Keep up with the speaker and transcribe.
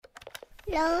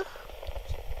Hello.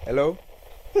 Hello?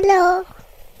 Hello.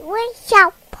 What's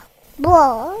up,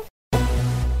 bro?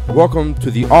 Welcome to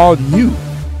the all-new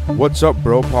What's Up,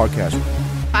 Bro podcast.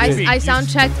 I sound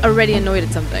checked already annoyed at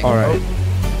something. All right.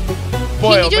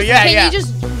 Can you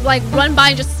just like run by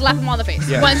and just slap him on the face?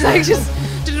 Yeah. Once like just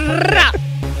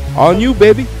All new,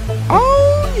 baby.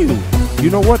 All new. You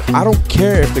know what? I don't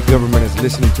care if the government is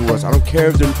listening to us. I don't care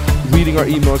if they're reading our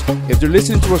emails. If they're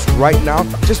listening to us right now,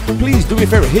 just please do me a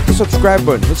favor. Hit the subscribe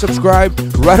button. Hit subscribe.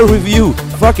 Write a review.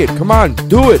 Fuck it. Come on.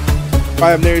 Do it.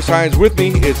 Hi, I'm Nary Science. With me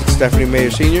is Stephanie Mayer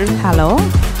Sr. Hello?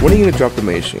 When are you going to drop the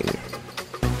Mayer Sr.?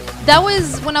 That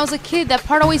was when I was a kid. That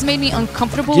part always made me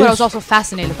uncomfortable, but Yes. I was also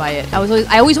fascinated by it.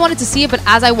 I always wanted to see it, but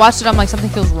as I watched it, I'm like, something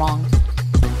feels wrong.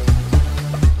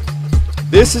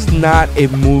 This is not a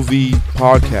movie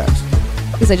podcast.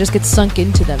 Because I just get sunk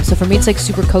into them. So for me, it's like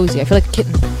super cozy. I feel like a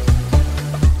kitten.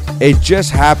 It just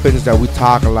happens that we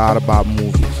talk a lot about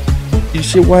movies. You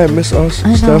see why I miss us,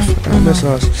 Steph? I miss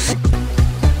us.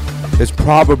 It's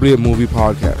probably a movie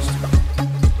podcast.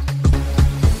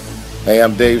 Hey,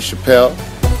 I'm Dave Chappelle,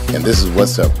 and this is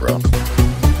What's Up, Bro.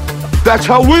 That's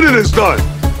how winning is done.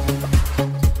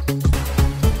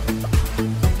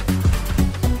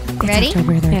 Ready?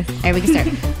 October 3rd. Yes. All right, we can start.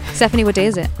 Stephanie, what day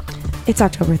is it? It's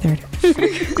October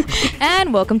 3rd.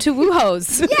 And welcome to Woo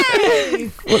Hoes. Yay!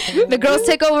 The girls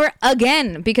take over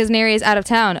again because Nary is out of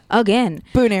town again.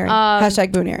 Boonary.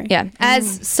 Hashtag Boonary. Yeah.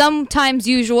 As sometimes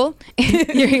usual,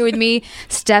 you're here with me,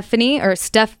 Stephanie, or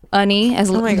Stephanie, as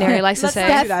Oh my Nary God. likes to Let's say.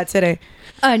 not do that today.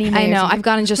 I know. I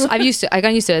got used to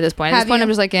it at this point. At Have this point, you? I'm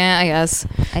just like, yeah, I guess.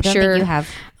 I don't Sure. think you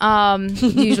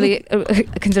have. Usually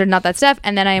considered not that Steph,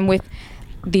 and then I am with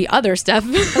the other Steph.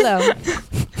 Hello.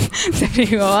 Stephanie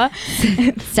Goa.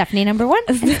 Stephanie number 1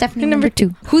 and Stephanie number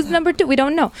 2. Who's number 2? We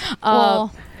don't know.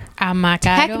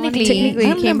 Technically, I'm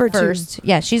you came number 2. first.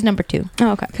 Yeah, she's number 2.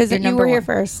 Oh, okay. Because You're you number were here 1.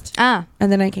 first. Ah.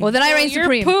 And then I came. Well, then I reign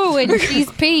supreme. Poo and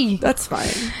she's pee. That's fine.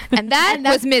 And that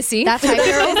was Missy. That's why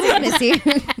you're always Missy.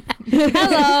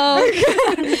 Hello.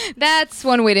 That's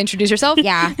one way to introduce yourself.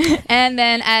 Yeah. And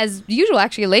then, as usual,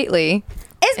 actually lately,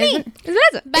 It's me.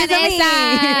 Vanessa. Vanessa.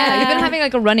 Yeah, you've been having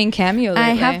like a running cameo lately.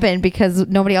 I have been because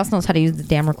nobody else knows how to use the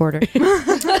damn recorder.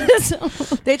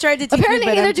 They tried to teach Apparently,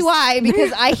 me, but neither do I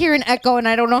because I hear an echo and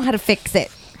I don't know how to fix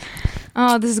it.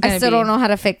 Oh, this is gonna I still be... don't know how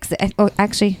to fix it. Oh,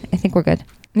 actually, I think we're good.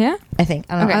 Yeah? I think.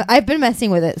 I don't know. Okay. I've been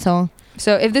messing with it, so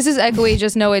So if this is echoey,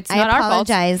 just know it's I not our fault.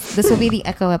 apologize. This will be the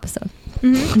echo episode.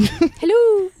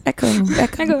 Hello.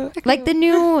 echo. Like the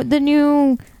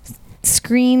new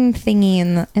screen thingy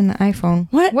in the iPhone.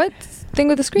 What? What thing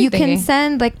with the screen You can thingy?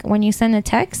 send, like, when you send a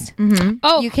text,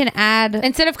 Oh, you can add.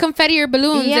 instead of confetti or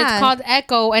balloons, Yeah. it's called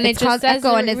Echo, and It's it just called says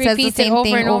Echo, and it says the repeats same it over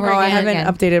thing and over over Oh, I again.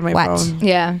 haven't updated my Watch. phone.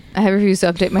 Yeah, I have refused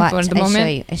to update my phone at the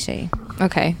moment. I show you.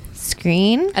 Okay.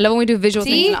 Screen. I love when we do visual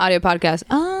See? things in audio podcasts.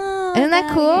 Oh, Isn't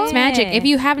that cool? It's magic. If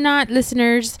you have not,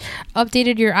 listeners,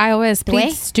 updated your iOS, Do I?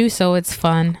 please do so. It's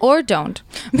fun. Or don't,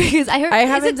 because I heard. I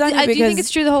haven't done it do you think because-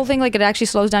 it's true the whole thing? Like it actually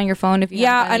slows down your phone if you.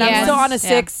 Yeah, haven't and done it I'm yet? still on a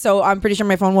Yeah. 6, so I'm pretty sure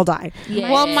my phone will die.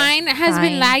 Yeah. Well, mine has Fine.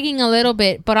 been lagging a little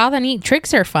bit, but all the neat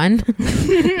tricks are fun.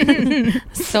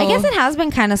 So I guess it has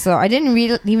been kind of slow. I didn't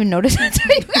even notice it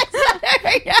until you guys said it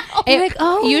right now.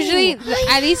 it- usually,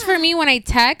 at least for me, when I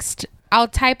text, I'll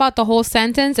type out the whole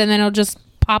sentence and then it'll just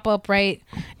pop up right.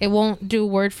 It won't do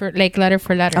word for like letter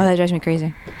for letter. Oh, that drives me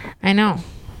crazy. I know.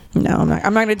 No, I'm not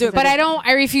gonna do it. But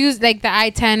I refuse like the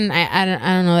i10. I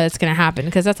don't know that's gonna happen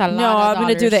because that's a lot. No, of I'm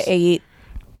gonna do dollars. the 8.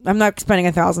 I'm not spending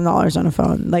 $1,000 on a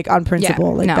phone, like on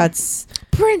principle. Like no. that's.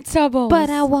 principles. But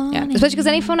I want Yeah, it. especially because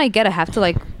any phone I get, I have to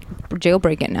like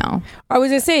jailbreak it now. I was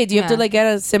gonna say, do you have to Yeah. like get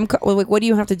a SIM card? Like, what do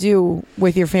you have to do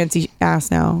with your fancy ass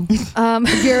now?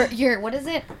 your what is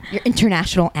it? Your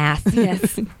international ass.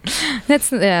 Yes,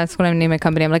 that's what I'm naming my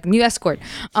company. I'm like new escort.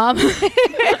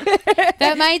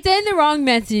 That might send the wrong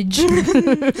message.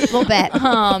 Little bit.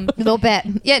 Little bit.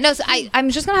 Yeah, no. So I'm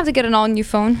just gonna have to get an all new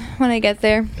phone when I get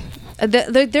there.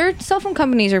 Their cell phone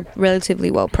companies are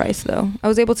relatively well priced, though. I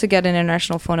was able to get an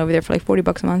international phone over there for like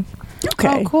 $40 a month.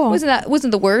 Okay. Oh, cool.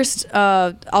 Wasn't the worst.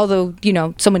 Although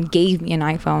someone gave me an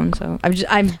iPhone, so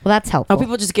I'm. Well, that's helpful. Oh,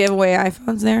 people just give away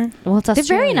iPhones there. well, it's They're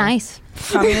very Australia. nice.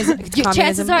 Communism.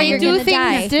 Chances are you're do gonna things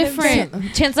die.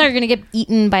 different. Chances are you're gonna get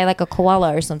eaten by like a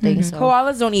koala or something. So.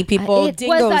 Koalas don't eat people. It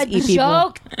Dingoes was a eat people.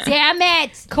 joke. Damn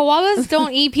it. Koalas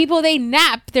don't eat people; they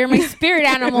nap. They're my spirit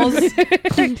animals.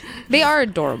 They are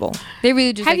adorable. They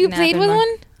really just. Have like, you nap played in with my-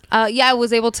 one? Yeah, I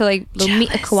was able to like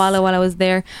meet a koala while I was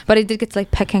there, but I did get to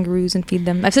like pet kangaroos and feed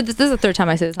them. I've said this is the third time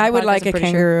I said this. on I the would podcast, like I'm a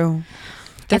pretty sure. kangaroo.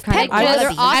 they're kind of I would- They're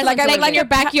awesome. like I would like like in your a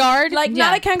pa- backyard. Like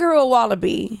not a kangaroo, a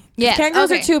wallaby. Yeah,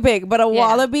 Kangaroos okay. are too big, but a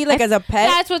wallaby, like as a pet.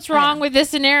 That's what's wrong with this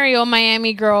scenario,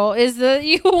 Miami girl, is that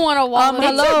you want to wallaby.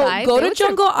 Hello, survive. go They to would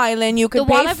Jungle Island. You can The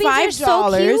pay wallabies are so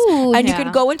 $5, cute. and you Yeah.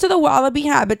 can go into the wallaby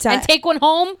habitat. and take one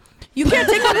home. You can't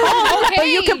take them home, but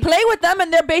you Okay. can play with them,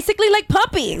 and they're basically like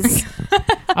puppies.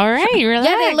 All right, relax.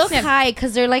 Yeah, they look high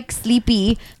because they're like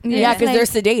sleepy. Yeah, because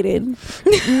they're sedated.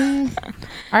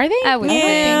 Are they? I would Yeah,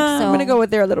 think so. I'm gonna go with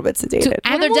they're a little bit sedated.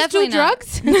 Animals definitely do not.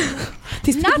 drugs.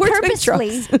 These Not people are doing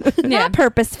purposefully. drugs. Not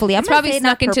purposefully. I'm It's probably gonna say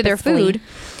snuck not into their purposefully. food.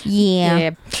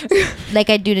 Yeah. Like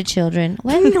I do to children.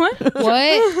 What?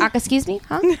 What? Excuse me?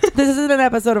 Huh? This isn't an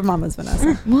episode of Mama's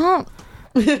Vanessa. Well,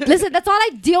 listen, that's all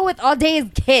I deal with all day is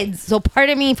kids. So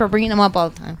pardon me for bringing them up all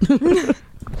the time.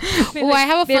 Oh, I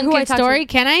have a fun who I kid talked to. story.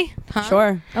 Can I?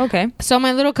 Sure. Okay. So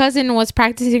my little cousin was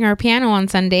practicing her piano on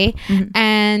Sunday,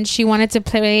 and she wanted to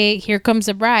play "Here Comes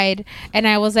the Bride," and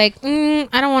I was like, I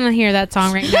don't want to hear that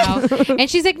song right now. And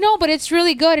she's like, "No, but it's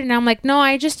really good." And I'm like, "No,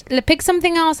 I just pick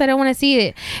something else. I don't want to see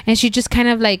it." And she just kind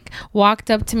of like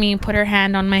walked up to me and put her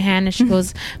hand on my hand, and she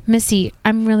goes, "Missy,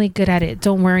 I'm really good at it.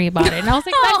 Don't worry about it." And I was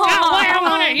like, "That's not what I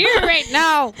want to hear right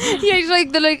now." Yeah, it's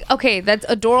like they're like, okay, that's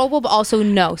adorable, but also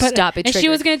no, stop it. And she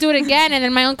was gonna do it again, and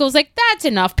then my uncle was like, "That's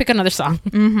enough. Pick another song."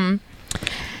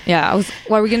 Yeah,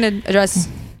 what are we gonna address?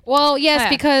 Well, yes, Yeah.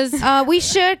 because We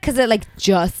should because it like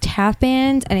just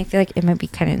happened, and I feel like it might be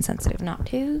kind of insensitive not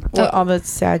to. All the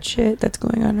sad shit that's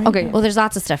going on right Okay. now. Well, there's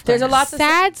lots of stuff. There's a going on. lot of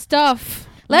sad stuff.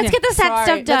 Let's get the sad Sorry.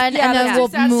 stuff done, Let's- and then let's we'll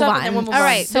do sad move stuff, on. and then we'll move All on.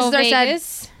 right, So this is our sad.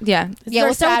 Vegas. Yeah. Yeah,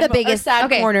 we'll start with the biggest. sad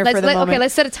Okay, corner let's for the moment. okay,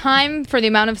 let's set a time for the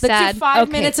amount of Let's sad. do 5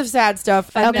 Okay. minutes of sad stuff.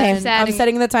 And Okay. then Sad I'm and-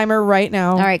 setting the timer right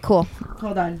now. All right, cool.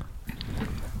 Hold on.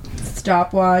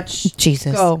 Stopwatch.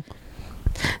 Jesus. Go.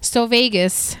 So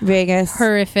Vegas, Vegas.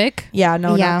 horrific, Yeah,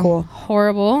 no, Yeah. not cool.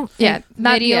 horrible. Yeah,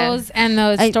 not- videos and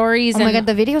the I- stories. Oh my and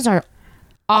god, the videos are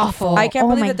awful. I can't Oh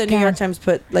believe my that the New York God. Times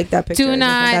put like that picture. Do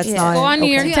not That's not go on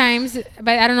New okay. York Times,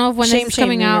 but I don't know if when Shame, this is shame,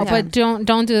 coming New York out. But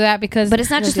don't do that because But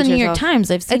it's not just the New York Times.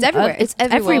 I've seen It's everywhere. It's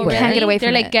everywhere. You can't get away They're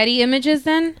from like it. Getty Images.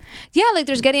 Then Yeah, like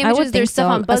there's Getty I would Images, there's think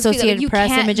stuff so. on BuzzFeed. Associated like, you Press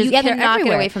can't- images. You Yeah, they're cannot get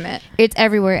everywhere. away from it. It's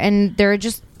everywhere, and they're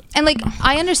just And like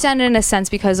I understand it in a sense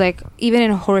because like even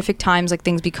in horrific times like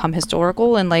things become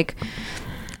historical and like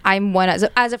I'm one as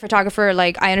a photographer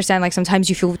like I understand like sometimes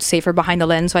you feel safer behind the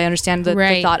lens so I understand the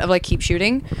Right. thought of like keep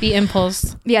shooting the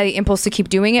impulse. the impulse to keep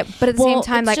doing it but at the Well,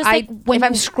 same time it's like just, I like, when if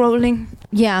I'm you- scrolling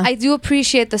yeah. I do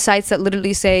appreciate the sites that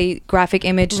literally say graphic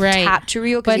image Right. tap to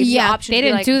reel But because yeah, the option they to be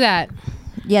didn't like, do that.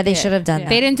 yeah, they should have done Yeah. that.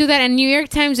 They didn't do that. And New York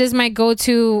Times is my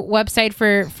go-to website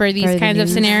for these For the kinds of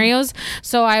news. scenarios.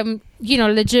 So I'm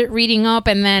legit reading up,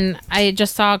 and then I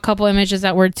just saw a couple images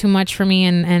that were too much for me,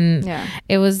 and Yeah.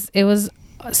 it was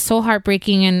so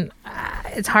heartbreaking, and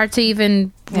it's hard to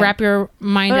even wrap your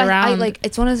mind but around. I like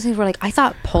it's one of those things where like I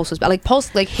thought Pulse was bad like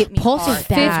Pulse like hit me Pulse was hard.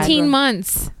 bad. 15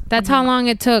 months. That's how long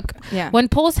it took. Yeah. When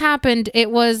Pulse happened, it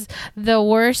was the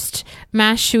worst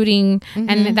mass shooting,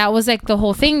 and that was like the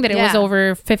whole thing. That it was Yeah.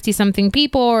 over 50 something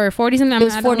people or 40 something. It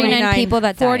was 49 people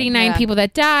that died. 49 Yeah. people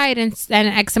that died, and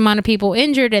X amount of people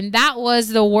injured, and that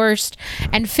was the worst.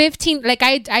 And 15, like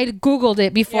I googled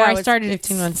it before Yeah, it I was started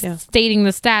 15 months, yeah. stating the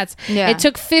stats. Yeah. It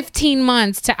took 15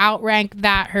 months to outrank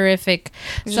that horrific.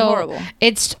 Which is So horrible.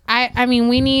 it's I mean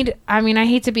we need. I mean I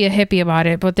hate to be a hippie about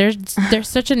it, but there's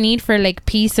such a need for like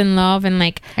peace and love and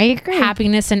like I agree.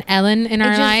 happiness and Ellen in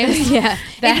our lives. Yeah,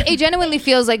 it genuinely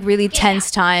feels like really tense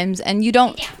times, and you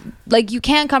don't like you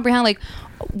can't comprehend like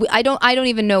I don't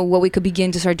even know what we could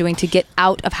begin to start doing to get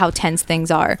out of how tense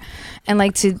things are, and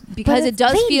like to because it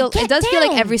does feel like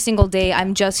down. every single day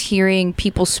I'm just hearing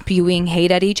people spewing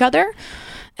hate at each other,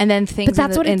 and then things. But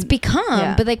that's what it's become.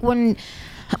 Yeah. But like when,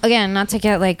 again, not to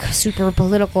get like super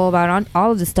political about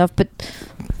all of this stuff, but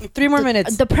 3 more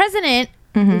minutes. the president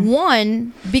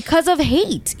won because of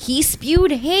hate. He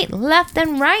spewed hate left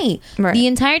and right, Right. the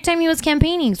entire time he was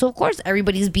campaigning. So of course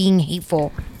everybody's being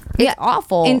hateful. It's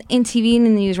awful. in TV and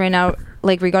in the news right now.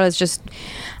 Like regardless, just.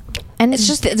 and It's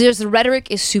just there's the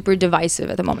rhetoric is super divisive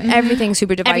at the moment. Everything's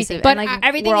super divisive, Everything. and, But like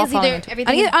everything we're all is either- falling into-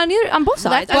 everything- on both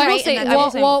sides. That's I will right, say- and I will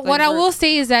Well, say, well, like, what I we're- will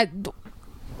say is that.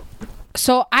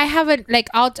 So I haven't like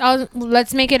I'll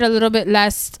let's make it a little bit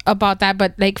less about that.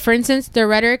 But like for instance, the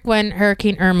rhetoric when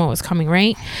Hurricane Irma was coming,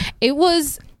 right? It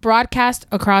was broadcast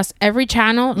across every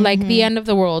channel like the end of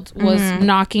the world was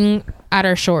knocking at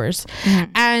our shores,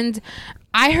 and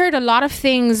I heard a lot of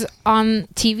things on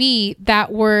TV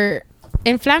that were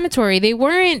inflammatory. They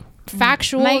weren't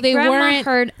factual. My They grandma weren't.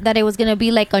 heard that it was gonna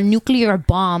be like a nuclear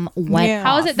bomb went Yeah.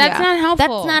 How is it? That's Yeah. not helpful.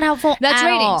 That's not helpful. That's at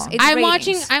ratings. all. It's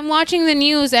ratings. I'm watching the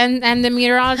news and the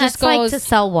meteorologist That's like goes to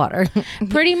sell water.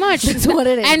 pretty much That's what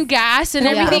it is. and gas and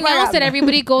Yeah. everything else that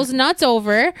everybody goes nuts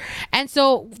over. And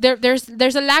so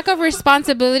there's a lack of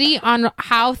responsibility on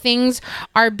how things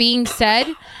are being said,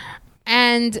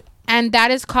 and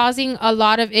that is causing a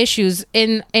lot of issues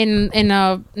in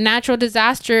a natural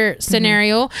disaster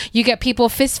scenario. You get people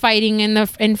fist fighting in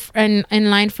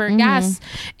line for gas.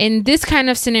 In this kind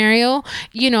of scenario,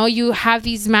 you have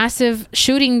these massive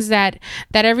shootings that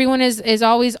everyone is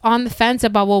always on the fence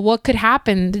about. Well, what could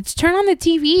happen? It's turn on the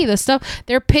TV. The stuff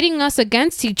they're pitting us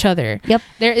against each other. Yep.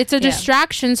 It's a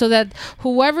distraction so that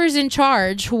whoever's in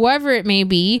charge, whoever it may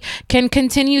be, can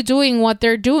continue doing what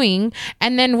they're doing,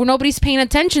 and then nobody's paying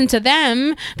attention to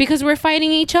them because we're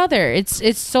fighting each other. It's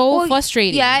so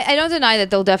frustrating. Yeah, I don't deny that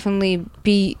they'll definitely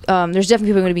be. There's definitely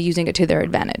people going to be using it to their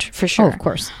advantage for sure. Oh, of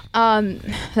course.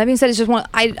 That being said, it's just one.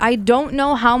 I don't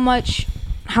know how much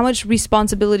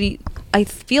responsibility. I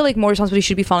feel like more responsibility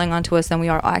should be falling onto us than we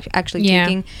are actually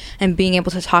taking, and being able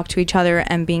to talk to each other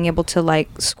and being able to like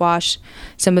squash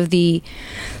some of the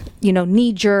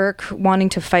knee jerk wanting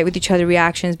to fight with each other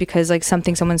reactions because like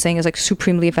something someone's saying is like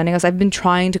supremely offending us. I've been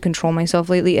trying to control myself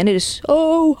lately, and it is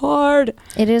so hard.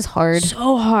 It is hard.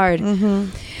 So hard.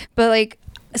 But like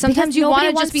sometimes Because you want nobody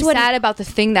to just wants be to sad about the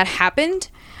thing that happened,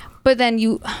 but then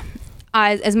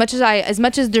as much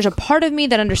as there's a part of me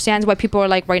that understands why people are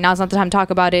like, right now is not the time to talk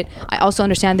about it, I also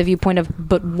understand the viewpoint of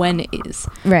but when is.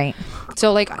 Right.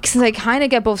 So like, since I kind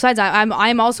of get both sides,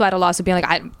 I'm also at a loss of being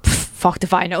like, fucked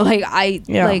if I know. Like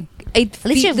At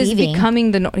least you're leaving.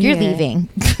 Becoming the You're leaving.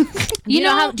 Do you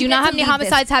know how many leave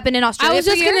homicides happen in Australia? I was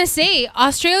just gonna say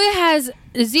Australia has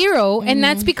 0, and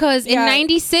that's because in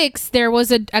 '96 there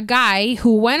was a guy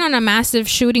who went on a massive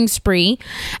shooting spree,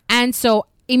 and so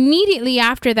immediately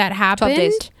after that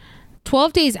happened,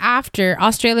 12 days after,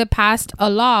 Australia passed a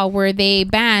law where they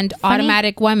banned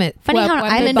automatic weapons. Funny how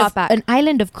an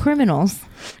island of criminals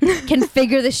can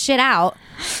figure this shit out,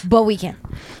 but we can't.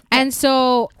 And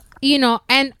so,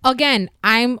 and again,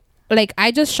 I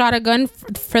just shot a gun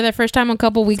for the first time a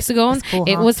couple weeks ago. Cool,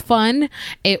 It was fun.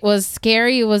 It was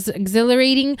scary. It was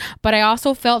exhilarating. But I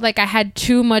also felt like I had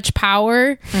too much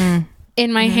power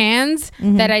in my hands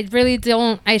that I really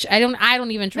don't. I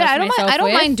don't even trust myself. I don't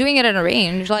with. mind doing it at a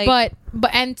range. Like,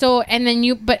 But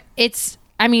it's.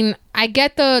 I mean, I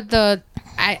get the.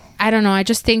 I don't know. I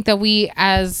just think that we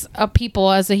as a people,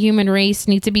 as a human race,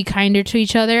 need to be kinder to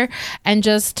each other and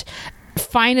just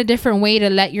find a different way to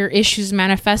let your issues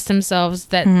manifest themselves.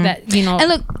 And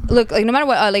look, like no matter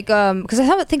what, because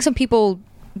I think some people.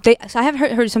 I have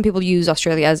heard some people use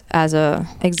Australia as a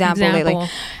example lately,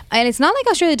 and it's not like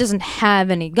Australia doesn't have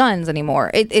any guns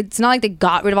anymore. It's not like they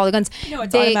got rid of all the guns. No,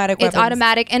 it's automatic It's weapons.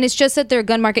 automatic, and it's just that their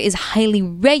gun market is highly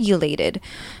regulated.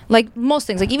 Like most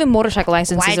things, like even motorcycle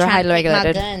licenses are highly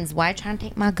regulated. Why trying to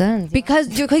take my guns?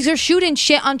 Because you're shooting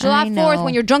shit on July I 4th know.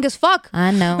 when you're drunk as fuck.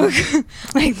 I know.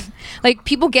 like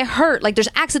people get hurt. Like there's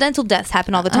accidental deaths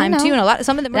happen all the time know. too, and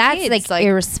some of them are That's kids. like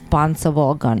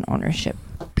irresponsible gun ownership.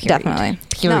 Period. Definitely.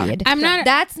 Period. I'm not.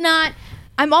 That's not.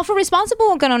 I'm all for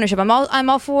responsible gun ownership. I'm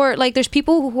all for like there's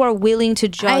people who are willing to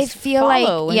just I feel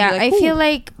follow like and be I cool. feel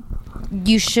like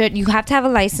you have to have a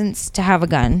license to have a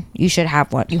gun. You should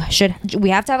have one. We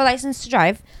have to have a license to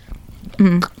drive.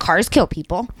 Cars kill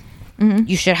people.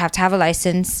 You should have to have a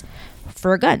license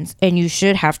for guns, and you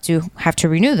should have to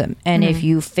renew them. And if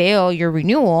you fail your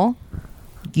renewal,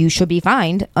 you should be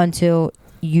fined until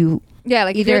you. Yeah,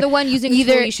 like if you're the one using the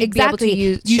tool, you should be able to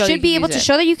use. You should be able to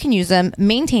show that you can use them,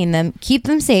 maintain them, keep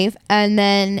them safe, and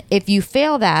then if you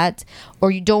fail that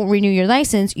or you don't renew your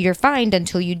license, you're fined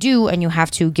until you do, and you have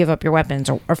to give up your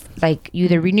weapons, or like you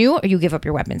either renew or you give up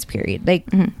your weapons. Period.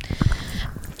 Like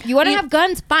you want to have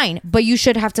guns, fine, but you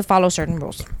should have to follow certain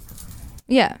rules.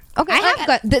 Yeah. Okay. I have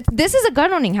gun. This is a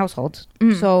gun owning household,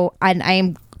 so I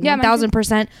am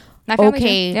 1,000% My family too.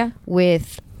 okay Yeah.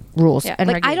 with rules and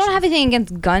Like I don't have anything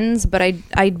against guns, but I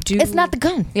do. It's not the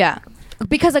gun. Yeah.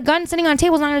 Because a gun sitting on a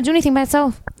table is not going to do anything by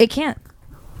itself. It can't.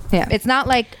 Yeah. It's not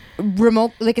like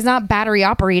remote, like it's not battery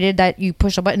operated that you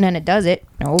push a button and it does it.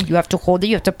 No, you have to hold it,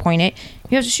 you have to point it,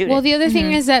 you have to shoot it. Well, the other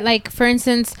thing is that, like, for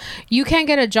instance, you can't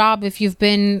get a job if you've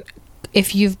been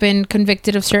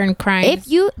convicted of certain crimes. If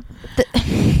you,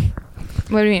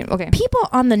 What do you mean? Okay. people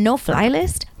on the no-fly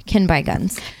list can buy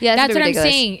guns. Yeah, That's what I'm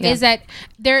saying. Yeah. Is that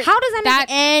there? How does that make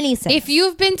any sense? If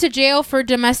you've been to jail for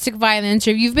domestic violence,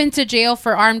 or you've been to jail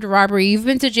for armed robbery, you've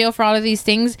been to jail for all of these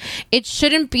things, it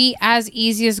shouldn't be as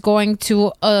easy as going to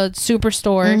a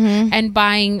superstore and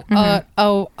buying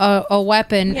a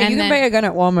weapon. Yeah, and you then can buy a gun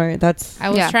at Walmart. That's I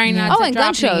was trying not to and drop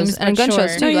gun shows. names, And but gun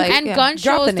shows, sure. too, like, and yeah. gun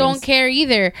Drop the shows don't names. care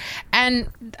either. And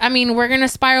I mean, we're gonna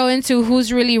spiral into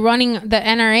who's really running the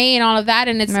NRA and all of that,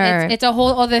 and it's Right. it's a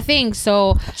whole other thing.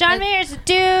 So John Mayer's a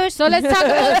douche. so let's talk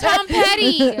about Tom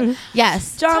Petty.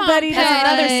 Yes. John Tom Petty. Petty. That's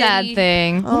another Hey. sad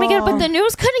thing. Oh my god! But the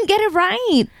news couldn't get it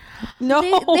right. No,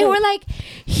 They were like,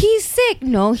 he's sick.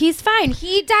 No, he's fine.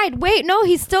 He died. Wait, no,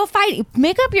 he's still fighting.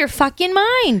 Make up your fucking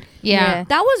mind. Yeah.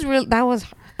 That was real. That was.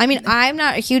 I mean, I'm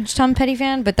not a huge Tom Petty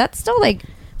fan, but that's still like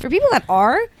for people that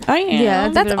are. I am. Yeah,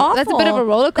 That's awful. That's a bit of a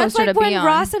roller That's coaster like to when be on.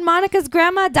 Ross and Monica's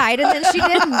grandma died, and then she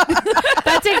didn't.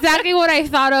 That's exactly what I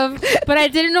thought of, but I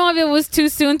didn't know if it was too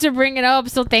soon to bring it up.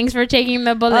 So thanks for taking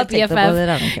the bullet, I'll take the BFF. bullet,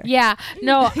 I don't care. Yeah,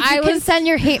 no, I You can was. send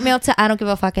your hate mail to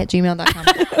idon'tgiveafuck@gmail.com.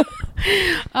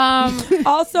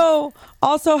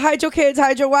 Also, hide your kids,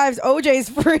 hide your wives. OJ's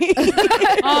free.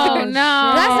 Oh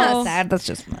no, That's not sad. That's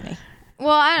just funny. Well,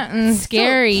 I don't.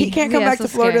 scary. He can't come Yeah, back so to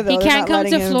Florida scary. though. He They're can't not come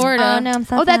to letting him. Florida. Oh no, I'm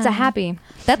so Oh, that's a sad. happy.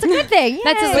 That's a good thing.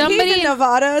 That's a- But Somebody- he's in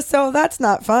Nevada, so that's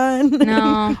not fun.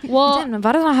 No. Well, Damn,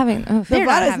 Nevada's not having. Oh,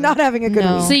 Nevada's not having a good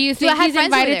No. week. so you think I had he's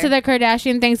friends who were invited to there. the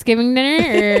Kardashian Thanksgiving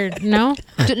dinner, or no?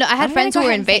 No, I had I'm friends gonna who go were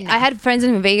ahead in and say Vegas. no. I had friends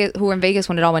in Vegas who were in Vegas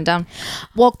when it all went down.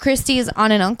 Well, Christy's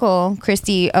aunt and uncle,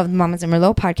 Christy of the Mamas and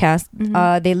Merlot podcast,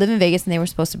 they live in Vegas and they were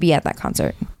supposed to be at that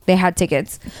concert. They had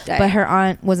tickets, Dang. but her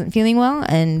aunt wasn't feeling well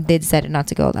and they decided not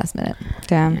to go last minute.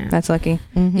 Damn, that's lucky.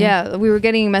 Yeah, we were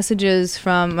getting messages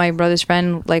from my brother's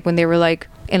friend, like when they were like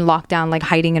in lockdown, like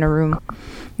hiding in a room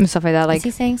and stuff like that. Is Like,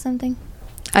 he saying something?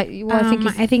 I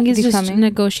think he's just coming.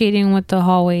 negotiating with the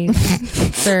hallways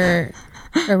for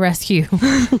a rescue,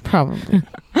 probably.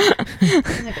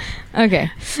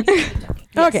 Okay.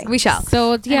 Okay. We shall.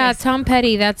 So yeah, Tom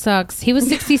Petty, that sucks. He was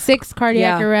 66,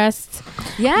 cardiac Yeah. arrest,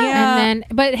 Yeah. Yeah. and then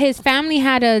but his family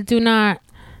had a do not.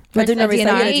 But they're never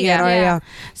DNR, saying yeah. yeah.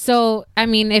 So I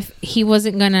mean, if he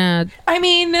wasn't gonna, I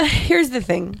mean, here's the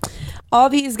thing. All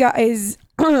these guys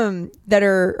that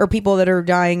are or people that are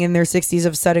dying in their 60s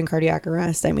of sudden cardiac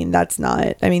arrest. I mean, that's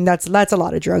a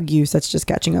lot of drug use. That's just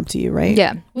catching up to you, right?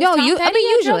 Yeah. No, Tom you. I Petty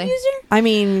mean, a drug usually. user? I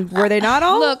mean, were they not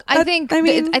all? Look, I think for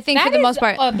That the is most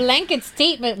part, a blanket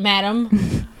statement,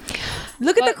 madam.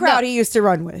 Look at the But crowd no. he used to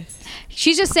run with.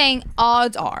 she's just saying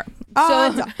odds are.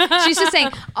 Odds So she's just saying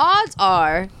odds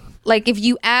are, like if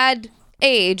you add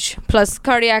age plus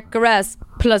cardiac arrest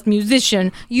plus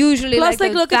musician, usually Plus,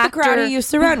 like, a look at the crowd factor- he used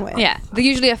to run with. Yeah,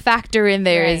 usually a factor in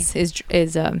there Right. is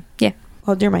yeah.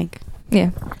 Hold your mic.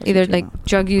 Yeah, either like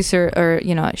drug use or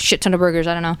you know a shit ton of burgers.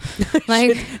 I don't know.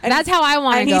 Like That's how I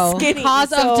want to And go. he's skinny, Cause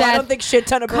so of I death. don't think shit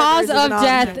ton of Cause burgers is of an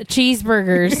death. option.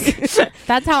 Cheeseburgers.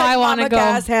 That's how I want to Mama go.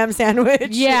 Cass ham sandwich.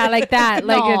 Yeah, like that.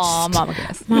 Like Aw, it's Mama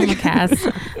Cass. Mama Cass.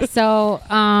 So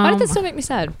Why did this still make me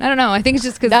sad? I don't know. I think it's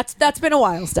just because That's been a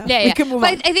while, stuff. yeah, We yeah. can move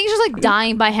But on. I think it's just like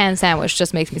dying by ham sandwich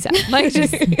just makes me sad. Like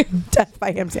just Death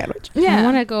by ham sandwich. I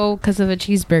want to go because of a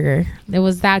cheeseburger. It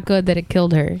was that good that it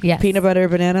killed her. Yes. Peanut butter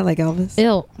banana like Elvis.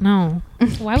 Ew. No.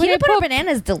 Why would I Peanut butter put?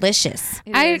 banana is delicious.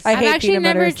 I've I hate actually peanut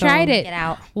butter, never so- tried it. Get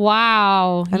out.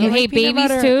 Wow. I You don't like hate peanut babies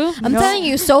butter. too? I'm No. telling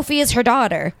you, Sophie is her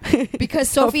daughter because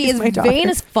Sophie Sophie's is my daughter. vain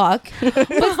as fuck. But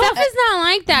stuff is not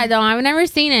like that though. I've never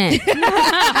seen it.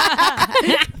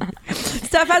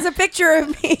 Steph has a picture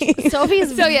of me. Sophie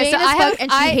is so yeah. vain So as I fuck have.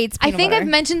 and she hates I peanut think butter. I've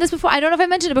mentioned this before. I don't know if I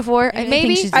mentioned it before. think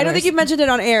Maybe. she's- I don't think you've mentioned it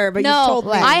on air, but you've No, told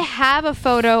me. I have a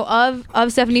photo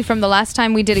of Stephanie from the last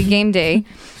time we did a game day.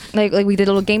 Like we did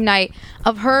a little game night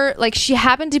of her. Like she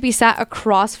happened to be sat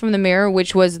across from the mirror,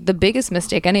 which was the biggest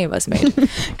mistake any of us made.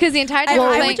 Because the entire time we were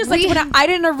I playing, would just like to point out, I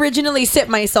didn't originally sit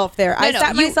myself there. I no,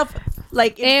 sat you- myself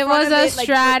like in It front was of a it, like,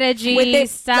 strategy. with it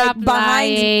Stop like,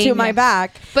 behind lying. to my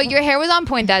back. but your hair was on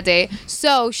point that day,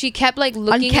 so she kept like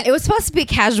looking. It was supposed to be a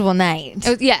casual night. It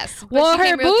was- yes. but Well, she her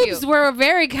came real boobs cute. were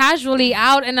very casually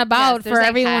out and about Yes, there's, for like,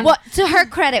 everyone. half- Well, to her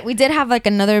credit, we did have like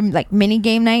another like mini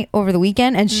game night over the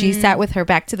weekend, and she sat with her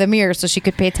back to the mirror so she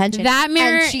could pay attention. That and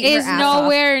mirror cheat her is ass off.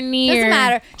 nowhere near. Doesn't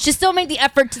matter. She still made the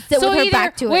effort to sit with her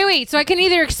back to it. wait. So I can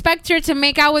either expect her to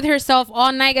make out with herself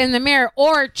all night in the mirror,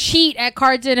 or cheat at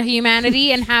Cards of Humanity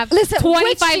and have Listen, 25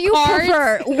 which do you cards.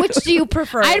 prefer? Which do you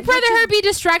prefer? I'd rather her be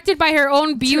distracted by her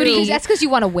own beauty. That's because you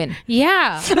want to win.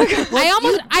 Yeah,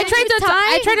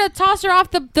 I tried to toss her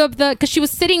off the because she was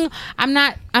sitting. I'm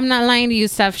not lying to you,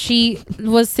 Steph. She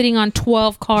was sitting on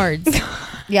 12 cards,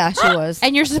 Yeah, she was.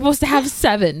 and you're supposed to have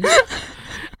 7.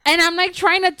 and I'm like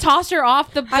trying to toss her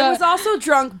off the. I was also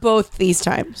drunk both these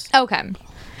times. Okay.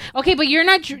 Okay, but you're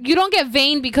not. You don't get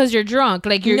vain because you're drunk.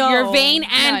 Like you're No. vain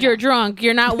and No. you're drunk.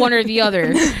 You're not one or the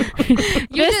other. This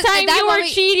just- time at that you were moment-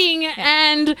 cheating,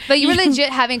 and But you were legit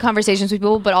having conversations with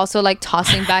people, but also like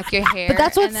tossing back your hair. But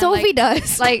that's what and then, Sophie like,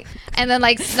 does. Like, and then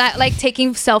like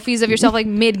taking selfies of yourself like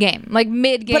mid game.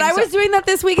 But I was doing that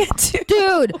this weekend too.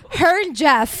 Dude, her and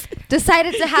Jeff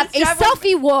decided to have a Jeff was-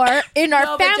 selfie war in our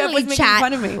No, but Jeff family was making chat.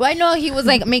 fun of me. Well, I know he was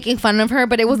like making fun of her,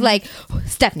 but it was like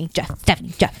Stephanie, Jeff,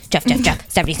 Stephanie, Jeff, Jeff, Jeff, Jeff,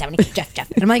 Stephanie, Jeff,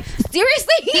 Jeff. And I'm like,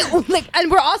 seriously? Like,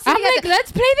 and we're all sitting. I'm at like, the-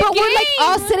 let's play the but game. we're like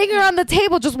all sitting around the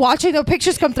table, just watching the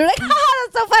pictures come through. Like, haha,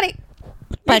 that's so funny.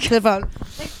 Back to the phone.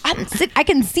 Like, I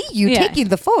can see you Yeah. taking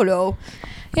the photo.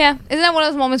 Yeah, isn't that one of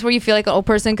those moments where you feel like an old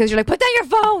person because you're like, put down your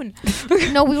phone?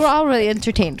 No, we were all really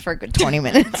entertained for a good 20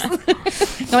 minutes.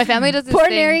 No, my family does this Poor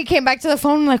thing. Neri came back to the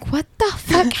phone. I'm like, what the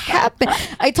fuck happened?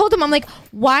 I told him, I'm like,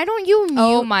 why don't you mute?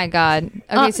 Oh my god.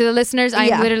 Okay, so the listeners, I'm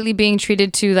yeah. literally being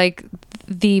treated to like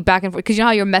the back and forth because you know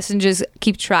how your messages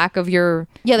keep track of your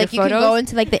Yeah, like your you can photos? go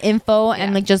into like the info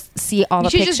and Yeah. like just see all You the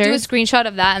should pictures. just do a screenshot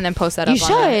of that and then post that You up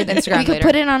should. on the Instagram We could later.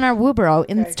 put it on our Woobro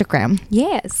Instagram.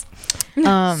 Yes.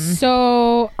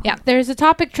 So Yeah. there's a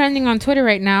topic trending on Twitter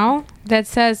right now that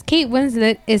says Kate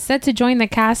Winslet is set to join the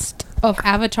cast of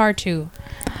Avatar 2.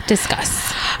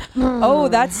 Discuss. Oh,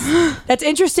 that's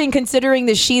interesting considering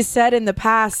that she said in the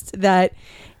past that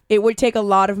it would take a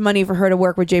lot of money for her to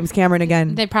work with James Cameron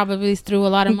again. They probably threw a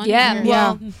lot of money. Yeah, at her.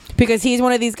 well, Because he's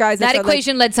one of these guys that that's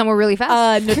equation led somewhere really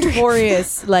fast.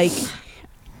 notorious, like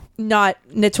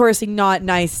notoriously not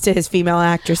nice to his female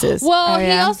actresses. Well, Oh, he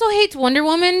yeah. also hates Wonder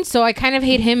Woman, so I kind of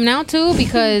hate him now too.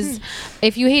 Because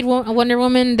if you hate Wonder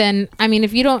Woman, then I mean,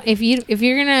 if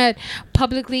you're gonna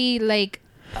publicly like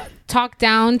talk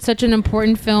down such an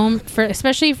important film for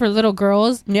especially for little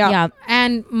girls, Yeah.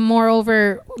 and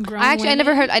moreover, grown I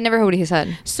never women. heard what he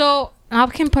said. So I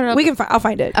can put it up. we can. I'll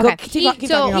find it. Okay. Keep talking,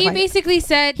 So I'll he find it. basically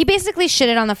said He basically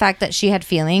shitted on the fact that she had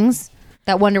feelings.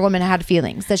 That Wonder Woman had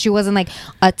feelings. That she wasn't like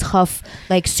a tough,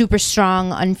 like super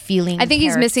strong, unfeeling. I think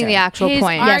he's missing the character. actual his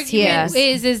point. Yes, he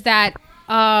argument is that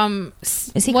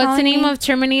Is he what's the calling name me? of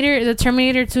Terminator? The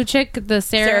Terminator 2 chick, the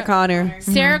Sarah Connor.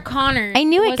 Sarah Connor. I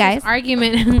knew it, was guys. His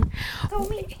argument.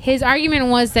 His argument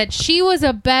was that she was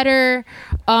a better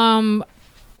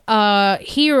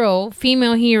hero,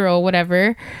 female hero,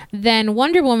 whatever, than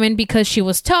Wonder Woman because she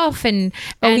was tough and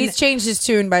He's changed his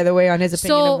tune, by the way, on his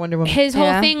opinion so of Wonder Woman. his whole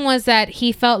Yeah. thing was that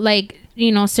he felt like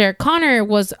Sarah Connor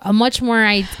was a much more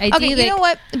idyllic. Okay, you know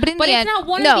what? But in But the it's end, not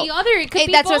one no. or the other. It could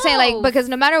be That's what I'm saying. Like both. because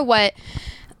no matter what,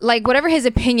 like whatever his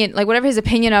opinion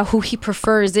of who he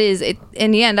prefers is, it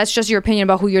in the end that's just your opinion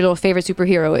about who your little favorite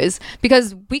superhero is.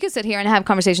 Because we could sit here and have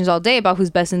conversations all day about who's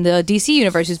best in the DC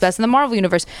universe, who's best in the Marvel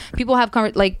universe. People have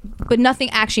but nothing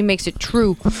actually makes it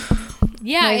true.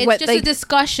 Yeah, Like, it's what, just like- a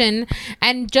discussion.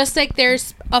 And just like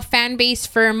there's a fan base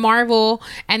for Marvel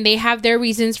and they have their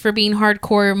reasons for being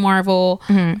hardcore Marvel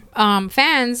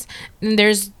fans, and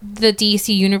there's the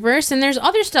DC universe and there's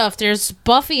other stuff. There's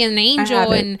Buffy and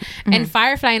Angel and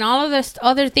Firefly and all of this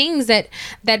other things that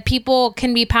people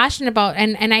can be passionate about.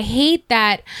 And I hate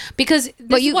that because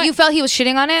But you felt he was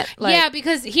shitting on it. Like, yeah,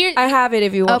 because here I have it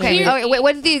if you want. Okay. me. Okay. Wait.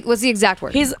 What's the exact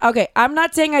word? He's okay. I'm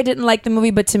not saying I didn't like the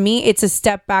movie, but to me, it's a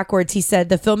step backwards. He said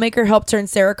the filmmaker helped turn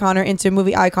Sarah Connor into a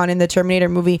movie icon in the Terminator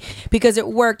movie because it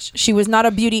worked. She was not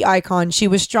a beauty icon. She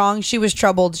was strong. She was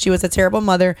troubled. She was a terrible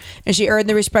mother, and she earned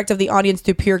the respect of the audience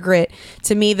through pure grit.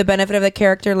 To me, the benefit of a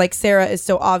character like Sarah is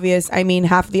so obvious. I mean,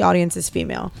 half of the audience is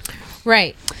female.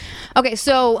 right. Okay.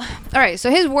 So all right. So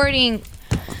his wording.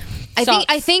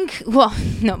 I think. Well,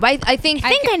 no. But I think. I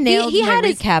think I nailed he my had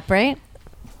his. recap, right?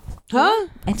 Huh?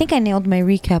 I think I nailed my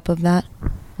recap of that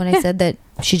when I said that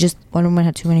Wonder Woman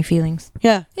had too many feelings.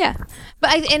 Yeah. Yeah,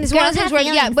 but and it's one of Girls those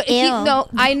things have where feelings.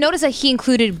 but Ew. I noticed that he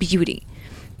included beauty,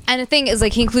 and the thing is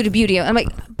like he included beauty. I'm like,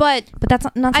 but that's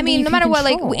not. I mean, no matter what,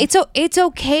 like it's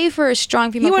okay for a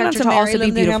strong female He went on character to to marry also be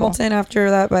Linda beautiful. Hamilton after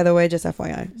that, by the way, just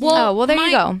FYI. Well, there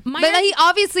you go. my- But he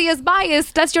obviously is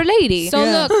biased. That's your lady. So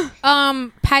Yeah.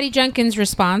 look, Patty Jenkins'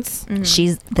 response.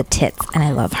 she's the tits, and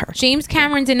I love her. James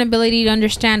Cameron's inability to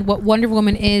understand what Wonder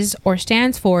Woman is or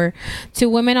stands for to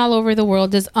women all over the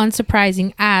world is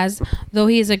unsurprising as, though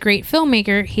he is a great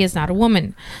filmmaker, he is not a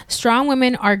woman. Strong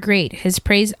women are great. His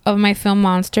praise of my film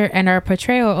Monster and our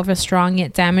portrayal of a strong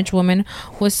yet damaged woman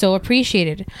was so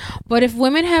appreciated. But if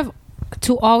women have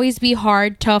to always be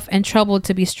hard, tough, and troubled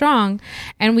to be strong,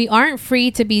 and we aren't free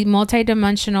to be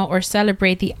multidimensional or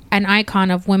celebrate an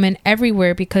icon of women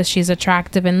everywhere because she's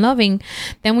attractive and loving,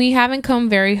 then we haven't come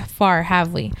very far,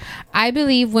 have we? I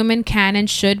believe women can and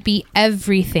should be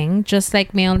everything, just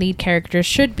like male lead characters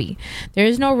should be. There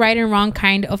is no right and wrong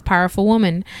kind of powerful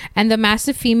woman, and the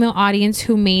massive female audience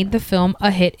who made the film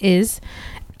a hit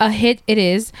it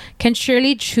is, can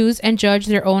surely choose and judge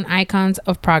their own icons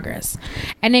of progress.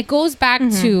 And it goes back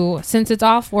to, since it's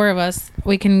all four of us,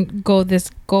 we can go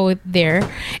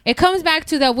there. It comes back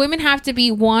to that women have to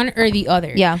be one or the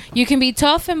other. Yeah. You can be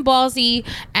tough and ballsy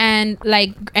and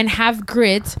have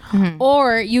grit,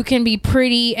 or you can be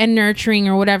pretty and nurturing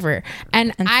or whatever.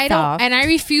 And I soft. don't, and I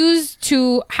refuse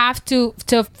to have to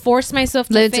force myself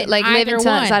to Live fit live either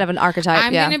one. inside of an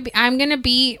archetype. I'm gonna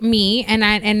be me, and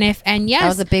yes, That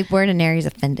was a big word, and Neri's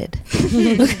offended.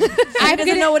 He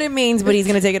doesn't know what it means, but he's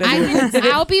gonna take it as it.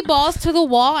 I'll be balls to the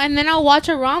wall, and then I'll watch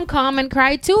a rom-com and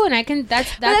cry too, and I can.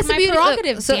 That's my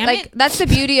prerogative. So damn like it. that's the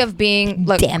beauty of being.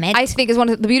 Look, Damn it. I think is one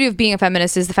of the beauty of being a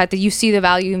feminist is the fact that you see the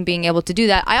value in being able to do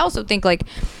that. I also think I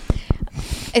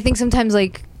think sometimes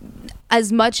as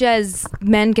much as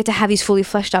men get to have these fully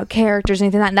fleshed out characters and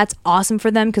anything like that, and that's awesome for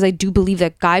them, because I do believe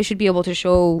that guys should be able to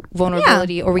show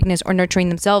vulnerability or weakness or nurturing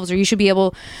themselves, or you should be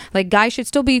able, guys should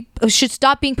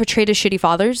stop being portrayed as shitty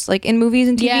fathers, in movies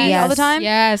and TV all the time.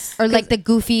 Yes. Or like the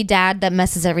goofy dad that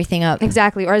messes everything up.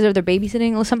 Exactly. Or they're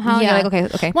babysitting somehow. Yeah. You're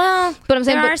okay. Well, But I'm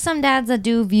saying, there are some dads that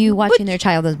do view watching their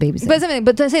child as babies. But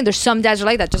I'm saying there's some dads are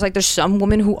like that. Just like there's some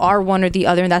women who are one or the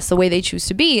other, and that's the way they choose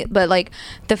to be. But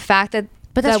the fact that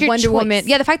that's your Wonder choice. Woman,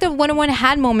 the fact that Wonder Woman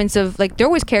had moments of there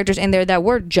was characters in there that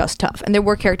were just tough, and there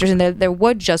were characters in there that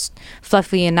were just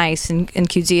fluffy and nice and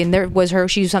cutesy, and there was her.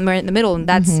 She's somewhere in the middle, and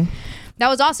that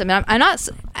was awesome. And I'm not,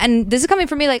 and this is coming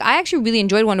from me. I actually really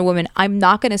enjoyed Wonder Woman. I'm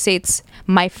not gonna say it's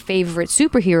my favorite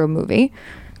superhero movie,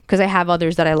 because I have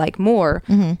others that I like more.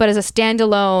 But as a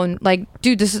standalone,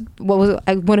 dude, this is what was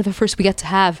one of the first we get to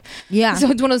have. Yeah. So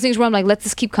it's one of those things where I'm like, let's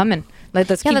just keep coming.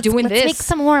 Let's keep doing this. Let's make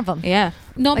some more of them. Yeah.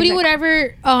 Nobody would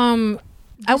ever.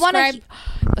 I want to.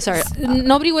 Sorry.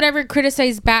 Nobody would ever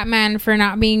criticize Batman for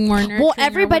not being more nurturing. Well,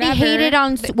 everybody hated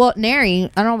on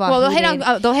Neri. I don't know about. Well,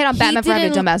 they'll hate on Batman for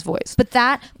having a dumbass voice.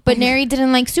 But Neri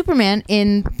didn't like Superman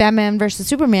in Batman versus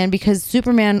Superman because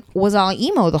Superman was all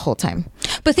emo the whole time.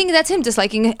 But think that's him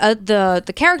disliking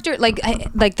the character, like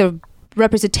the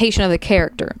representation of the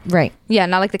character. Right. Yeah,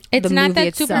 not like It's the not movie that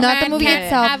itself. Superman Not the movie can't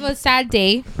itself. have a sad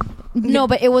day. No,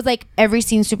 but it was every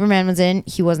scene Superman was in,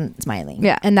 he wasn't smiling.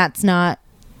 Yeah. And that's not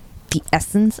the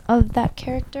essence of that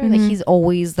character. He's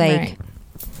always Right.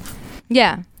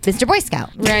 Yeah. Mr. Boy Scout.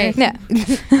 Right. Yeah.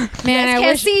 Man, I can't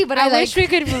wish, see, but I wish we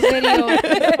could video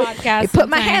this podcast. I put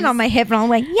my hand on my hip and I'm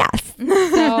like, yes.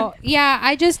 So yeah,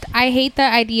 I hate the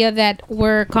idea that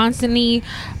we're constantly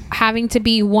having to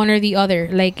be one or the other.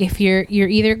 If you're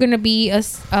either gonna be a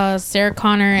Sarah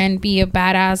Connor and be a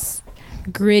badass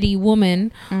gritty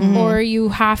woman, or you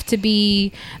have to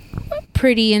be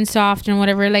pretty and soft and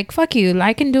whatever. Fuck you,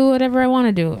 I can do whatever I want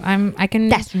to do. I can.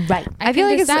 That's right. I feel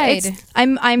like decide.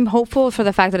 I'm hopeful for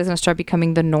the fact that it's going to start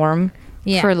becoming the norm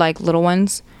for little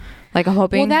ones. I'm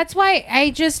hoping. Well, that's why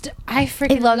I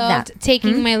freaking love loved that.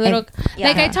 taking my little. Yeah.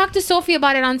 I talked to Sophie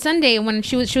about it on Sunday when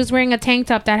she was wearing a tank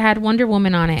top that had Wonder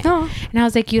Woman on it, and I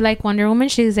was like, "You like Wonder Woman?"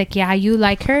 She was like, "Yeah, you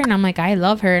like her," and I'm like, "I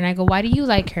love her," and I go, "Why do you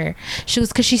like her?" She was,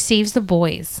 "Because she saves the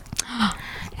boys."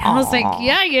 And I was like,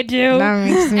 "Yeah, you do." That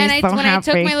makes me And so when I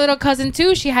took happy. my little cousin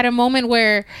too, she had a moment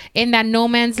where in that No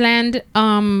Man's Land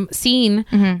scene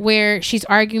where she's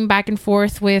arguing back and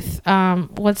forth with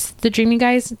what's the dreamy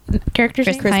guy's character's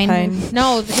name? Chris Pine.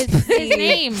 No, his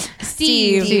name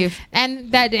Steve.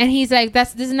 And he's like,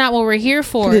 this is not what we're here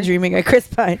for. The dreaming guy, Chris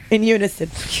Pine, in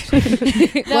unison.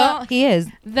 Well, he is.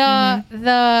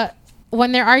 The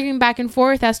when they're arguing back and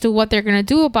forth as to what they're gonna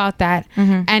do about that,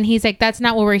 and he's like, that's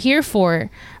not what we're here for.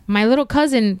 My little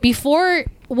cousin, before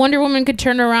Wonder Woman could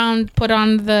turn around, put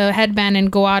on the headband and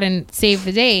go out and save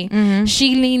the day,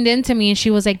 she leaned into me and she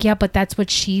was like, yeah, but that's what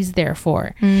she's there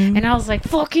for. And I was like,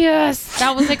 fuck yes.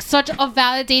 That was such a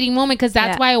validating moment, because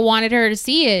that's why I wanted her to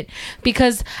see it,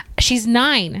 because she's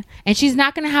 9 and she's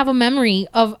not going to have a memory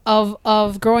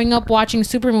of growing up watching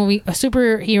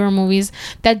superhero movies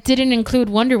that didn't include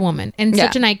Wonder Woman in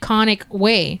such an iconic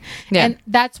way. And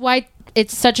that's why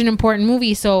it's such an important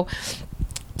movie. So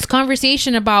this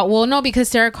conversation about, well, no, because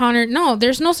Sarah Connor, no,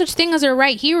 there's no such thing as a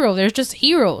right hero. There's just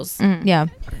heroes. Yeah.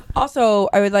 Also,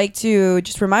 I would like to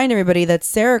just remind everybody that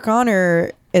Sarah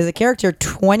Connor is a character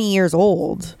 20 years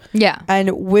old. Yeah.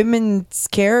 And women's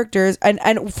characters, and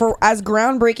for as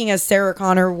groundbreaking as Sarah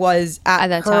Connor was at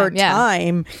that her time, yeah.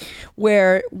 time,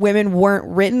 where women weren't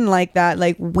written like that,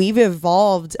 like we've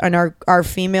evolved, and our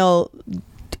female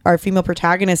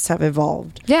protagonists have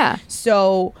evolved. Yeah.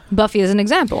 So Buffy is an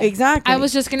example. exactly, I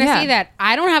was just gonna Yeah. say that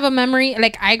I don't have a memory.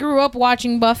 Like I grew up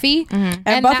watching Buffy, and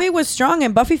Buffy that- was strong,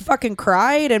 and Buffy fucking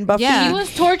cried, and Buffy. Yeah. She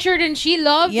was tortured and she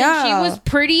loved Yeah. and she was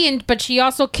pretty but she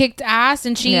also kicked ass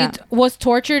and she Yeah. was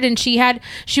tortured and she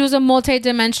was a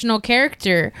multi-dimensional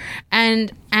character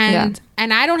and Yeah.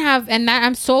 and I don't have and that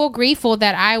I'm so grateful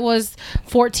that I was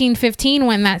 14 15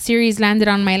 when that series landed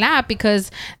on my lap because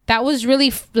that was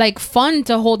really like fun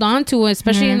to hold on to,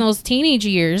 especially in those teenage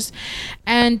years.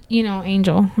 And you know,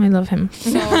 Angel, I love him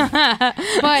so,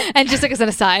 but And just like as an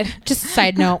aside, just a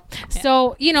side note.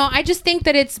 So, you know, I just think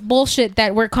that it's bullshit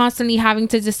that we're constantly having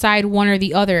to decide one or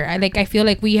the other. I feel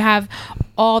like we have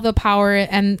all the power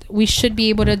and we should be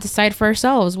able to decide for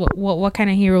ourselves what kind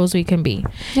of heroes we can be.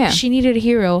 Yeah. She needed a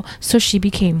hero, so she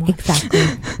became one. Exactly.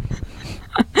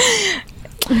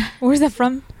 where's that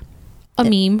from? A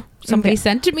meme somebody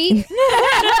sent to me.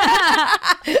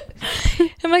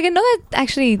 I'm like, I know that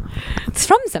actually it's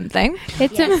from something.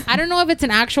 It's I don't know if it's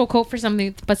an actual quote for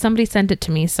something, but somebody sent it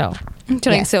to me, so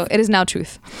Yes. So it is now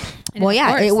truth. Well, yeah,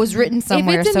 course. it was written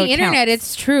somewhere. if it's in so the it internet, counts.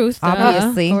 it's truth.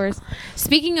 Obviously.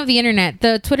 Speaking of the internet,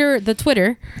 the Twitter the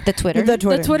Twitter. The Twitter. The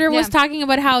Twitter was Yeah. talking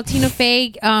about how Tina Fey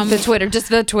The Twitter, just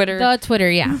the Twitter. the Twitter,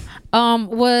 yeah.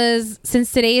 Was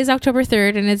since today is October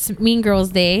 3rd and it's Mean Girls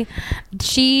Day,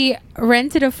 she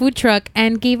rented a food truck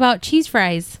and gave out cheese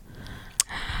fries.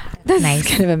 That's Nice.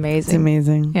 kind of It's amazing.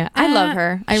 amazing. Yeah, I love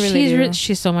her. I really she's do.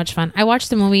 she's so much fun. I watched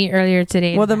the movie earlier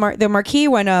today. Well, the marquee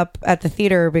went up at the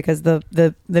theater because the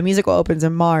musical opens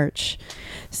in March.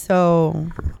 So,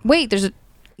 Wait, there's a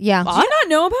Yeah. do you not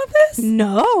know about this?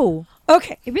 no.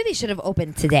 Okay. It really should have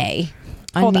opened today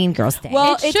on Hold on. Mean Girls Day.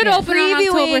 Well, It it's should open on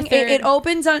October previewing. 3rd. It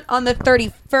opens on the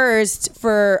 31st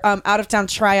for out of town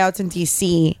tryouts in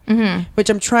DC,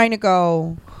 which I'm trying to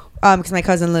go because my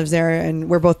cousin lives there and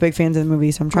we're both big fans of the movie.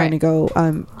 So I'm trying to go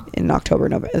in October,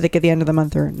 November, I think at the end of the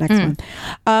month or next month.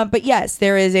 But yes,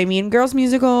 there is a Mean Girls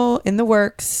musical in the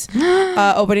works,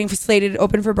 slated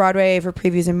open for Broadway for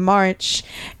previews in March.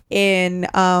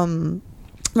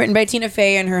 Written by Tina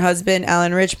Fey and her husband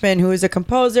Alan Richmond, who is a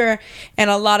composer, and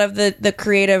a lot of the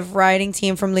creative writing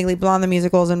team from Legally Blonde the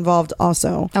musical is involved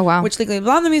also. Oh, wow. Which Legally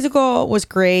Blonde the musical was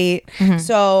great.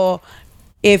 So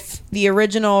if the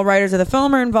original writers of the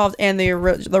film are involved and the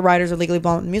writers of Legally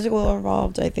Blonde the musical are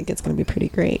involved, I think it's going to be pretty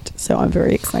great. So I'm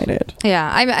very excited. Yeah,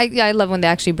 I love when they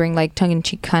actually bring like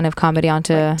tongue-in-cheek kind of comedy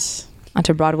onto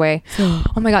Broadway. Oh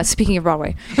my God! Speaking of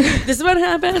Broadway, This is what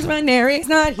happens when Eric's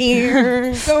not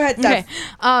here. Go ahead, Steph.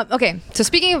 okay. Okay. So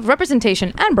speaking of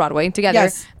representation and Broadway together,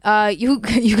 Yes. you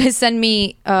guys send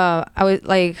me. I was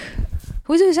like,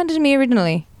 who sent it to me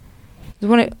originally?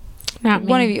 Not me.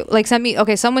 One of you like sent me.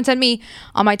 Okay, someone sent me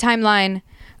on my timeline.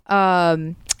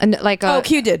 And like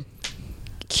Q did.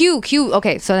 Q.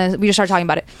 Okay, so then we just started talking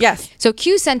about it. Yes. So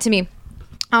Q sent to me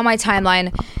on my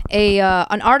timeline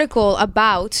an article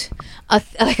about a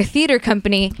theater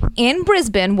company in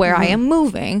Brisbane where I am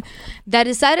moving that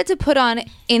decided to put on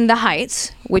In the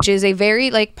Heights, which is a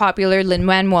very like popular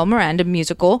Lin-Manuel Miranda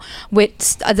musical.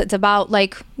 It's about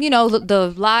like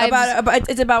the lives About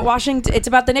it's about Washington. It's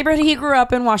about the neighborhood he grew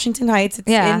up in, Washington Heights. It's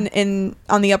Yeah. in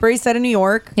on the Upper East Side of New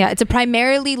York. Yeah, it's a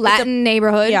primarily Latin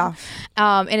neighborhood. Yeah.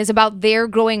 And it's about their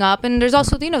growing up, and there's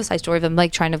also the side story of them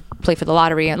like trying to play for the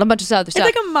lottery and a bunch of other stuff.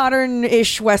 It's like a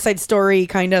modern-ish West Side Story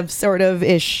kind of, sort of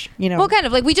ish. well, kind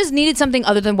of like we just needed something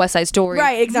other than West Side Story.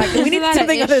 Right, exactly. We There's a need lot of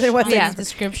something ish other than West on Side Yeah. this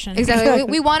Story. description. Exactly.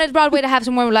 we wanted Broadway to have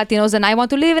some more Latinos, and I want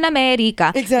to live in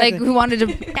America. Exactly. Like we wanted to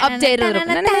update it a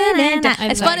little bit.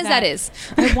 As fun as that is.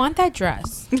 I want that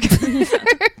dress.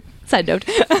 Side note.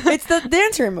 It's the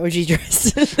dancer emoji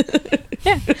dress.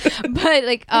 But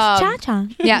like Cha-cha.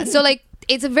 yeah, so like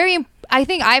it's a very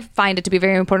I find it to be a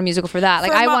very important musical for that.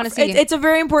 Like I want to see It's a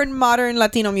very important modern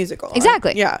Latino musical.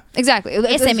 Exactly. Yeah. Exactly.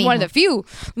 It's Ese one of the few.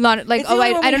 Like It's the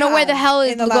only one I don't we know where the have hell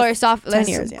is in the Gloria last 10 Estefan.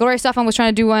 years, yeah. Gloria Estefan was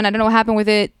trying to do one. I don't know what happened with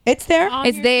it. It's there.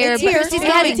 It's there. It's but here. Christy's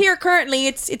No, having- it's here currently.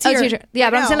 It's Oh, here. it's here. Yeah,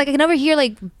 but I'm Right saying like I can never hear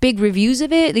like big reviews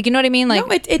of it. Like you know what I mean? Like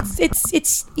no,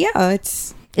 it's yeah,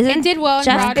 it's. Isn't It did well in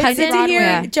Jeff's Broadway. cousin? It's in here.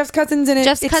 Yeah. Jeff's cousin's in it.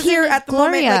 Jeff's it's cousin here is at the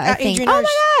Gloria, moment. Like, I at think. Adrian oh Rush.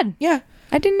 my God. Yeah,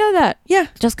 I didn't know that. yeah.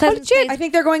 Jeff's cousin shit. I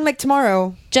think they're going like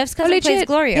tomorrow. Jeff's cousin Holy plays shit.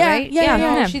 Gloria, Yeah, right? yeah.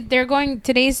 No, they're going.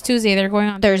 Today's Tuesday. They're going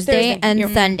on Thursday and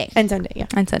Thursday. Sunday. And Sunday. Yeah.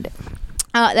 And Sunday.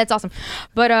 That's awesome.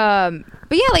 But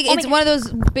yeah, like it's one of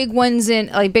those big ones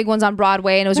on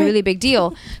Broadway, and it was a really big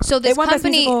deal. So this won Best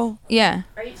company, Musical. yeah.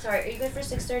 Are you good for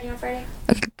 6:30 on Friday?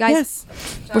 Okay, guys, Yes.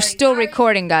 we're still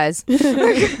recording, guys.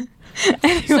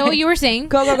 So you were saying?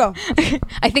 Go.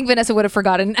 I think Vanessa would have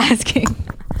forgotten asking.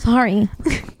 Sorry.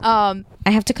 Um,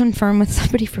 I have to confirm with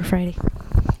somebody for Friday.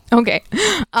 Okay.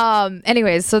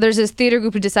 Anyways, so there's this theater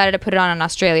group who decided to put it on in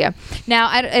Australia. Now,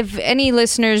 if any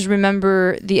listeners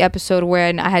remember the episode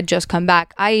when I had just come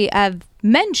back, I have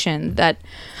mentioned that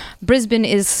Brisbane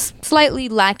is slightly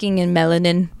lacking in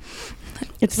melanin.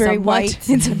 It's very Somewhat. white.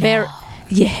 It's very.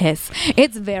 Yes,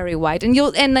 it's very white, and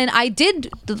then I did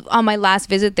on my last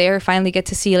visit there finally get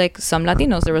to see like some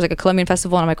Latinos. There was like a Colombian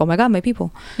festival, and I'm like, oh my god, my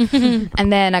people. And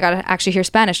then I got to actually hear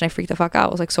Spanish, and I freaked the fuck out.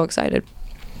 I was like so excited.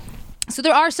 So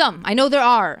there are some. I know there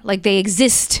are. Like they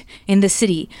exist in the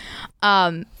city.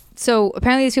 So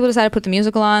apparently these people decided to put the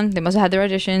musical on. They must have had their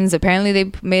auditions. Apparently they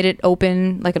made it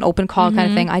open, like an open call kind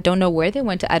of thing. I don't know where they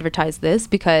went to advertise this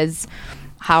because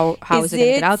how is it going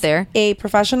to get out there? A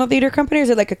professional theater company, or is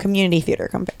it like a community theater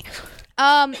company?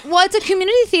 Well, it's a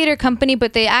community theater company,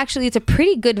 but it's a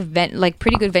pretty good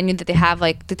venue that they have.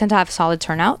 Like they tend to have solid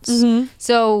turnouts.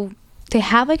 So they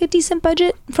have like a decent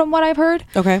budget from what I've heard.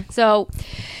 Okay. So,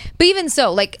 but even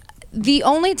so, like the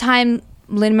only time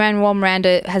Lin-Manuel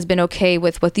Miranda has been okay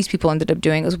with what these people ended up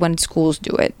doing is when schools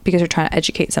do it because they're trying to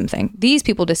educate something. These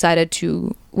people decided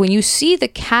to, when you see the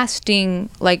casting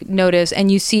like notice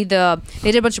and you see they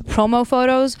did a bunch of promo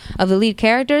photos of the lead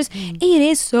characters, it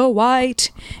is so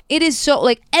white. It is so,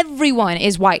 like everyone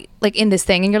is white like in this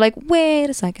thing, and you're like, wait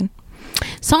a second.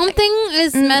 Something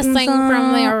is missing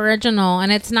from the original,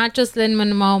 and it's not just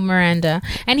Lin-Manuel Miranda.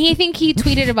 And he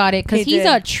tweeted about it because he's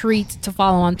a treat to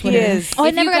follow on Twitter. He is. Oh,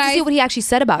 I never got to see what he actually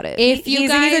said about it.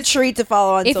 He's a treat to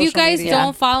follow on if social you guys media.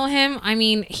 don't follow him, I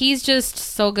mean, he's just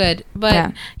so good.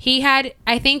 But he had,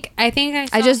 I think I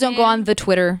just don't go on the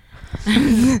Twitter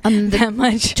that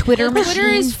much. Twitter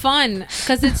is fun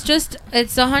because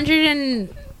it's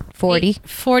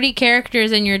 140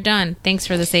 characters and you're done. Thanks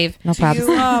for the save. No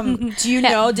problem. Do you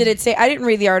know, did it say, I didn't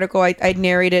read the article, I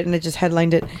narrated it and it just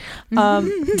headlined it.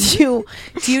 Do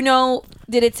you know,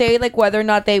 did it say like whether or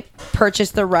not they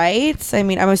purchased the rights? I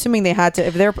mean, I'm assuming they had to,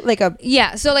 if they're like a...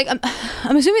 Yeah, so like I'm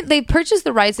assuming they purchased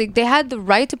the rights. Like, they had the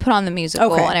right to put on the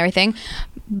musical and everything.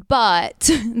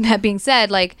 But that being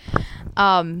said, like...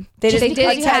 They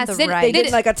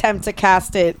didn't like attempt to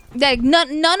cast it. Like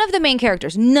none of the main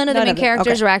characters, none of the main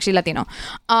characters are actually Latino.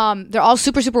 They're all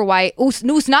super super white.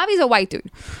 Usnavi's a white dude.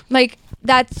 Like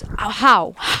that's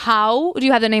how do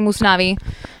you have the name Usnavi,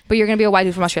 but you're gonna be a white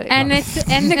dude from Australia? And it's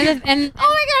and oh my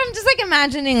god, I'm just like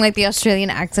imagining like the Australian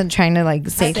accent trying to like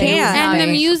say things. And the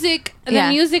music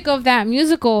of that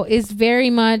musical is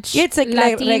very much it's like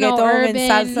Latino, urban, and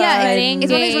salsa. Yeah,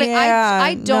 it's one of those, like,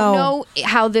 I don't know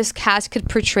how this cast could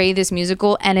portray this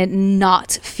musical and it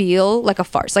not feel like a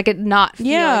farce, like it not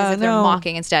feel as if they're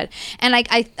mocking instead. And like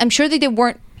I'm sure that they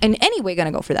weren't in any way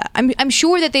gonna go for that. I'm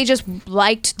sure that they just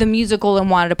liked the musical and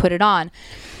wanted to put it on.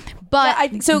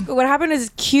 But so what happened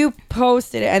is Q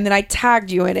posted it and then I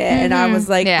tagged you in it and I was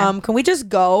like, can we just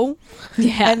go?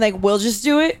 Yeah. And like we'll just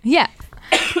do it? Yeah.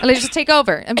 Let's just take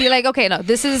over and be like, okay, no,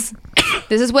 this is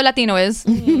what Latino is.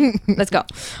 Let's go.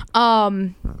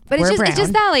 But it's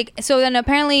just that, like, so then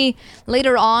apparently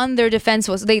later on their defense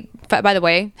was, they, by the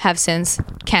way, have since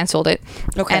canceled it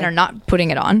and are not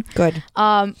putting it on. Good.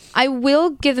 I will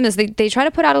give them this. They try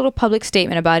to put out a little public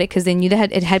statement about it because they knew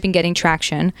that it had been getting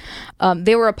traction.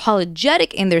 They were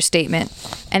apologetic in their statement,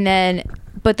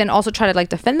 but then also try to like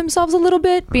defend themselves a little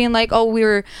bit, being like,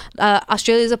 oh,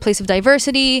 Australia is a place of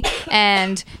diversity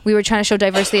and we were trying to show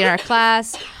diversity in our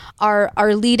class.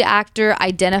 Our lead actor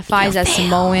identifies as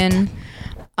Samoan.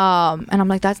 And I'm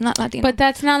like, that's not Latino. But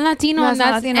that's not Latino. No, that's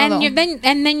not Latino,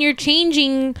 and then you're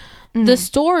changing the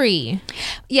story.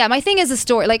 Yeah, my thing is the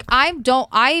story. Like I'm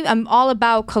all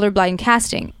about colorblind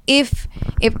casting.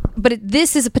 But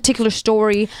this is a particular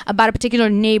story about a particular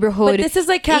neighborhood. But this is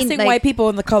like casting white people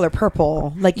in the color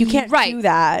purple. Like you can't do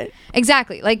that.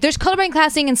 Exactly. Like there's colorblind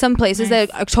casting in some places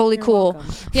that are totally cool.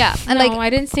 Welcome. Yeah. And no,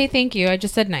 I didn't say thank you. I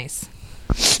just said nice.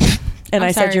 And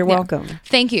I said you're welcome.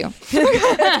 Thank you.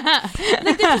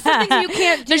 Like, there's some things you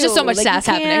can't do. There's just so much sass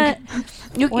happening.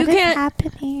 You can't.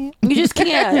 Happening? You just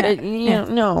can't.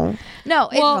 No.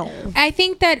 I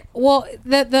think that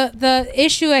the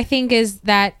issue I think is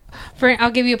that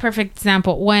I'll give you a perfect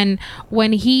example. When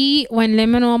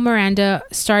Lin-Manuel Miranda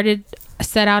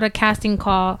set out a casting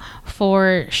call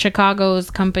for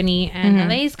Chicago's company and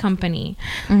LA's company,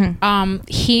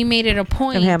 he made it a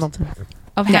point. And Hamilton.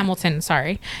 of Hamilton,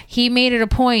 sorry, he made it a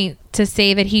point to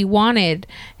say that he wanted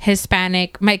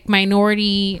Hispanic,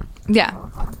 minority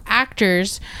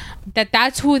actors,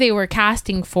 that's who they were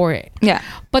casting for it. Yeah.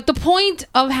 But the point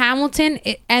of Hamilton,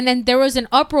 and then there was an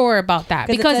uproar about that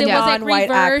because it was like non-white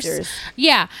reverse. actors.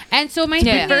 Yeah. And so my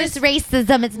thing Reverse is,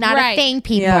 racism. It's not a thing,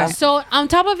 people. Yeah. so on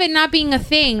top of it not being a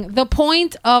thing, the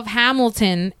point of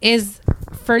Hamilton is,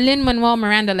 for Lin-Manuel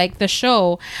Miranda, like the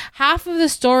show, half of the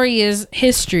story is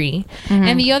history,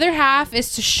 and the other half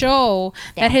is to show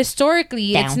that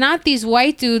historically it's not these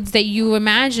white dudes that you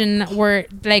imagine were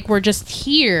just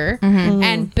here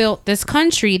and built this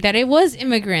country, that it was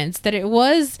immigrants, that it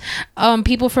was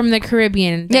people from the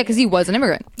Caribbean. Yeah, because he was an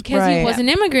immigrant. Because he was an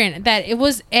immigrant, that it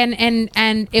was and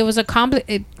it was a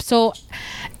so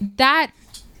that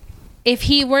if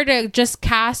he were to just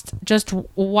cast just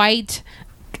white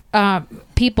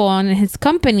people on his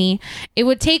company, it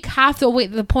would take half away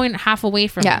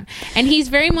from him. And he's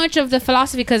very much of the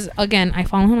philosophy, because again, I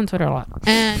follow him on Twitter a lot,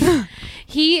 and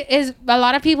he is, a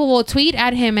lot of people will tweet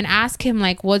at him and ask him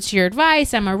like, what's your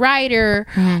advice? I'm a writer,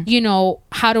 you know,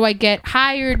 how do I get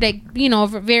hired? Like, you know, a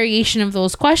variation of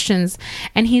those questions.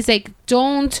 And he's like,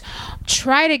 don't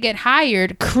try to get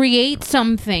hired, create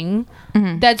something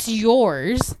that's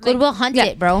yours. Goodwill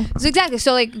Hunted, bro. So exactly.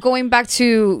 So like going back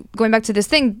to this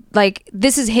thing, like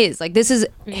this is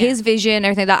his vision,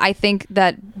 everything, that I think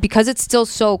that because it's still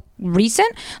so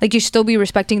recent, like you should still be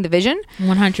respecting the vision.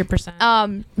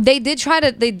 100%. They did try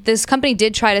to, this company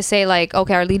did try to say like,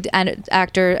 okay, our lead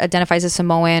actor identifies as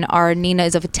Samoan, our Nina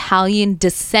is of Italian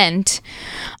descent,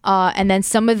 and then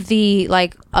some of the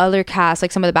like other cast,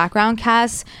 like some of the background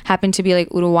casts happened to be like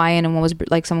Uruguayan, and one was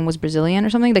like someone was Brazilian or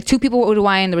something. Like two people were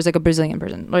Uruguayan, there was like a Brazilian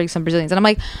person, like some Brazilians, and I'm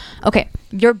like, okay,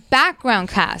 your background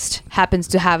cast happens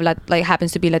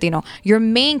to be Latino. Your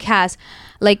main cast,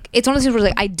 like, it's one of those things where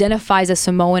like identifies as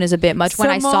Samoan is a bit much. When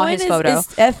I saw his photo,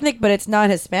 is ethnic, but it's not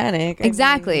Hispanic.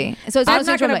 Exactly. So it's I'm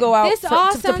not gonna go out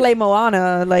to play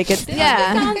Moana. Like it's It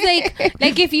sounds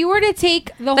like if you were to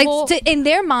take the whole in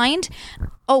their mind,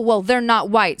 oh well, they're not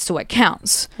white, so it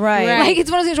counts. Right. Like it's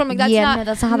one of those things where I'm like,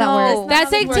 that's not how that works.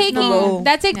 That's like taking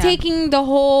taking the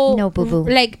whole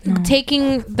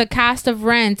taking the cast of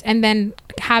Rent and then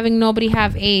having nobody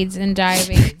have AIDS and die of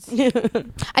AIDS.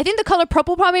 I think The Color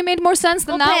Purple probably made more sense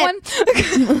than that one.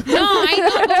 No, I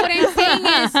know,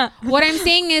 but what I'm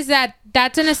saying is that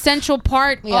that's an essential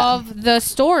part of the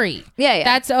story. Yeah.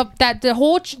 That's that the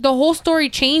whole story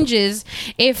changes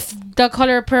if The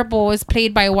Color Purple is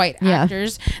played by white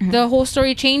actors. The whole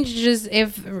story changes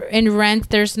if in Rent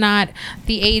there's not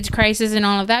the AIDS crisis and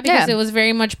all of that, because it was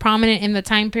very much prominent in the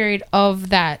time period of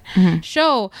that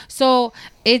show. So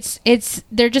it's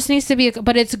there just needs to be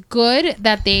but it's good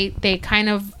that they kind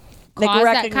of cause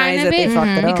that kind of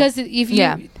it, because if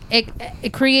you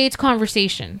it creates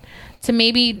conversation. To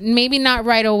maybe not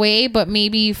right away, but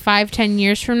maybe 5-10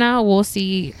 years from now, we'll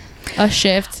see a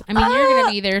shift. I mean, you're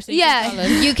gonna be there, so you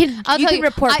can tell us. You can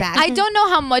report back. I don't know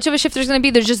how much of a shift there's gonna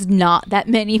be. There's just not that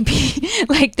many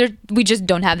we just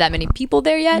don't have that many people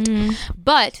there yet.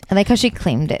 But I like how she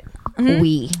claimed it.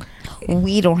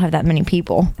 We don't have that many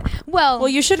people. Well,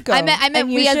 you should go. I meant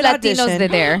we as Latinos are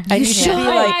there. And you should be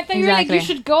like, I thought you were like, you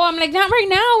should go. I'm like, not right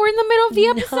now. We're in the middle of the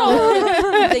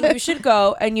episode. I think you should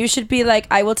go, and you should be like,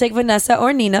 I will take Vanessa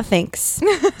or Nina, thanks.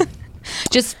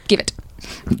 Just give it.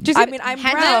 I'm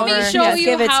brown. Let me show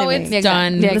you how it's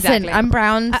done. Yeah, Listen, I'm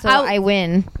brown, so I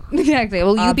win. Exactly.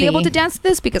 Will you be able to dance to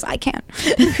this? Because I can't.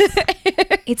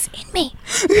 It's in me.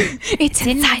 It's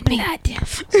inside me.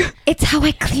 It's how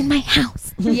I clean my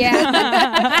house.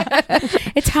 Yeah.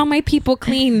 It's how my people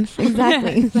clean.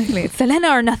 Exactly. It's Selena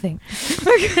or nothing.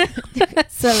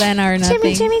 Selena or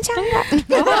nothing. Chimichanga.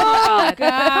 Oh, call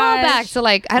back to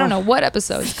like, I don't know what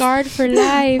episode. Scarred for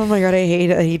life. Oh my god, I hate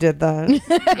that he did that.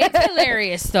 It's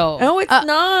hilarious though. No, it's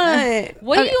not.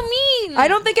 What do you mean? I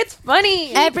don't think it's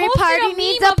funny. Every party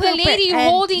needs a the lady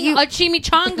holding a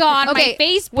chimichanga on my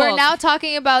Facebook. We're now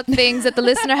talking about things that the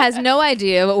listener has no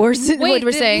idea what we're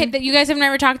saying. You guys have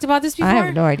never talked about this before? I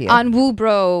have no idea. On Woo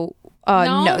Bro.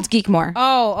 No, it's Geekmore.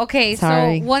 Oh, okay.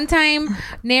 Sorry. So one time,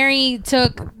 Neri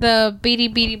took the Beady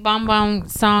Beady Bom Bom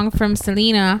song from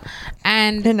Selena,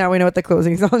 and now we know what the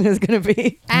closing song is going to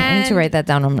be. I need to write that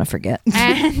down. I'm going to forget.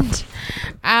 And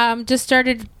just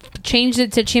changed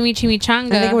it to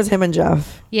Chimichanga. I think it was him and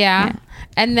Jeff. Yeah.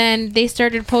 And then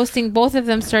both of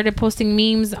them started posting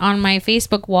memes on my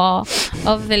Facebook wall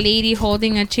of the lady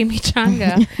holding a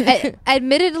chimichanga.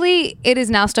 Admittedly, it is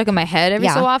now stuck in my head every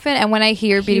so often. And when I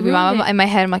hear Beady Beady Mama in my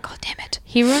head, I'm like, oh, damn it.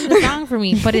 He ruined the song for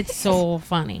me, but it's so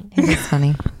funny. It's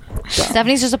funny.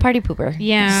 Stephanie's just a party pooper.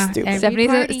 Yeah.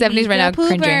 Stephanie's right now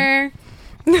cringing.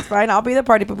 It's fine. I'll be the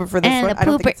party pooper for this And one. the I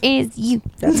don't think pooper is you.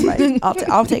 that's fine.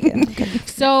 I'll take it. Okay.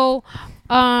 So,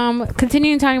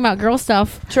 continuing talking about girl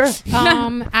stuff. Sure.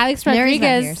 Alex Mary's not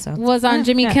Rodriguez here, so. was on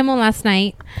Jimmy Kimmel last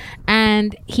night,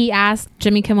 and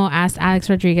Jimmy Kimmel asked Alex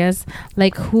Rodriguez,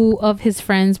 like, who of his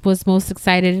friends was most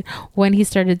excited when he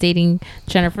started dating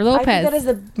Jennifer Lopez. I think that is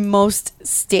the most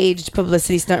staged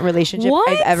publicity stunt relationship What?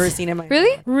 I've ever seen in my life.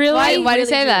 Really? Really? Why do you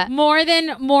say that? More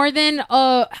than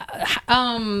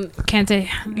can't say.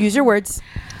 Use your words.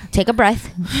 Take a breath.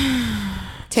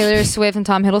 Taylor Swift and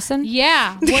Tom Hiddleston.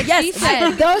 Yeah. What Yes, she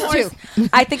said. those two.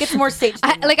 I think it's more staged.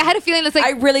 I had a feeling that's like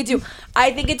I really do.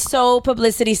 I think it's so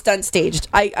publicity stunt staged.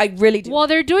 I really do. Well,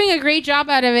 they're doing a great job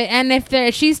out of it, and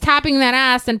if she's tapping that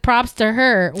ass, then props to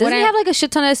her. doesn't he have like a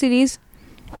shit ton of STDs?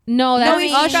 No, no, that's he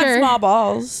got Usher. small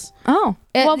balls. Oh,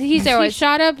 Well, he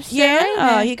shot up.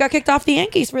 Yeah, he got kicked off the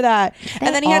Yankees for that,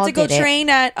 and then he had all to go did it. train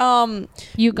at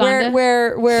Uganda.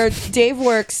 where Dave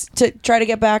works to try to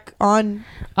get back on.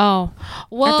 Oh,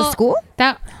 well, At the school?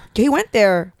 that He went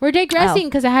there. we're digressing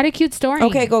because I had a cute story.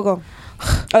 Okay, go.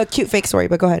 A cute fake story,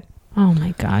 but go ahead. Oh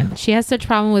my god, she has such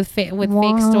problem with fake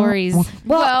stories.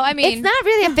 well, I mean, It's not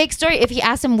really a fake story if he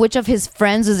asked him which of his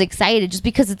friends was excited. Just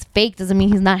because it's fake doesn't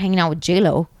mean he's not hanging out with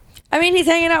J-Lo. I mean, he's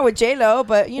hanging out with J-Lo,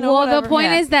 but you know. Well, whatever. the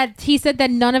point is that he said that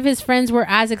none of his friends were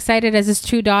as excited as his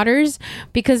two daughters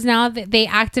because now they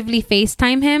actively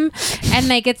FaceTime him, and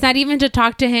like it's not even to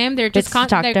talk to him; they're just It's to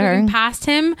talk they're to her. moving past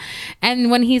him. And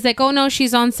when he's like, "Oh no,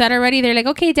 she's on set already," they're like,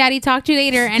 "Okay, Daddy, talk to you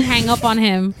later," and hang up on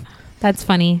him. That's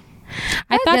funny.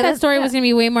 I thought that story was gonna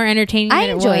be way more entertaining. I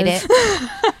than enjoyed it. it.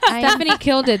 Was. Stephanie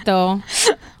killed it though.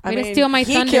 Way to steal my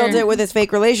he thunder. killed it with his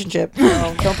fake relationship. So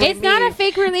don't blame It's not me. a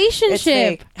fake It's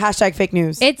relationship. fake. Hashtag fake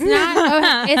news. It's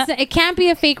not. It can't be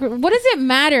a fake. What does it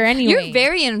matter anyway? you're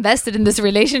very invested in this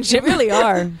relationship. You really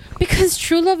are. Because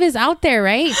true love is out there,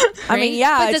 right? I mean,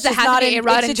 yeah, But it's does it just have to not be an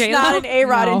A-Rod and it's J-Lo? not an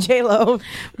A-Rod No. and J-Lo.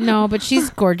 No, but she's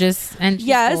gorgeous and she's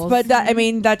Yes, goals. but that, I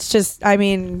mean, that's just, I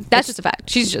mean, That's just a fact.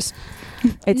 She's just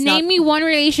it's Name not, me one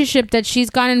relationship that she's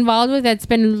gotten involved with that's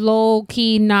been low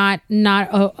key, not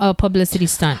a publicity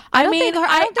stunt. I don't think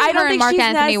her and Mark she's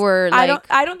Anthony were I like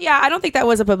don't think that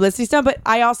was a publicity stunt, but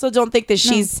I also don't think that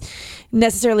she's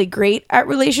necessarily great at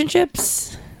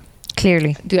relationships.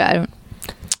 Clearly. dude,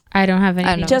 I don't have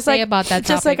anything know. to Just say like about that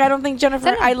just topic. like I don't think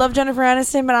I love Jennifer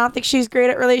Aniston, but I don't think she's great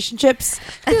at relationships.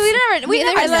 dude, we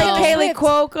never I like know. Kaylee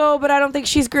Cuoco, but I don't think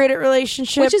she's great at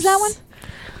relationships. Which is that one?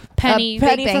 Penny.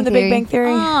 Penny Bang from The Theory. Big Bang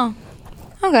Theory. Oh,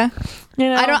 okay. You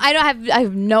know? I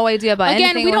have no idea about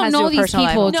Again, anything. we that don't has to know do with these personal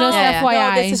people. life. Just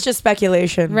FYI. No, this is just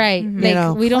speculation. Right. Mm-hmm. Like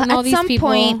know. we don't know At these some people.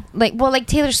 point, like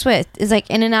Taylor Swift is like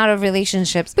in and out of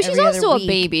relationships. But she's every other also a week.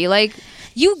 baby. Like that's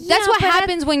Yeah, what but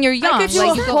happens when you're young. I could do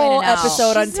like, a you go whole in and out.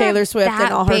 episode on She's Taylor not Swift and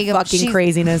that all her big of- fucking she's-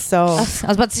 craziness. So I was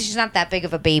about to say she's not that big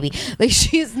of a baby. Like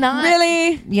she's not.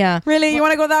 really, Yeah. really, you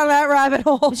want to go down that rabbit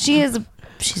hole?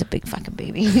 She's a big fucking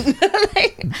baby.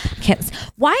 Like,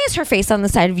 why is her face on the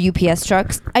side of UPS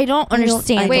trucks? I don't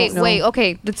understand. Wait, know. wait.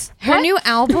 Okay, that's Her new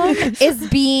album is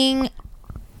being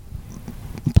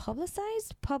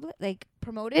publicized,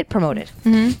 promoted.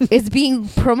 Mm-hmm. It's being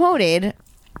promoted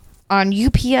on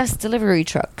UPS delivery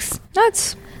trucks.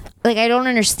 that's Like I don't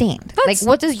understand. That's- Like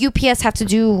what does UPS have to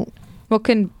do what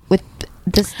can with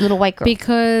this little white girl?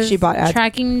 Because She bought ads.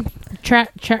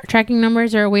 tracking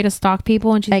numbers are a way to stalk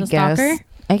people, and she's I a stalker.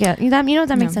 I guess that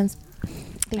that makes sense.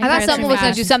 I thought someone was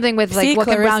gonna do something with like See, what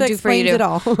can Clarissa Brown do for you? explains it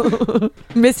all.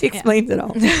 Missy explains it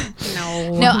all.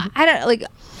 No, I don't like.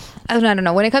 I don't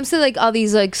know. When it comes to like all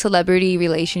these like celebrity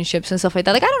relationships and stuff like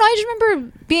that, like I don't know. I just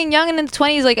remember being young and in the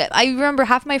 20s. Like I remember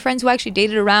half my friends who actually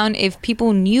dated around. If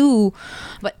people knew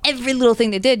about every little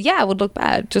thing they did, yeah, it would look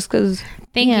bad just because.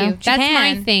 Thank Yeah. you. She That's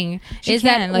can. my thing. She Is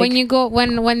can, that when like- you go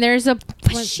when there's a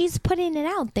But she's putting it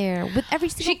out there with every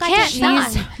single She guy can't she's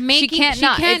not. on. She can't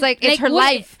not. It's like, it's her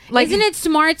life. Like- isn't it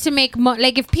smart to make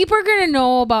like if people are gonna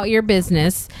know about your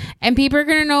business and people are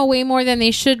gonna know way more than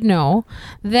they should know,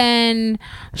 then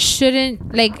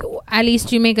shouldn't like at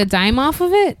least you make a dime off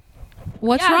of it?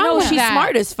 What's Yeah, wrong no, with she's that?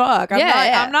 smart as fuck.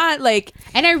 I'm not like.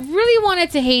 And I really wanted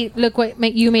to hate. Look what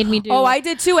you made me do. Oh, I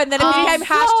did too. And then it Oh, became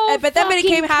so but then it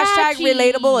became fucking hashtag catchy.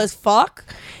 relatable as fuck.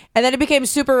 And then it became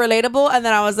super relatable. And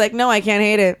then I was like, no, I can't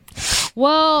hate it.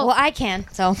 Well, Well, I can.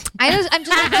 So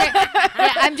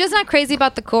I'm just not crazy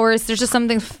about the chorus. There's just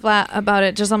something flat about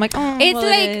it. Just I'm like, oh, it's well,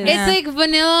 like it is. it's like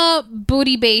vanilla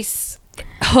booty bass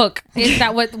hook. Is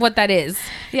that what that is?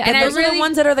 Yeah, and And I those are really the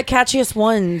ones that are the catchiest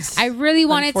ones. I really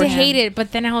wanted to Unfortunate. hate it,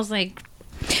 but then I was like,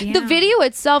 The video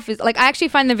itself is like, I actually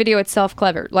find the video itself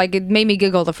clever. Like, it made me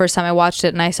giggle the first time I watched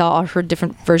it, and I saw all her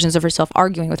different versions of herself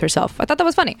arguing with herself. I thought that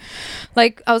was funny.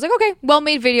 Like, I was like, okay, well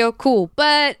made video, cool.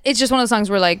 But it's just one of those songs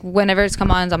where, like, whenever it's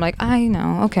come on, I'm like, I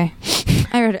know, okay,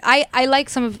 I heard it.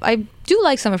 I do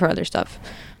like some of her other stuff.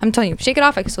 I'm telling you, Shake It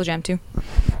Off, I can still jam too.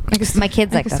 My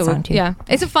kids like that song too. Yeah,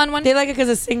 it's a fun one. They like it because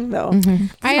it's sing though.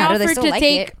 I matter, they offered still to like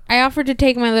take it. I offered to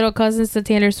take my little cousins to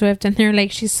Taylor Swift, and they're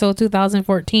like, she's so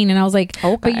 2014, and I was like,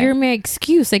 but you're my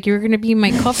excuse. Like, you're gonna be my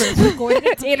cover for going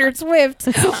to Taylor Swift.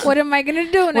 What am I gonna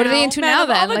do now? What are they into now Of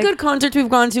all then? the Like, good concerts we've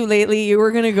gone to lately, you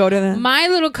were gonna go to them. My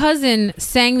little cousin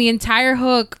sang the entire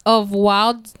hook of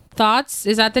Wild Thoughts.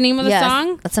 Is that the name of the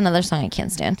song? That's another song I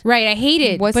can't stand. Right, I hate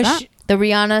it. What's but that? The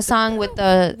Rihanna song with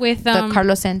the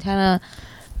Carlos Santana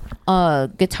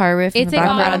guitar riff. in It's the like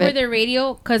all background. over the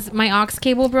radio because my aux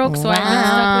cable broke, so I've been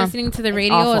stuck listening to the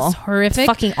radio. awful. It's horrific. It's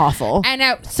fucking awful. And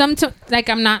at like,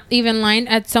 I'm not even lying.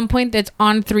 At some point, it's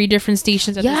on 3 different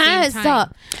stations at the Yes, same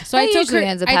time. So that I took usually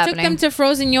ends up I took happening. them to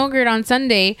Frozen Yogurt on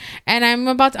Sunday, and I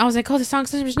was like, oh, the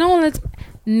song's no, let's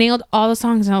nailed all the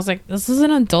songs, and I was like, this is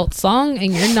an adult song,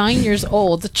 and you're 9 years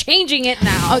old. Changing it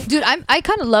now. oh, dude, I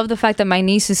kind of love the fact that my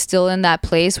niece is still in that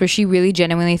place where she really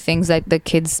genuinely thinks that the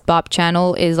Kids Bop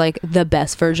channel is like the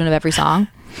best version of every song.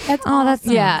 That's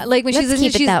Yeah, like when Let's she's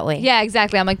keep it she's, that way. Yeah,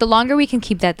 exactly. I'm like, the longer we can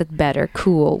keep that, the better.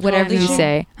 Cool, whatever did you she?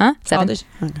 say, huh? 7.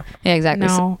 Yeah, exactly.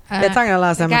 No, It's not gonna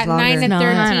last that I much got 9 longer. and No,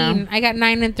 I 13. I got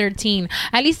 9 and 13.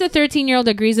 At least the 13-year-old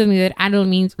agrees with me that Adam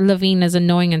Levine is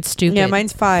annoying and stupid. Yeah,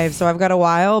 mine's 5, so I've got a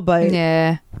while, but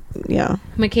Yeah, yeah.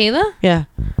 Michaela. Yeah.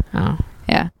 Oh,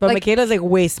 yeah. But Like, Michaela's like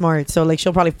way smart, so like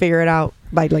she'll probably figure it out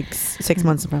by like 6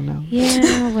 months from now.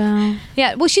 yeah. Well,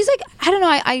 yeah. Well, she's like, I don't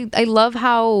know. I love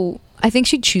how. I think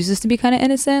she chooses to be kind of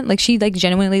innocent. Like, she like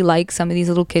genuinely likes some of these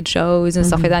little kid shows and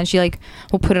stuff like that, and she like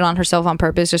will put it on herself on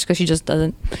purpose just because she just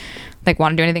doesn't like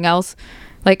want to do anything else.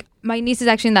 Like, my niece is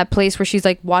actually in that place where she's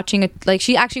like watching it, like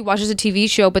she actually watches a TV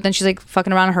show, but then she's like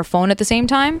fucking around on her phone at the same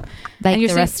time. like and the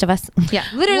you're rest of us. Yeah,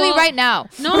 literally Well, right now.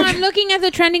 no, I'm looking at the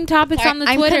trending topics on the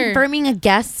I'm Twitter. confirming a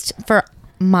guest for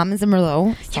Mamas and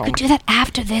Merlot. You could do that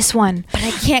after this one. But I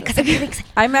can't because I'm really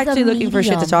excited. I'm He's a actually looking for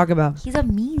shit to medium. talk about. He's a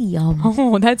medium.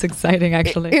 Oh, that's exciting,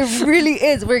 actually. It really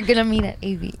is. We're gonna meet at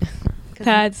AV.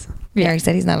 That's Mary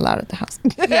said he's not allowed at the house.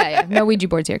 yeah. No Ouija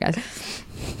boards here, guys.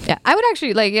 Yeah, I would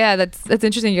actually like. Yeah, that's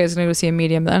interesting. You guys are gonna go see a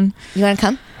medium then, You wanna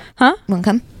come? huh? You wanna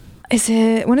come? Is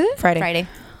it when is it? Friday.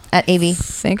 At AV. I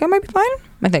think I might be fine.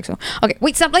 I think so. Okay,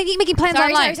 wait, stop like making plans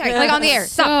Sorry, online. sorry. Like on the air.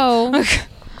 Stop. So,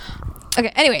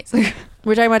 Okay. Anyways,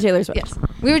 We're talking about Taylor Swift.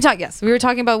 yes, we were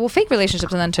talking about fake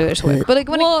relationships and then Taylor Swift. But like,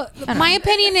 when well, my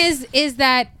opinion is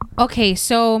that okay.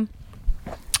 So,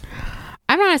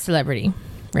 I'm not a celebrity,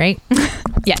 right?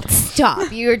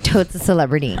 Stop. You're totes a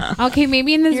celebrity. Okay,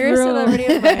 maybe in this You're a room. celebrity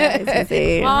in my eyes,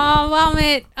 Sissy. Oh,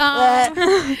 vomit.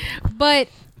 But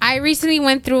I recently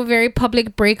went through a very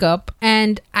public breakup,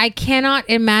 and I cannot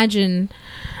imagine.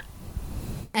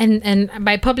 And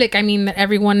by public, I mean that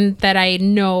everyone that I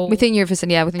know within your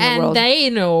vicinity, yeah, within your and world. they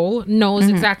knows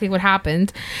exactly what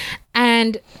happened,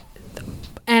 and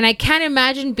I can't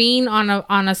imagine being on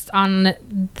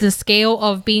the scale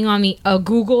of being on a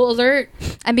Google alert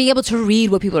And being able to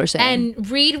read what people are saying.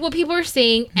 and read what people are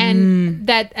saying,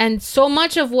 and so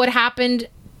much of what happened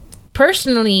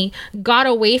personally got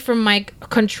away from my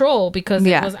control because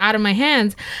Yeah. it was out of my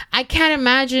hands. I can't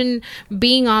imagine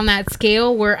being on that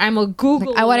scale where I'm a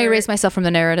Google. I want to alert. erase myself from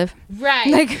the narrative. Right.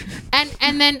 Like-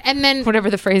 and then Whatever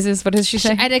the phrase is. What does she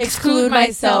say? I'd Exclude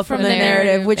myself from the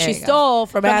narrative, which she There you go. stole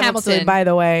from Hamilton, by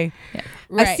the way. I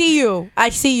Right. see you. I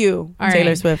see you, All Taylor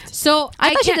right. Swift. So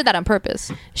I thought she can't- did that on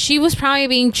purpose. She was probably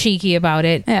being cheeky about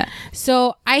it. Yeah.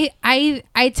 So I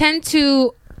tend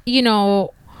to,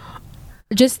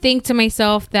 just think to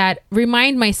myself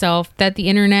remind myself that the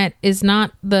internet is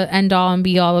not the end all and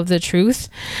be all of the truth.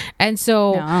 And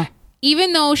so No.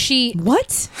 even though she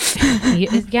What?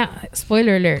 yeah,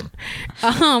 spoiler alert.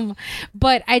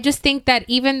 But I just think that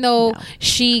even though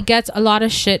she gets a lot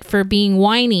of shit for being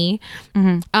whiny,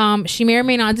 she may or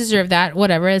may not deserve that.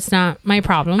 Whatever, it's not my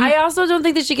problem. I also don't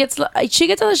think that she gets a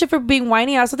lot of shit for being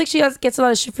whiny. I also think she gets a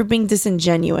lot of shit for being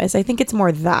disingenuous. I think it's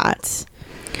more that.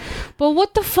 But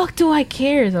what the fuck do I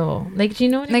care though? Like, do you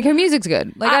know what I Like, mean? her music's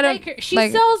good. Like, I don't. like her. She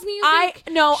like, sells music.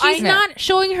 She's not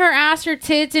showing her ass or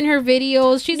tits in her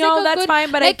videos. She's No, like a that's good, fine,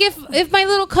 but like if my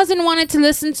little cousin wanted to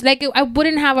listen to, like, I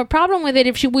wouldn't have a problem with it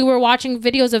if we were watching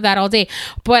videos of that all day.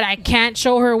 But I can't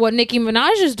show her what Nicki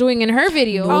Minaj is doing in her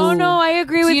videos. Oh no, I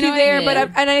agree with you you, know what I there, mean?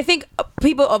 but I think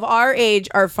people of our age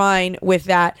are fine with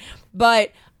that.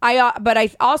 But I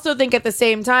also think at the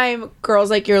same time, girls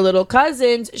like your little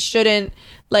cousins shouldn't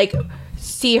like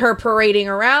see her parading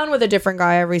around with a different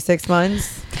guy every 6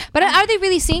 months. But are they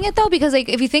really seeing it though? Because like,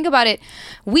 if you think about it,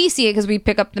 we see it because we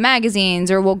pick up the magazines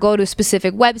or we'll go to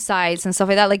specific websites and stuff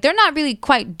like that. Like, they're not really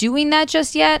quite doing that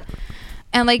just yet.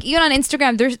 And like, even on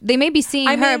Instagram, they may be seeing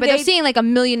her, but they're seeing like a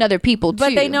million other people too.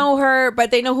 But they know her. But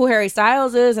they know who Harry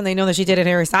Styles is, and they know that she dated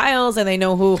Harry Styles, and they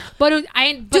know who.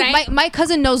 My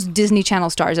cousin knows Disney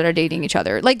Channel stars that are dating each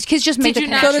other. Like, kids just make the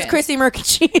connection. So does Chrissy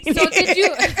Mercantini. So did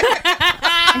you?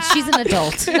 And she's an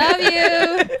adult. Love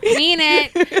you. Mean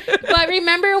it. But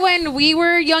remember when we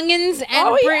were youngins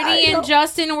and Brittany and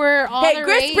Justin were all the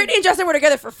rage? Brittany and Justin were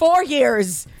together for 4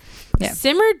 years. Yeah.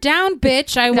 Simmer down,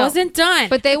 bitch. I wasn't done.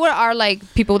 But they were our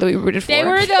like people that we rooted for. They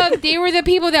were the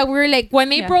people that were like, when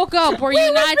they broke up, were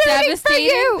you not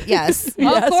devastated? Yes.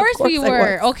 Of course we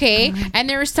were. Okay. And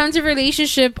there was tons of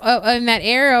relationship in that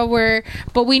era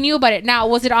but we knew about it. Now,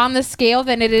 was it on the scale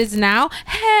than it is now?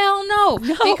 Hell no.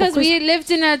 Because we lived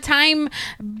in a time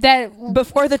that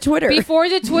before the Twitter and before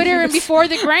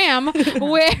the gram,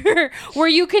 where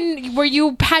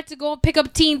you had to go pick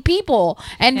up teen people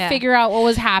and figure out what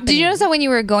was happening. Did you notice that when you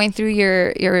were going through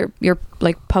your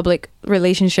like public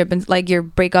relationship and like your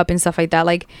breakup and stuff like that,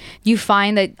 like you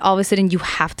find that all of a sudden you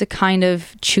have to kind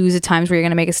of choose the times where you're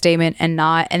going to make a statement and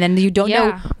not, and then you don't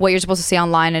know what you're supposed to say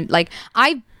online. And like,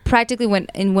 I practically when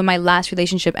my last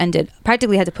relationship ended,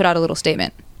 practically had to put out a little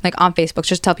statement like on Facebook,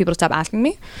 just tell people to stop asking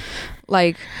me.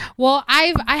 Like, well,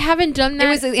 I haven't done that. It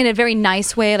was in a very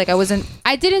nice way. Like,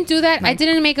 I didn't do that. I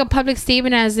didn't make a public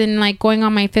statement as in like going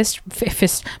on my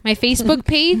my Facebook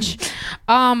page.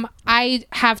 I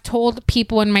have told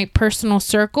people in my personal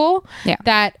circle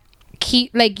that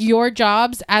keep like your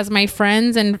jobs as my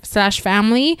friends and /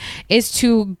 family is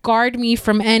to guard me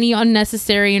from any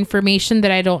unnecessary information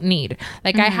that I don't need.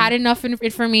 Like, I had enough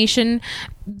information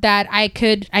that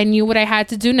I knew what I had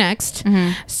to do next.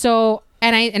 So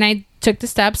and I took the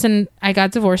steps and I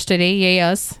got divorced today. Yay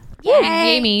us.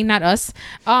 Yay me, not us.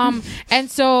 And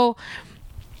so,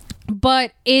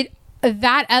 but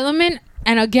that element.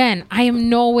 And again, I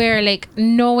am no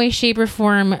way, shape, or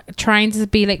form trying to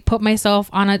be like put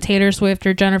myself on a Taylor Swift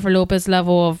or Jennifer Lopez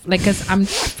level of like, because I'm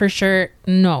for sure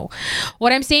no.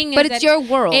 What I'm saying is, but it's your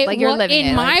world, like you're living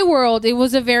in my world. It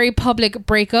was a very public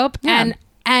breakup,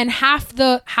 and half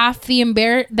the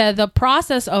the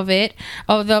process of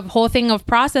the whole thing of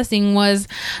processing was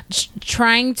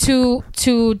trying to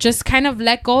just kind of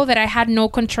let go that I had no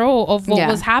control of what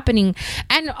was happening,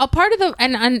 and a part of the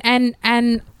and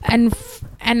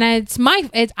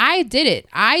I did it.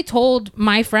 I told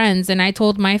my friends and I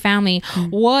told my family,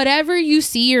 whatever you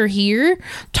see or hear,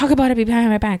 talk about it behind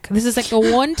my back. This is like the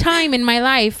one time in my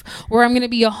life where I'm going to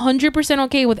be 100%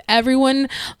 okay with everyone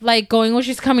like going, oh,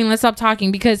 she's coming, let's stop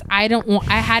talking, because I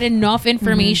had enough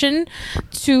information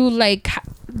to like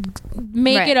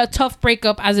make it a tough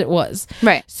breakup as it was.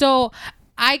 Right. So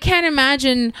I can't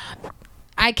imagine,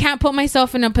 I can't put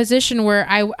myself in a position where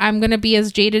I'm going to be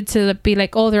as jaded to be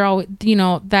like, oh, they're all, you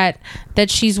know, that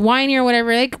she's whiny or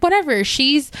whatever. Like, whatever.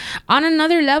 She's on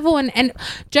another level. And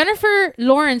Jennifer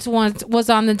Lawrence was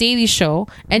on the Daily Show,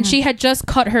 and she had just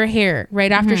cut her hair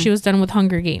right after she was done with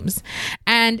Hunger Games.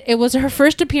 And it was her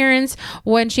first appearance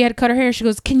when she had cut her hair. She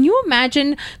goes, can you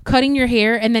imagine cutting your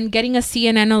hair and then getting a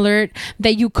CNN alert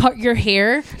that you cut your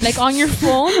hair like on your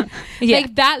phone?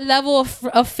 Like, that level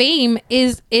of fame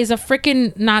is a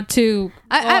freaking, not to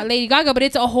Lady Gaga, but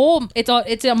it's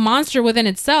a monster within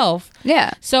itself.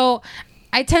 Yeah. So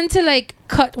I tend to like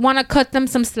want to cut them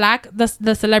some slack,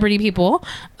 the celebrity people,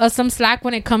 some slack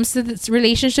when it comes to this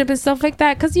relationship and stuff like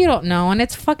that, because you don't know, and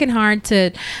it's fucking hard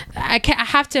to. I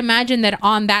have to imagine that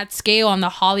on that scale, on the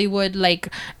Hollywood like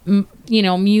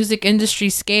music industry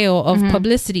scale of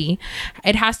publicity,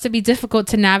 it has to be difficult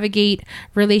to navigate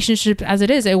relationships as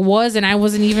it is. It was, and I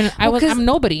wasn't even. I'm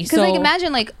nobody. Because like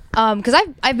imagine like because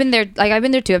I've been there. Like I've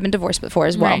been there too. I've been divorced before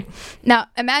as well. Right. Now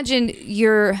imagine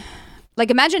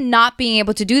imagine not being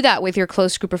able to do that with your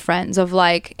close group of friends of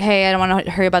like, hey, I don't want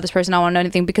to hear about this person. I don't want to know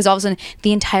anything, because all of a sudden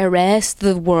the entire rest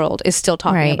of the world is still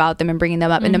talking about them and bringing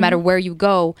them up. And no matter where you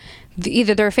go,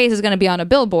 either their face is going to be on a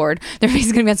billboard, their face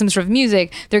is going to be on some sort of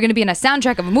music, they're going to be in a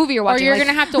soundtrack of a movie you're watching. Or you're going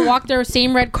to have to walk their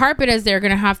same red carpet as they're going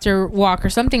to have to walk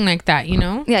or something like that, you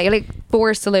know? Yeah, you're like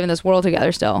forced to live in this world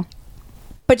together still.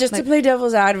 But just to play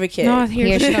devil's advocate. No,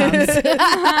 here she comes.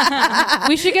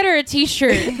 We should get her a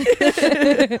t-shirt.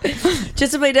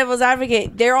 Just to play devil's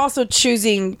advocate, they're also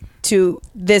choosing to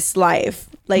this life.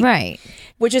 Like,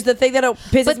 which is the thing that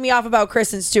pisses me off about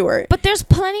Kristen Stewart. But there's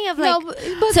plenty of like,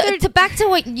 to back to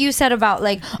what you said about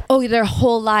like, oh, their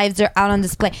whole lives are out on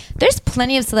display. There's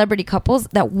plenty of celebrity couples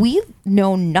that we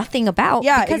know nothing about.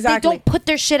 Yeah, because exactly. they don't put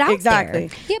their shit out Exactly.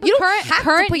 there. Yeah, but you don't have to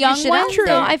current put your young shit out ones, there.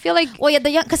 though, I feel like. Well, yeah,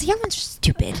 because the young ones are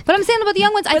stupid. But I'm saying about the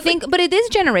young ones, I think, but it is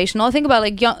generational. I think about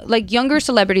like younger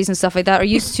celebrities and stuff like that are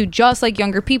used to, just like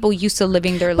younger people used to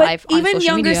living their life on even social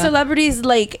younger media. celebrities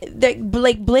like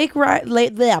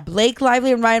Blake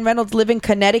Lively and Ryan Reynolds live in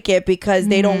Connecticut because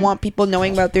they don't want people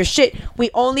knowing about their shit. We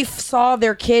only saw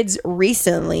their kids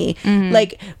recently.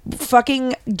 Like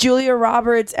fucking Julia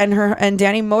Roberts and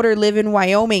Danny Moder live in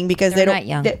Wyoming because They're they not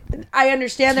young. I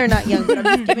understand they're not young, but I'm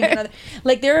just giving another.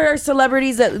 Like there are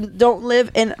celebrities that don't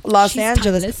live in Los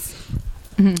Angeles.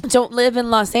 Don't live in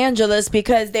Los Angeles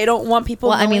because they don't want people.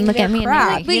 Well, I mean, knowing look their at me and crap.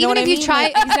 Neri. But You know even what if I you mean? try,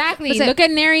 Exactly. Look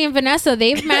at Neri and Vanessa.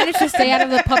 They've managed to stay out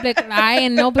of the public eye,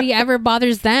 and nobody ever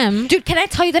bothers them. Dude, can I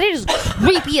tell you that it is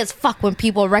creepy as fuck when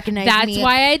people recognize That's me?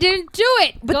 why I didn't do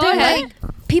it. But Go they're ahead.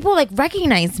 like, people like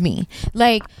recognize me.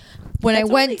 Like when That's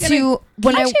I went only to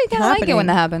when actually, I kind of like it when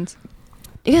that happens.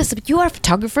 yes, but you are a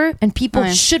photographer and people Oh,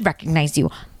 yeah. should recognize you.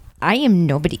 I am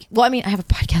nobody. Well, I mean, I have a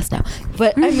podcast now,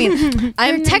 but I mean,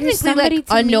 I'm You're technically somebody like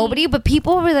to a me. nobody. But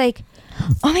people were like,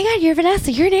 "Oh my god, you're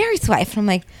Vanessa. You're Neri's wife." And I'm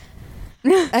like,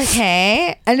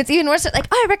 okay. And it's even worse. Like,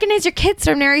 oh, I recognize your kids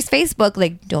from Neri's Facebook.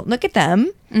 Like, don't look at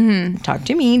them. Talk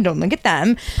to me. Don't look at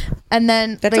them. And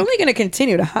then That's like, only going to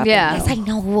continue to happen. Yeah. yes, I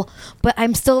know, but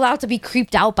I'm still allowed to be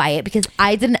creeped out by it because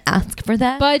I didn't ask for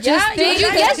that. But just think, Dude,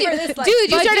 you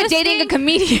But started just dating a think-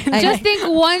 comedian. just think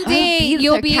one day Be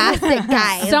you'll be sarcastic,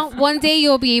 guys. one day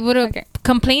you'll be able to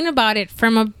complain about it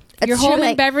from your It's home true, in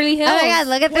like, Beverly Hills. Oh my god,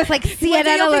 look at this like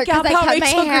CNN you'll alert pick because out I cut my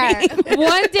Rachel hair. Green.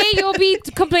 One day you'll be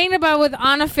complaining about with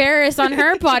Anna Faris on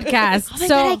her podcast. Oh my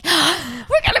So God,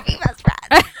 we're gonna be best friends.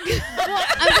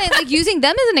 I'm saying, like, using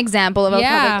them as an example of a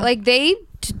Yeah. public, like they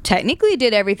technically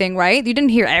did everything right. You didn't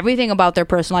hear everything about their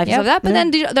personal life and stuff like that. But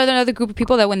then there's another group of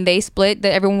people that when they split,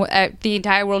 that everyone, the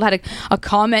entire world had a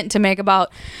comment to make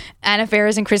about Anna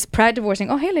Faris and Chris Pratt divorcing.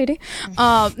 Oh, hey, lady.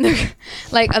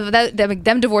 Like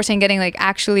them divorcing, getting like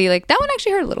actually like that one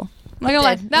actually hurt a little. I'm not gonna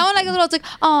lie. That one like a little. It's like,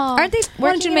 oh, Aren't they?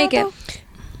 why don't you make it?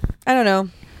 I don't know.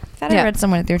 I thought Yeah. I read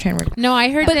somewhere that they were trying to work. no, I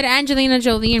heard that Angelina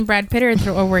Jolie and Brad Pitt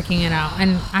are working it out,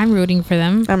 and I'm rooting for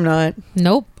them. I'm not.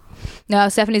 Nope. No,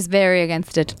 Stephanie's very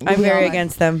against it. I'm very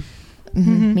against them.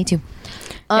 Me too.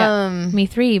 Yeah. Me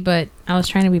three, but I was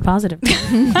trying to be positive.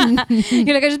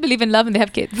 You're like, I just believe in love and they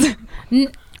have kids.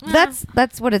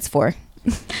 That's what it's for.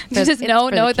 Just know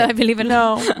that I believe in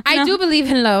love. No. I do believe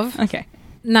in love. Okay.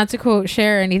 Not to quote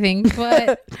Cher or anything,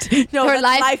 but No, Or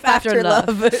that's life after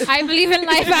love. I believe in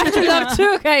life after love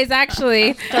too, guys.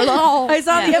 Actually, I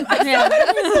saw the episode Yeah. the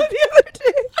other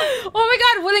day. oh my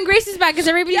God, Will and Grace is back. Is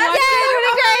everybody watching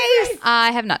it?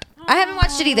 I have not. I haven't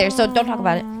watched it either, so don't talk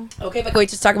about it. Okay, but can we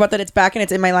just talk about that it's back and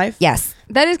it's in my life? Yes.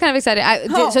 That is kind of exciting.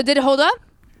 So did it hold up?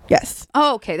 Yes.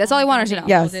 Oh, okay. That's all I wanted to know.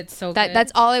 Yes. It's so That good.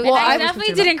 that's all I. Well, I was definitely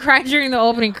concerned didn't cry during the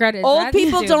opening credits. Old That's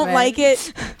people don't stupid. like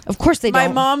it. Of course they My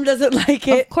don't. mom doesn't like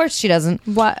Of it. course she doesn't.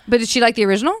 about. What? But did she like the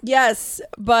original? Yes,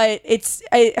 but it's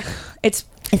It's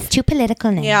too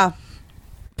political now. yeah.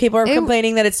 People are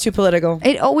complaining that it's too political.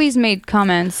 It always made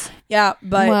comments. Yeah,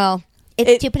 but Well,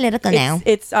 it's too political now.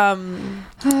 It's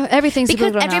Everything's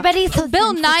Because political now. everybody's so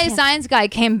Bill Nye, sensitive. science guy,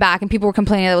 came back and people were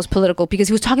complaining that it was political because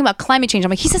he was talking about climate change. I'm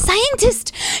like, he's a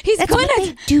scientist. He's That's going what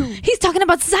to they do. He's talking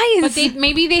about science. But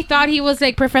maybe they thought he was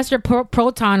like Professor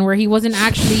Proton, where he wasn't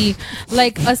actually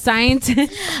like a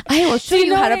scientist. I will show you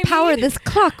know how to what I power mean? this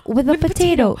clock with a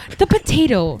potato. The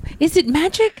potato. Is it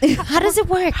magic? How does it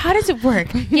work? How does it work?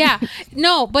 Yeah.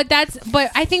 No, but I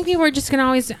think people are just going to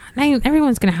always,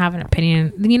 everyone's going to have an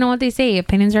opinion. You know what they say?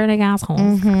 Opinions are like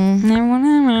assholes. Everyone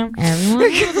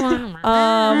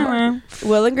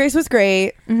Will and Grace was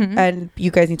great, and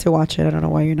you guys need to watch it. I don't know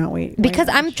why you're not waiting. Because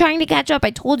I'm trying to catch up.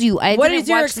 I told you. I What didn't is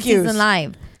your watch the excuse? season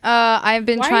live. I've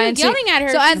been Why are trying you to yelling at her?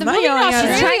 So She's the not movie yelling at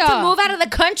her. Australia. Trying to move out of the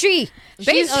country.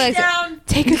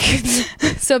 Take a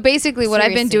So basically, what I've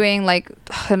been Seriously. doing, like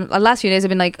the last few days, I've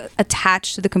been like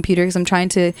attached to the computer because I'm trying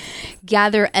to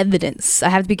gather evidence. I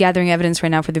have to be gathering evidence right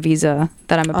now for the visa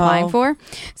that I'm applying Oh. for.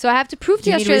 So I have to prove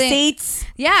to you the need Australian. receipts.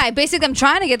 Yeah, basically, I'm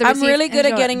trying to get the. I'm receipts really good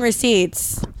and at show getting it.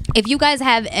 receipts. If you guys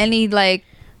have any like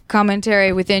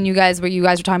commentary within you guys where you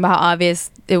guys were talking about how obvious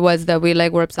it was that we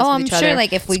like were obsessed with I'm each sure other.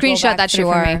 like if we screenshot go back that shit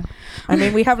to for our me. I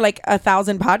mean, we have like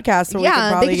 1,000 podcasts, so we can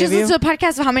yeah, probably they could just give you. listen to a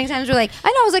podcast of how many times we're like, I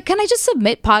know. I was like, can I just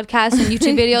submit podcasts and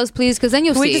YouTube videos, please? Because then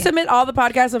you'll Can we see. just submit all the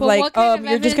podcasts of But like, what kind of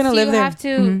you're just gonna evidence live do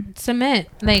you there. have to submit?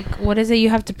 Like, what is it you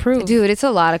have to prove? Dude, it's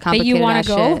a lot of that complicated you want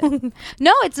to go? shit.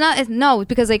 No, it's not. No,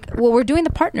 because like, well, we're doing the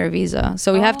partner visa,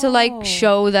 so we have to like Oh.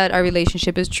 show that our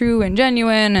relationship is true and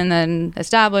genuine, and then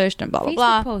established, and blah blah Facebook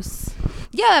blah. posts.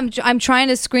 Yeah, I'm trying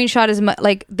to screenshot as much.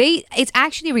 Like it's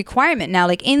actually a requirement now.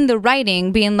 Like in the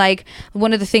writing, being like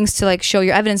one of the things to like show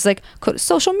your evidence, like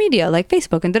social media, like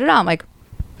Facebook and da da da. I'm like,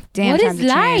 damn, What time is to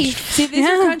change. life? See, these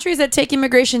are countries that take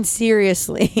immigration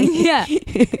seriously. Yeah,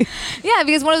 yeah.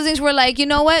 Because one of those things where like, you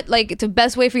know what, like the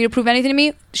best way for you to prove anything to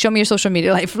me, show me your social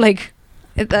media life. Like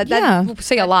that will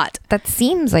say a lot. that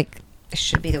seems like it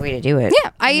should be the way to do it.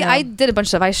 Yeah, I did a bunch of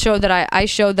stuff. I showed that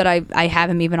I have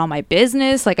him even on my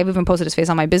business. Like I've even posted his face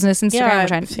on my business Instagram. Yeah, I'm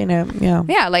trying I've seen it. Yeah.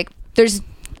 yeah, like there's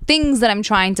things that I'm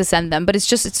trying to send them, but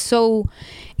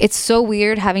it's so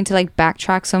weird having to like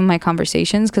backtrack some of my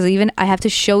conversations because even I have to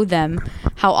show them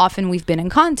how often we've been in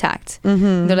contact.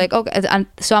 Mm-hmm. They're like, okay,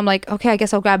 so I'm like, okay, I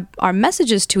guess I'll grab our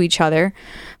messages to each other,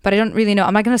 but I don't really know.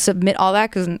 I'm not gonna submit all that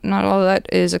because not all of that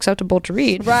is acceptable to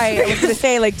read. Right. I was gonna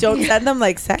say like, don't send them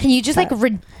like. Can you just like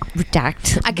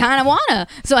redact? I kind of wanna,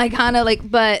 so I kind of like,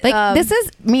 but Like this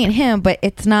is me and him, but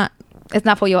it's not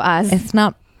for your eyes. It's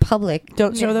not public.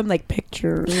 Don't show them like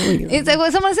pictures. It's like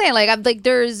what someone's saying. Like I'm like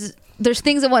there's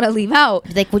things I want to leave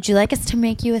out. Like, would you like us to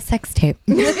make you a sex tape?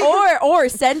 or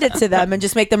send it to them and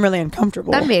just make them really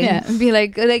uncomfortable. I mean, Yeah, and be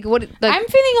like what? Like, I'm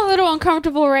feeling a little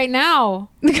uncomfortable right now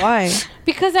Why?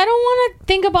 because I don't want to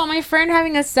think about my friend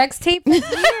having a sex tape.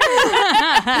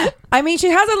 I mean, she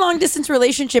has a long distance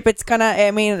relationship. It's gonna.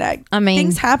 I mean,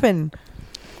 things happen.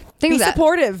 things Be that,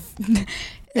 supportive.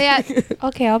 yeah,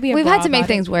 Okay, I'll be. we've had to make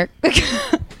things work.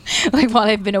 Like while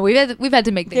I've been away, we've had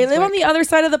to make things. They live work. on the other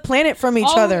side of the planet from each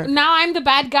other. Now I'm the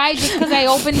bad guy just because I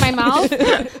opened my mouth.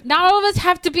 Now all of us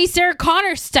have to be Sarah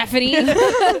Connor, Stephanie.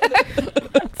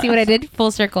 See what I did?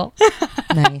 Full circle.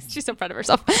 nice. She's so proud of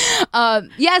herself.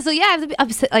 Yeah, so yeah, I have to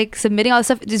be like submitting all this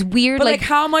stuff. This weird, But like,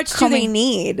 how much do they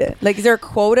need? Like, is there a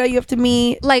quota you have to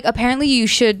meet? like apparently you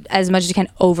should, as much as you can,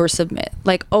 over submit,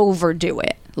 like overdo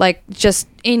it, like just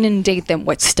inundate them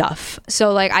with stuff.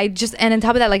 So like and on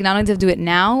top of that, like not only to do it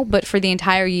now, but for the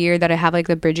entire year that I have like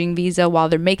the bridging visa while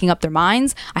they're making up their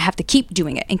minds, I have to keep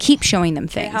doing it and keep showing them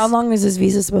things. How long is this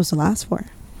visa supposed to last for?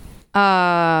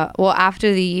 Well,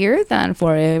 after the year, then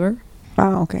forever.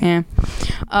 Oh, okay.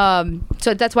 Yeah.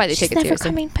 So that's why they take it never seriously.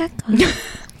 coming back.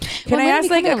 Can I ask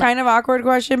like a kind of awkward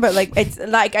question? But like, it's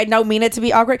like I don't mean it to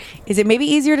be awkward. Is it maybe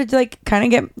easier to like kind of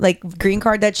get like green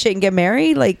card that shit and get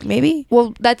married? Like maybe.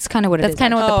 Well, that's kind of what it is. That's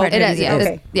kind of what the Oh, partner it It is, is, yeah. okay.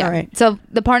 it's- yeah. All right. So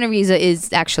the partner visa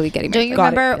is actually getting Don't married. you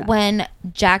Got it, remember yeah. when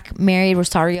Jack married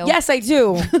Rosario? Yes, I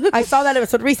do. I saw that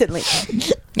episode recently.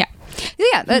 Yeah.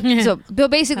 Yeah. So, but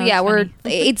basically, yeah,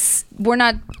 we're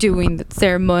not doing the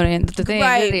ceremony and the thing,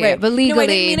 Right. But legally, No, I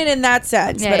didn't mean it in that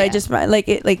sense. Yeah, but I yeah. just like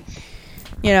it, like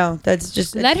that's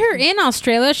just Let her in,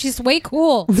 Australia. She's way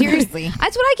cool. Seriously.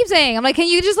 that's what I keep saying. I'm like, can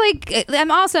you just like,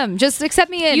 I'm awesome. Just accept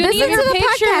me in. You This need is- her to the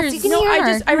podcast. pictures. You can No, hear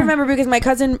her. I remember because my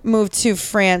cousin moved to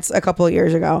France a couple of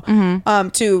years ago.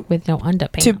 To With no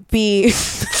underpants. to be.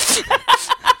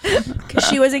 Cause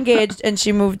she was engaged and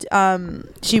she moved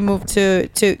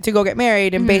to go get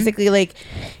married and basically like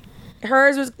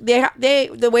hers was they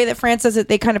the way that France does it,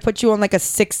 they kind of put you on like a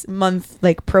 6-month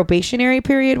like probationary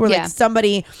period where Yeah. like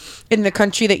somebody in the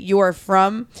country that you are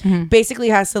from basically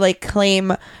has to like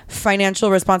claim financial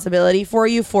responsibility for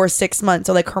you for 6 months.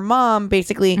 So like her mom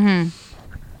basically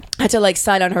had to like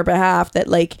sign on her behalf that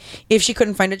like if she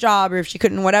couldn't find a job or if she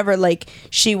couldn't whatever, like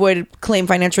she would claim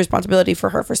financial responsibility for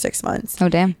her for 6 months. Oh,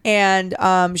 damn. And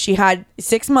she had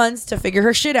 6 months to figure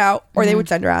her shit out, or they would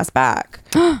send her ass back,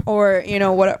 or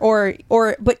what,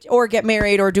 or get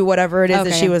married or do whatever it is that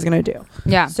Okay. she was gonna do.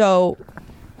 Yeah. So,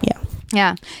 yeah.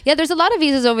 Yeah. Yeah. There's a lot of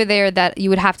visas over there that you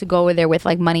would have to go over there with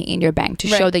like money in your bank to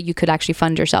show Right. that you could actually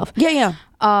fund yourself. Yeah.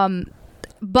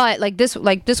 But like this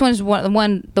one's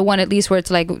the one at least where it's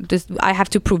like this, I have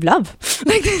to prove love.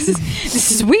 Like this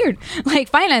is weird. Like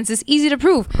finance is easy to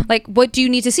prove. Like what do you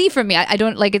need to see from me? I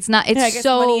don't like it's not. It's Yeah, I guess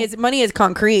so money is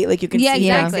concrete. Like you can Yeah, see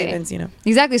bank exactly. statements.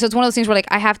 Exactly. So it's one of those things where like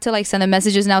I have to like send them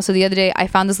messages now. So the other day I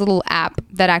found this little app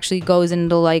that actually goes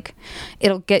and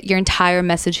it'll get your entire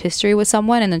message history with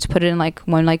someone and then just put it in like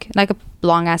one like a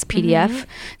long ass PDF.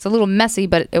 It's a little messy,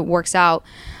 but it works out.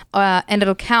 and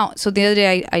it'll count. So the other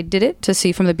day I did it to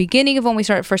see from the beginning of when we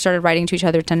first started writing to each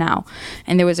other to now,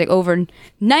 and there was like over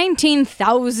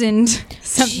 19,000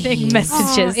 something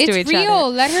messages to It's each real.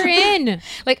 other. Let her in.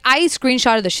 Like I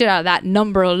screenshotted the shit out of that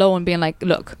number alone, being like,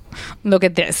 look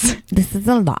at this. This is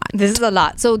a lot. This is a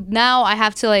lot. So now I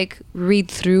have to like read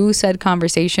through said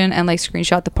conversation and like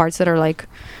screenshot the parts that are like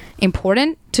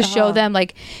important to show them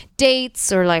like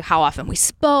dates or like how often we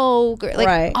spoke or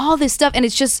like all this stuff. And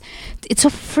it's so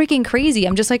freaking crazy.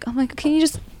 I'm like, can you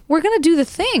just, we're gonna do the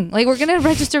thing. Like we're gonna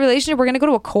register a relationship. We're gonna go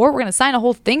to a court. We're gonna sign a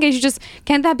whole thing.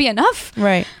 Can't that be enough?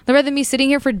 Right. Rather than me sitting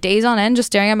here for days on end, just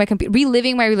staring at my computer,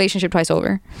 reliving my relationship twice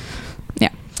over. Yeah.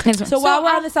 So while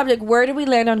we're on the subject, where did we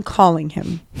land on calling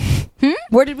him?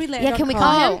 Where did we land? Yeah, on can we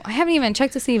calling call him? I haven't even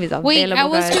checked to see if he's available. Wait, I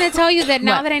was going to tell you that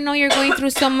now that I know you're going through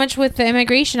so much with the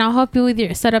immigration, I'll help you with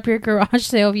your set up your garage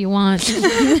sale if you want.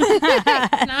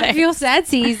 Not real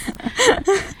sadsies.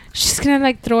 She's going to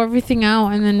like throw everything out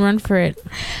and then run for it.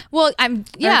 Well, Or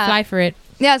fly for it.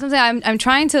 Yeah, that's what I'm saying. I'm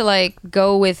trying to like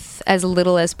go with as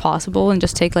little as possible and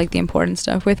just take like the important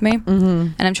stuff with me.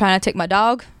 And I'm trying to take my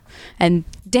dog. And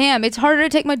damn, it's harder to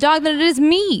take my dog than it is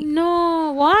me.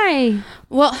 No, why?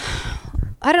 Well,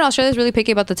 I don't know. Australia's really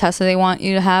picky about the tests that they want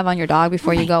you to have on your dog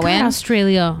before you go in.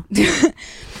 Australia.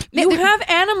 You have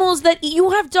animals you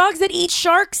have dogs that eat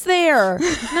sharks there.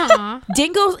 Nuh-uh.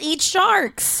 Dingoes eat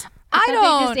sharks. I They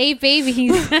don't. just ate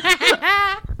babies.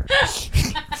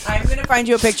 I'm gonna find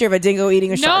you a picture of a dingo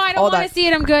eating a No, shark. I don't want to see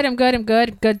it. I'm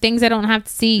good. Good things I don't have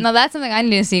to see. No, that's something I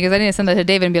need to see because I need to send that to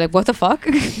David and be like, what the fuck?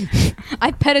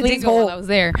 I pet a dingo while I was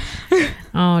there.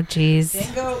 Oh, jeez.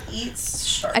 Dingo eats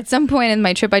shark. At some point in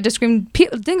my trip, I just screamed,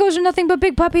 dingoes are nothing but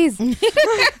big puppies.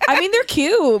 I mean, they're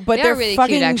cute, but they're really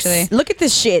fucking cute, actually. Look at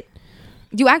this shit.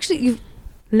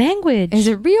 Language. Is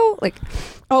it real? Like,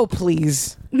 oh,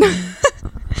 please.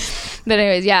 but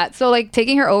anyways, yeah. So like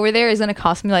taking her over there is going to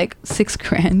cost me like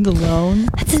 $6,000 alone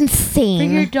That's For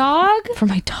insane. your dog? for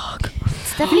my dog.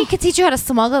 Stephanie could teach you how to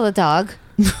smuggle a dog.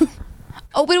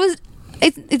 Oh, but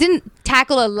it didn't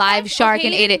tackle a live shark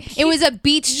and okay, ate it. It was a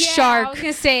beach Yeah, I shark. was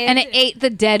gonna say, and it ate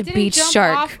the dead Didn't beach jump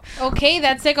shark. off- Okay,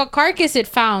 that's like a carcass it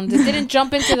found. It didn't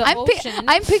jump into the ocean.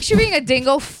 I'm picturing a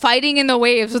dingo fighting in the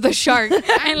waves with a shark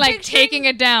and like taking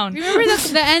it down. Remember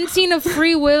the end scene of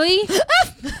Free Willy?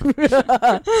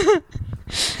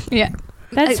 Yeah.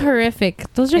 That's horrific.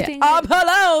 Those are Yeah. things.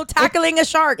 Hello, tackling a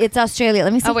shark. It's Australia.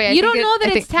 Let me see. Oh wait, I You think don't know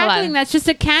that I it's think- hold on. tackling. That's just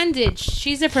a candage.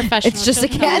 She's a professional. It's just a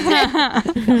She'll know. cat.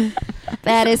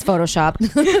 That is Photoshop.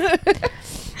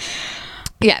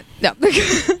 Yeah, no.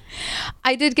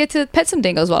 I did get to pet some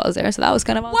dingoes while I was there, so that was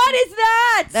kind of awesome. What is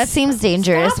that? That seems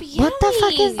dangerous. Stop What the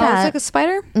fuck is yelling. Oh, it's that? like a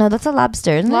spider? No, that's a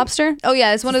lobster. Isn't it? Lobster? Oh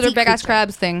yeah, it's one of their Sea big ass creature.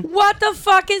 crabs thing. What the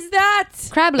fuck is that?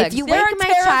 Crab legs. you There wake are my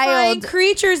terrifying child.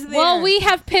 creatures there. Well, we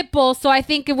have pit bulls, so I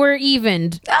think we're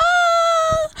evened. I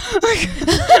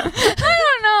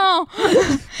don't know.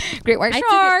 Great white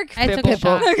shark. I took a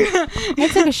shot. I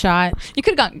took a shot. You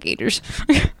could have gotten gators.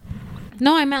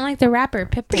 No, I meant like the rapper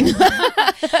Pitbull.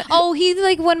 Oh, he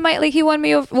won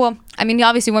me over. Well, I mean, he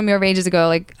obviously won me over ages ago.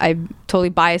 Like I'm totally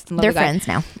biased and love They're the guy. friends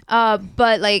now.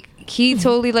 But like he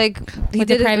totally like he With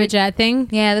did the it- private jet thing.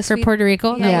 Yeah, the for sweet- Puerto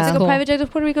Rico. Yeah, That he was took cool. a private jet to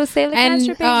Puerto Rico to save the And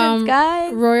cancer patients,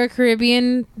 guys. Royal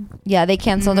Caribbean Yeah, they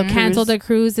canceled the cruise. canceled the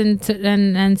cruise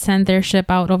and sent their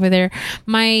ship out over there. To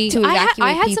I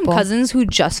evacuate had some people. cousins who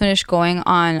just finished going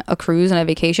on a cruise on a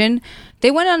vacation.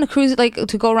 They went on a cruise like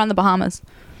to go around the Bahamas.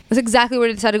 That's exactly where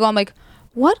they decided to go. I'm like,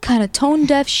 what kind of tone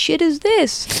deaf shit is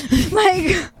this?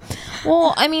 Like,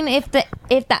 Well, I mean, if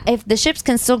the ships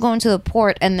can still go into the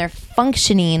port and they're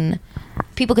functioning,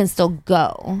 people can still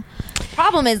go.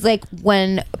 Problem is like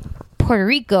when Puerto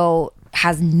Rico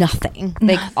has nothing.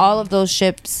 Like all of those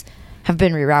ships have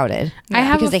been rerouted I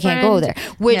have because a they can't go friend-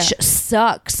 there, which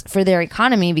sucks for their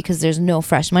economy because there's no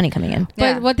fresh money coming in. But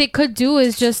Yeah. what they could do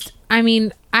is just, I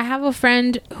mean, I have a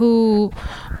friend who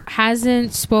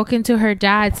hasn't spoken to her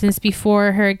dad since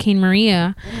before Hurricane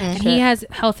Maria. And he has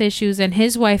health issues and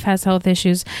his wife has health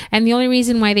issues. And the only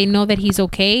reason why they know that he's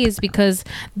okay is because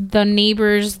the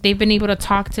neighbors, they've been able to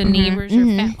talk to neighbors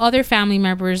or other family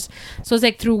members. So it's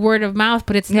like through word of mouth,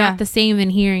 but it's Yeah. not the same than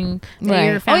hearing that Right.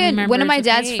 your oh family yeah, members. one of my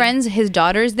dad's okay. friends, his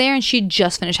daughter's there, and she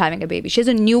just finished having a baby. She has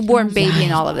a newborn baby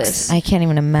and all of this. I can't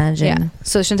even imagine. Yeah.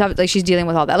 So she's dealing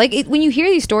with all that. Like when you hear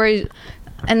these stories,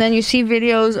 and then you see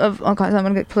videos of, oh god, I'm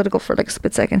gonna get political for like a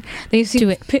split second. Then you see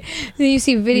then you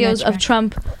see videos of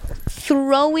Trump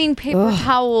throwing paper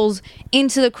towels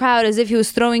into the crowd as if he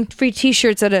was throwing free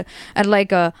T-shirts at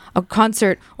like a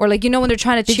concert, or like, you know, when they're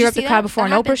trying to cheer up the crowd before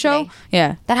an Oprah show.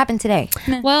 Yeah, That happened today.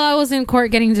 Well, I was in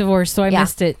court getting divorced, so I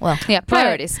missed it. Well, yeah,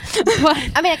 priorities. But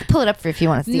I mean, I could pull it up for if you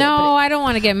want to see it. no, I don't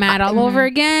want to get mad all over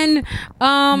again.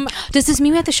 Does this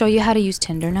mean we have to show you how to use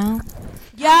Tinder now?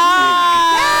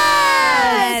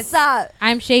 Yes.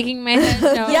 I'm shaking my head.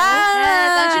 No.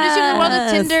 Yes, introduce you to the world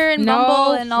of Tinder and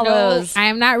Bumble and all those. I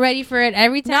am not ready for it.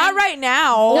 Every time. Not right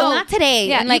now. No, not today.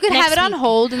 Yeah, And, you could have it on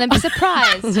hold and then be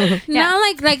surprised. Not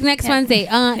like next Wednesday.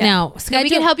 No. No, we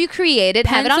can help you create it,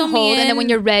 have it Pencil on me hold, and then in. when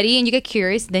you're ready and you get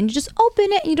curious, then you just open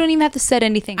it and you don't even have to set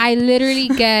anything. I literally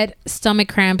get stomach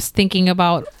cramps thinking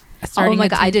about starting my a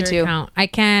God, I did Tinder too. account. I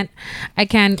can't. I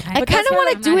kind of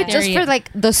want to do it just for like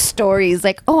the stories,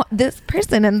 like, oh, this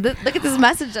person and look at this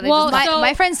message that Well, I just.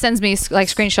 my friend sends me like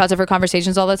screenshots of her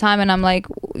conversations all the time, and I'm like,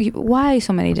 why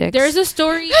so many dicks? There's a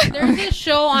story. There's a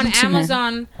show on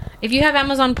Amazon. If you have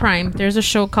Amazon Prime, there's a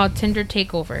show called Tinder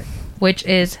Takeover, which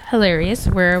is hilarious,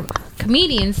 where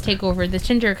comedians take over the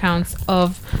Tinder accounts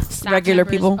of staff Regular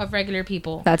members people. Of regular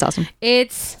people. That's awesome.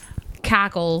 It's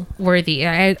cackle worthy.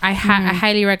 I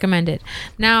highly recommend it.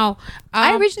 Now,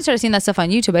 I originally started seeing that stuff on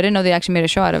YouTube. I didn't know they actually made a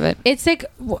show out of it. it's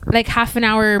like half an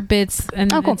hour bits,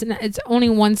 and Oh, cool. it's only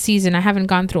one season. I haven't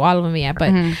gone through all of them yet,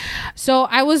 but so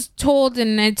I was told,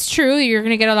 and it's true, you're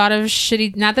gonna get a lot of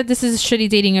shitty. Not that this is shitty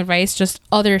dating advice, just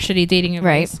other shitty dating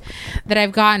advice that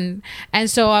I've gotten. And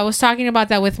so I was talking about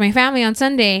that with my family on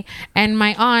Sunday, and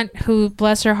my aunt, who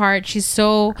bless her heart, she's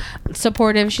so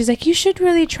supportive. She's like, you should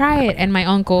really try it. And my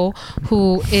uncle,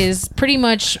 who is pretty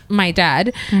much my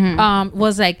dad,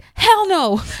 was like, hell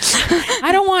no, I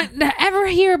don't want to ever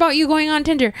hear about you going on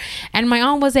Tinder. And my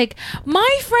aunt was like,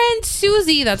 my friend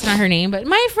Susie, that's not her name, but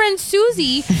my friend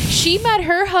Susie, she met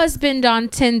her husband on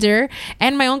Tinder.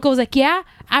 And my uncle was like, yeah,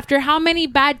 after how many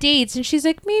bad dates? And she's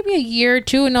like, maybe a year or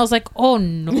two. And I was like, oh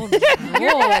no,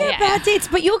 You're gonna get bad dates,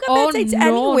 but you'll get bad dates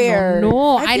anywhere.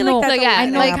 No, I I feel know. like that's I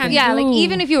know. like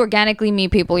even if you organically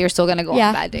meet people, you're still gonna go on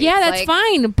bad dates. Yeah, that's Like,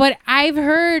 fine. But I've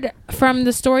heard from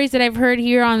the stories that I've heard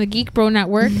here on the Geek Bro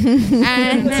Network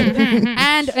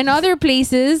and in other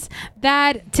places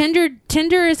that Tinder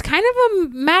is kind of a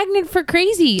magnet for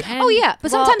crazy. And Oh yeah,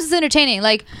 but sometimes it's entertaining.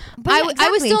 Like But I yeah, was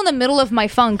exactly. still in the middle of my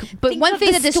funk, but Think one of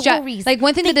thing the that stories.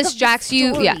 distracts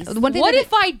you, yeah, stories. one thing what that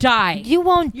if I die? You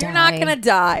won't. You're not gonna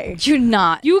die. you're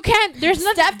not. You can't. There's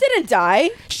nothing. Steph didn't die.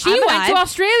 She I'm went alive. to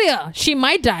Australia. She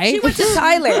might die. She went to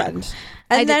Thailand.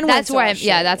 And then that's went where to I'm.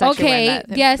 Yeah, Australia. that's actually Okay, where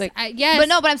I'm at. yes, Like, yes. but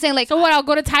no, but I'm saying like So what? I'll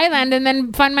go to Thailand and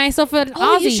then find myself an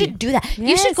Oh, Aussie. you should do that.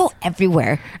 You should go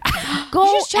everywhere. Go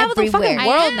You just travel the everywhere. fucking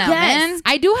world now, man.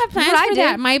 I do have plans what I for do.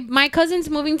 that. My cousin's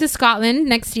moving to Scotland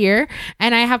next year,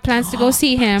 and I have plans to go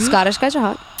see him. Scottish guys are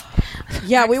hot.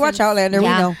 Yeah, we watch Outlander.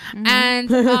 Yeah. We know. And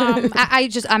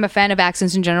I'm a fan of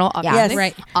accents in general. Obviously. Yes.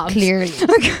 right. Clearly.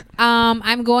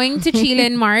 I'm going to Chile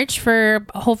in March for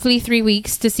hopefully 3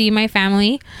 weeks to see my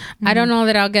family. I don't know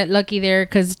that I'll get lucky there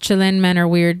because Chilean men are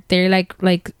weird. They're like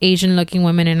Asian looking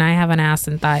women, and I have an ass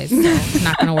and thighs, so it's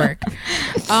not gonna work.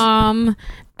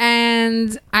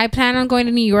 And I plan on going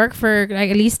to New York for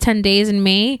like at least 10 days in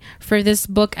May for this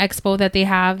book expo that they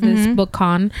have, this book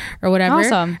con or whatever.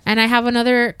 Awesome. And I have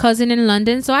another cousin in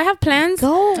London, so I have plans.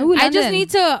 Ooh, I just London. need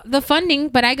the funding,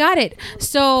 but I got it.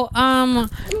 So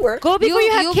Go before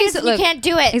you have you'll be kids. su- and you look, can't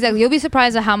do it. Exactly. You'll be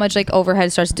surprised at how much like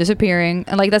overhead starts disappearing,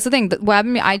 and like that's the thing. What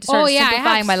happened to me? I started I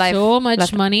simplifying have my life. so much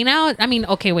left- money now. I mean,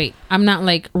 okay, wait, I'm not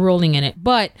like rolling in it,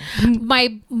 but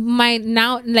my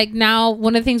now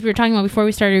one of the things we were talking about before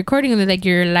we started recording was like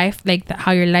your life, like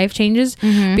how your life changes.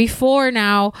 Before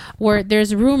now, where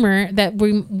there's a rumor that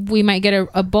we might get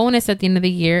a bonus at the end of the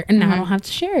year, and now I don't have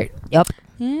to share it. Yep.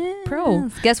 Pro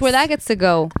Guess where that gets to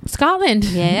go? Scotland.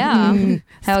 Yeah.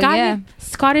 Hell Scotland.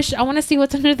 Scottish. I want to see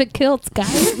what's under the kilts,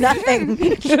 guys. Nothing.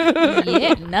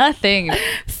 yeah. Nothing.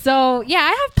 So yeah, I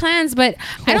have plans, but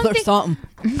I don't There's think. something.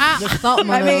 There's something.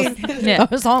 I mean, Yeah.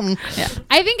 There's something.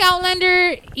 I think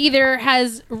Outlander either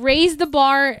has raised the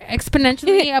bar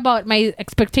exponentially about my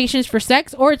expectations for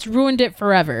sex, or it's ruined it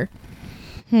forever.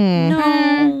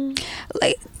 No.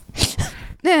 Like.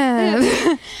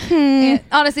 Yeah.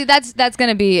 Honestly, that's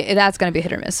gonna be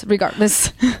hit or miss,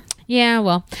 regardless. Yeah,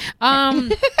 well,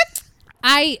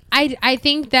 I I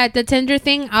think that the Tinder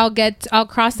thing, I'll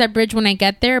cross that bridge when I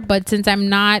get there. But since I'm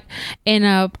not in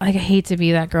a, like, I hate to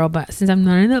be that girl, but since I'm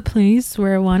not in a place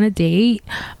where I want to date,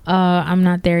 I'm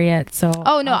not there yet. So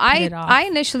Oh no, I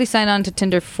initially signed on to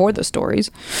Tinder for the stories,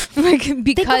 like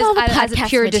because all the as a podcast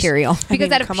pure material.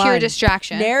 because out of Come pure on.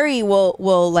 distraction. Nary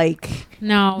will like.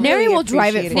 no. Nary will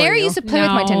drive it appreciate for Nary you. used to play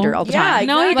with my No. Tinder all the Yeah, time.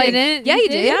 No, he exactly. didn't. Yeah, he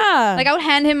did. Yeah. Like I would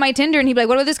hand him my Tinder, and he'd be like,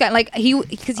 "What about this guy?" Like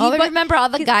because Oh, I remember all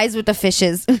the guys with the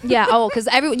fishes. yeah. Oh, because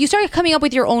you started coming up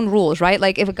with your own rules, right?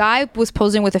 Like if a guy was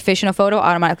posing with a fish in a photo, I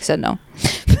automatically said no.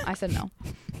 I said no.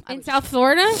 In South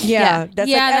Florida? Yeah, that's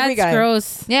yeah, like every that's guy.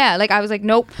 gross. Yeah, like I was like,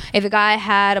 nope. If a guy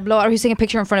had a blowout or he's taking a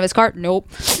picture in front of his car, nope.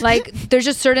 Like there's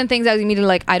just certain things I was immediately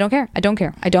like, I don't care.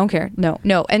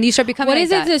 No. And you start becoming What like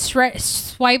is it that. to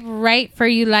swipe right for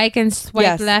you like and swipe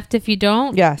Yes. left if you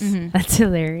don't? Yes. That's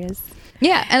hilarious.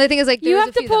 Yeah, and the thing is like You there's have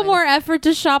a to few put that I- more effort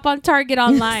to shop on Target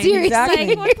online. Seriously.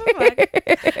 Exactly. Like, what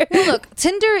the fuck? Well, look,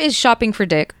 Tinder is shopping for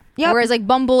dick. Yep. Whereas like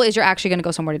Bumble is you're actually gonna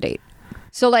go somewhere to date.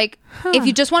 So like if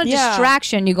you just want a Yeah.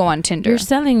 distraction, you go on Tinder. You're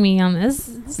selling me on this.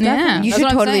 Yeah. You That's should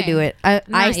what I'm totally saying. do it. I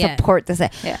Not yet. support this.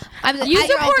 Yeah. You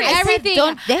support I said everything.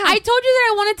 don't- yeah. I told you that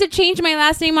I wanted to change my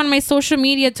last name on my social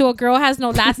media to a girl has no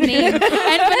last name. And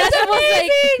Vanessa was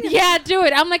like, "Yeah, do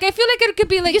it." I'm like, I feel like it could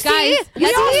be like, You see? guys, We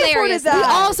that's all hilarious. supported that. We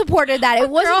all supported that. It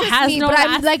wasn't girl just has me, no but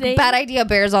I'm last like name. bad idea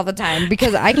bears all the time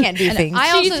because I can't do things.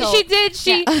 I She, also she did.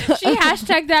 She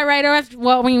hashtagged that right after.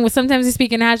 Well, I mean, sometimes we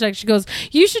speak in hashtags. She goes,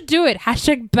 "You should do it."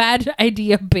 Hashtag bad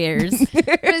idea bears.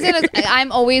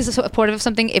 I'm always supportive of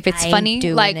something if it's I ain't funny.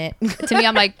 doing Like it. to me,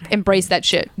 I'm like embrace that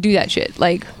shit, do that shit.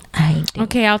 Like I do.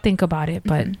 Okay, I'll think about it,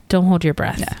 but don't hold your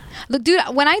breath. look, dude,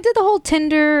 when I did the whole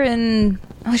Tinder and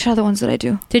which other ones did I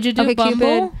do? Did you do Okay,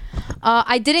 Bumble? Cupid.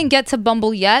 I didn't get to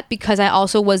Bumble yet because I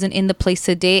also wasn't in the place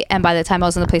to date, and by the time I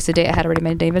was in the place to date, I had already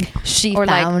met David. She Or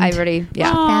found. like I already Aw,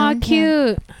 Found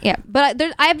cute. yeah. But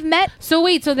I've met So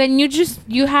wait, so then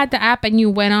you had the app and you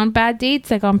went on bad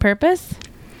dates like on purpose?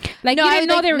 Like No, you I didn't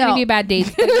know like- they were no. gonna be bad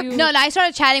dates. But you, no. I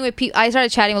started chatting with people. I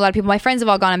started chatting with a lot of people. My friends have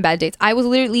all gone on bad dates. I was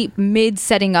literally mid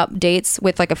setting up dates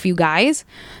with like a few guys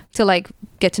to like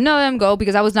get to know them, go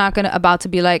because I was not about to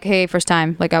be like, hey, first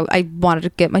time. Like I wanted to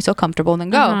get myself comfortable and then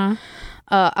go. Uh-huh.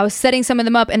 I was setting some of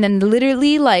them up, and then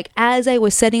literally like as I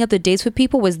was setting up the dates with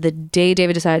people was the day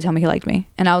David decided to tell me he liked me,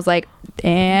 and I was like,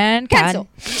 and cancel,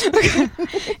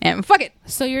 and fuck it.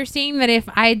 So you're saying that if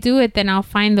I do it, then I'll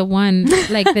find the one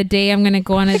like the day I'm gonna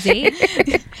go on a date.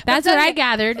 That's what I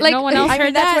gathered. Like, no one else I heard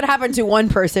mean, that's that. what happened to one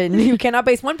person. You cannot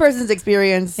base one person's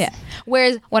experience. Yeah.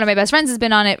 Whereas one of my best friends has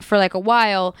been on it for like a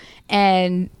while,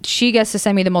 and she gets to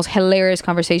send me the most hilarious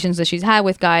conversations that she's had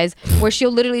with guys, where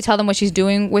she'll literally tell them what she's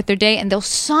doing with their day, and they'll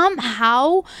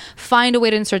somehow find a way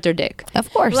to insert their dick.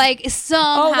 Of course. Like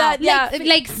somehow. Oh, that yeah.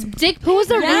 like dick. Who's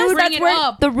the Yes, rude? that's Bring it where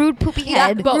up. the rude poopy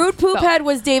head. Both. Rude poop Both. head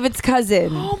was David's cousin.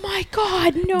 Oh my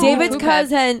god, no. David's Poop head.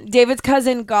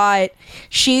 cousin got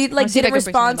she like see if I didn't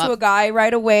can bring respond some to up. a guy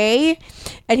right away,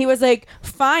 and he was like,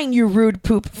 "Fine, you rude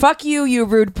poop. Fuck you, you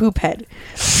rude poop head."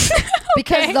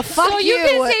 Because the fuck so you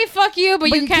can say fuck you, but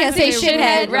you can't say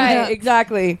shithead. Right?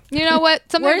 Exactly. You know what?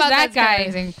 Something Where's about that that's guy?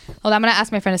 kinda amazing. Hold on, I'm gonna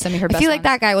ask my friend to send me her I best feel like ones.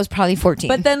 that guy was probably 14.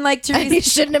 But then like he Teresa,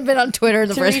 shouldn't have been on Twitter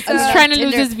the first Teresa- time. He's trying to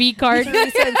lose Tinder. his V card.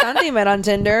 Teresa and Santi met on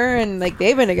Tinder, and like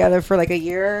they've been together for like a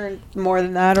year, more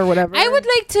than that, or whatever. I would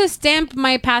like to stamp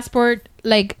my passport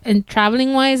like and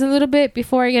traveling wise a little bit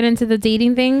before I get into the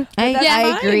dating thing. I, That's I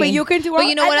fine, agree. But you can do. But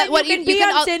you know and what- then what you you can be can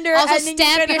on al- Tinder, also and then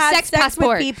stamp you can your have sex with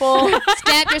passport. people.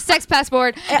 Stamp your sex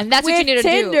passport, and that's what you need to do.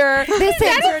 Tinder, Listen,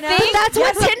 that's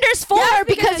what Tinder's for Yes,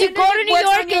 because because you Tinder go to New works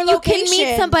on York your and you can meet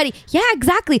location. somebody. Yeah,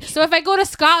 exactly. So if I go to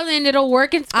Scotland, it'll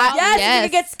work in Scotland. Yes, Yes. you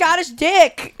can get Scottish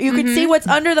dick. You can see what's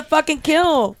under the fucking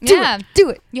kill. Yeah, Do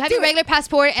it. you have your regular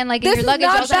passport and like in This your is luggage.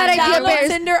 not also bad have idea, download- Bears.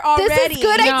 Tinder already. This is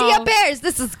good No. idea, Bears.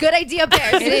 This is good idea,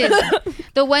 Bears. It is.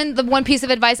 The one piece of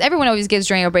advice everyone always gives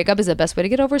during a breakup is the best way to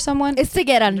get over someone. It's to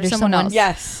get under someone someone else.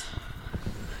 Yes.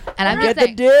 And I'm Get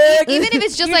just the saying, dick. even if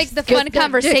it's just like the fun the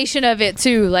conversation of it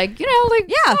too, like you know, like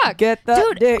Yeah. fuck. Get the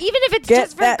Dude, dick. even if it's Get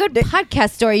just for a that good dick.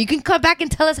 podcast story, you can come back and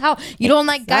tell us how you don't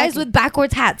like guys Exactly. with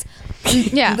backwards hats.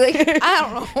 Yeah. Like, I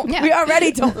don't know. Yeah. We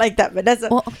already don't like that, Vanessa.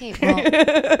 Well, okay, well,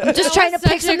 I'm just trying to was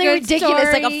pick such a something good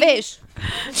ridiculous like a story. fish.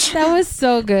 That was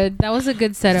so good. That was a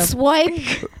good setup. Swipe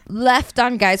left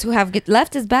on guys who have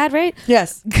left is bad, right?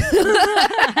 yes.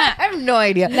 I have no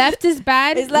idea. Left is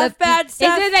bad. Is left bad, Is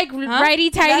Steph? it like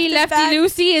righty tighty, Left is lefty bad?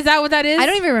 loosey? Is that what that is? I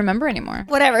don't even remember anymore.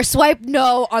 Whatever. Swipe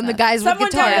no on the guys with Someone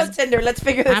guitars. download Tinder. Let's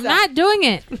figure this I'm out. not doing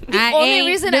it. The only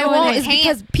reason I won't is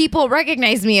because people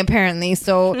recognize me apparently,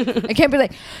 so I can't be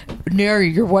like, Nary,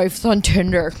 your wife's on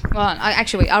Tinder. Well,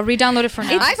 actually, wait, I'll re-download it for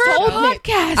now.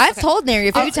 I've told Nary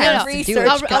a few no, times no. to do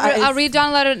search, it. I'll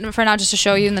re-download it for now just to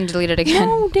show you and then delete it again.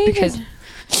 No, David. Because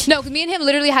me and him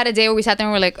literally had a day where we sat there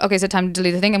and we're like, okay, so time to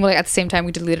delete the thing, and we're like at the same time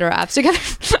we deleted our apps together.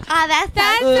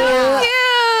 That's so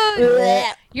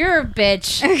cute. You're a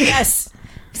bitch. Yes.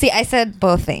 See, I said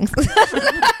both things.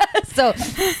 So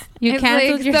You It's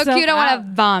canceled like, yourself so cute, I out. want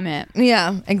to vomit.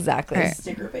 yeah, exactly. Okay.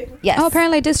 Sticker paper. Yes. Oh,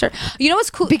 apparently I did start. You know what's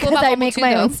cool? because cool about I Bumble make too,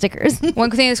 my though? own stickers.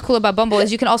 One thing that's cool about Bumble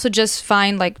is you can also just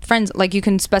find like friends. Like you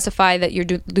can specify that you're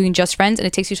doing just friends, and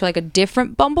it takes you to like a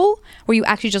different Bumble where you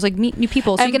actually just like meet new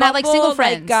people. So you can have like single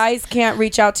friends. guys can't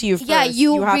reach out to you first. Yeah,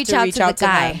 you have reach to out reach to the out to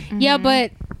guy. them. Yeah,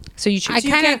 but So you choose. I So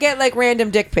you kinda- can't get like random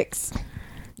dick pics.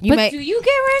 You but might. do you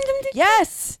get random dick?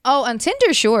 Yes. Oh, on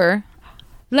Tinder, sure.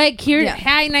 Like here, Yeah.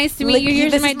 hi, nice to meet Like, you.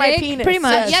 Here's this my is my dick. penis. Pretty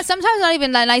much. Yes. Yeah, sometimes not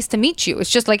even that nice to meet you. It's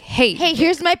just like, hey, Hey,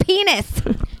 here's my penis.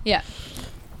 yeah.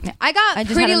 I got I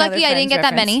just pretty had another lucky. I didn't get Friends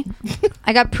that many.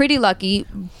 I got pretty lucky,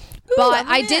 but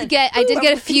I did get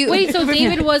a few. Wait, so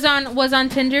David was on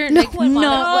Tinder? Like,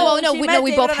 no, she we met both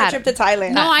David on a had trip it. to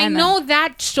Thailand. no, I I'm know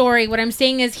that story. What I'm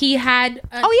saying is he had.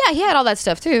 Oh yeah, he had all that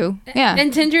stuff too. Yeah,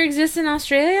 And Tinder exists in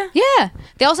Australia. yeah.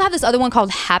 They also have this other one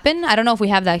called Happen. I don't know if we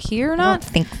have that here or I don't not.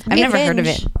 think I've We have never heard of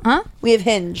Hinge. it. Huh? We have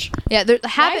Hinge Yeah, there Why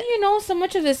Happen. do you know so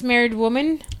much of this married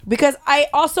woman? because I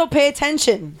also pay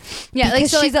attention. Yeah, like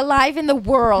Because so. she's Like, alive in the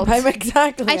world. I'm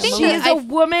exactly. I think She is a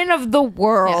woman of the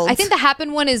world. I think the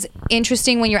Happen one is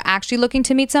interesting when you're actually looking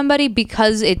to meet somebody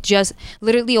because it just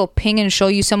literally will ping and show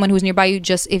you someone who's nearby you.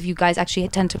 Just if you guys actually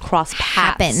tend to cross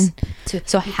paths.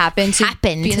 So happen to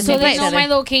Happen be in to the So same they place. know my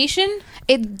location.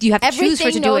 You have to choose for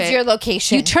it everything to do knows it. your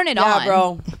location. You turn it Yeah, on,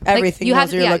 bro. Everything you knows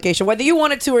have- your yeah. location, whether you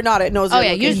want it to or not. It knows Oh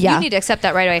your yeah, location. you need to accept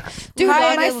that right away. Dude,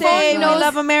 Hi, my NSA, phone we knows.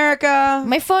 love America.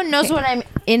 My phone knows when I'm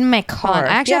in my Hold on,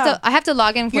 car. I actually Yeah. have to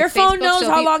log in. With Your phone Facebook, knows so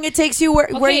how if you- long it takes you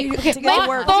where you to get My to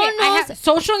work. phone I have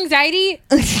social anxiety.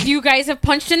 You guys have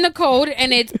punched in the code,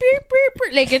 and it's beep, beep,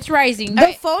 beep, like it's rising.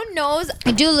 The phone knows.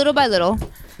 I do little by little.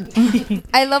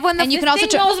 I love when the And you can This also thing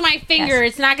turn. knows my finger.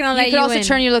 It's not gonna let You you, can also in.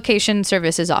 turn your location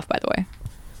services off. By the way.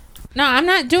 No, I'm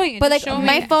not doing it. But like Just show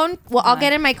my me. phone, well, I'll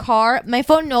get in my car. My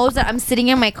phone knows that I'm sitting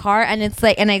in my car, and it's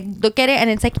like, and I look at it, and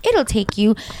it's like, it'll take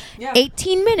you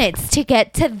 18 minutes to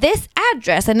get to this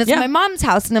address, and it's Yeah. my mom's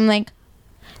house, and I'm like,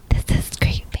 this is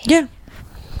great, babe. Yeah.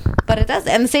 But it does,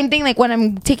 and the same thing, like when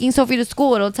I'm taking Sophie to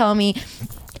school, it'll tell me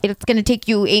it's gonna take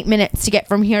you 8 minutes to get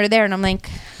from here to there, and I'm like,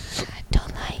 I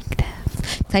don't like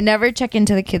this. I never check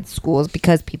into the kids' schools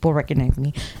because people recognize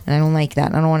me, and I don't like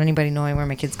that. I don't want anybody knowing where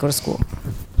my kids go to school.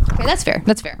 Okay, that's fair.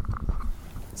 That's fair.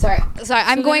 Sorry.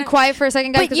 I'm going quiet for a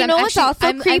second, guys. But 'cause you I'm know what's actually- also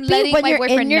I'm creepy letting when my you're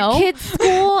boyfriend in your know. kid's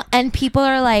school and people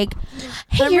are like,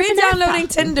 "Hey, I'm you're re-downloading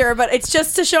Tinder, but it's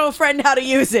just to show a friend how to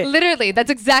use it. Literally,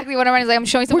 that's exactly what I'm running. Like I'm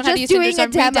showing someone how to just use Tinder, doing so a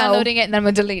I'm demo. re-downloading it and then I'm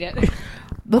gonna delete it.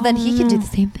 Well, then he can do the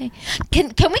same thing.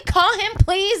 Can we call him,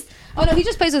 please? Oh no, he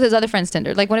just plays with his other friend's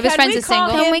Tinder. Like one of his Can friends we is call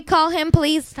single. Can we call him,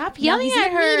 please? Stop yelling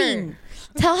at her.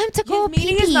 Tell him to go. His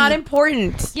meeting pee-pee. is not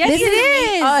important. Yes, This it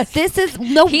is. us. This is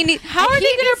no. How are they going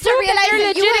to prove that they're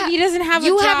legit if he doesn't have a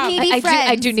you job? have needy I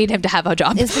friends. do need him to have a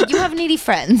job. It's like you have needy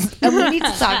friends, and we need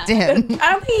to talk to him.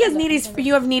 I don't think he has needy.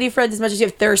 You have needy friends as much as you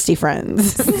have thirsty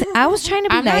friends. I was trying to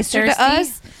be I'm not nicer to thirsty.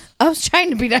 us. I was trying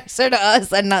to be nicer to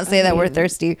us and not say that we're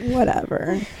thirsty.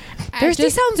 Whatever. Thirsty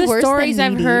sounds the worse stories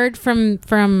than I've needy. heard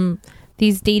from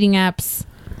these dating apps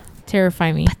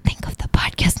terrify me. Think of the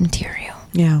podcast material.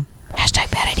 Yeah.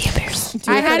 Hashtag bad idea bears.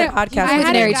 I had a podcast. I had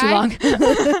a married too guy- long.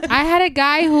 I had a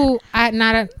guy who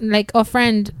a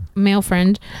friend, male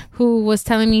friend, who was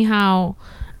telling me how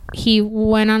he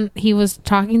was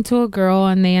talking to a girl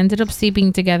and they ended up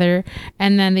sleeping together,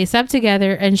 and then they slept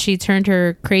together and she turned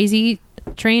her crazy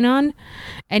train on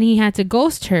and he had to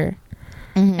ghost her.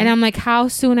 And I'm like, how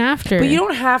soon after? But you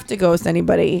don't have to ghost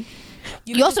anybody.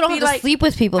 You also don't have to sleep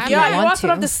with people if you Yeah, don't you want also to.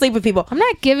 don't have to sleep with people. I'm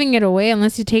not giving it away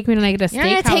unless you take me to like a You're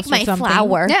gonna steakhouse take my or something.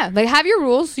 flower. Yeah, like have your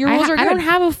rules. Your rules are I good. don't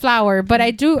have a flower, but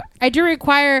I do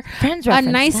require Friends a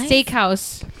reference, nice nice.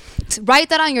 steakhouse. Write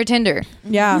that on your Tinder.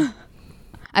 Yeah.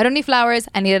 I don't need flowers.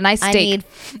 I need a nice steak.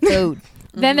 I need food.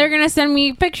 Then they're gonna send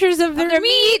me pictures of their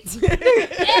meat.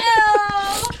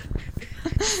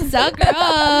 So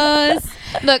gross.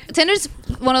 Look, Tinder's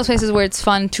one of those places where it's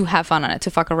fun to have fun on it, to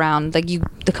fuck around. Like you,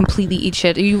 to completely eat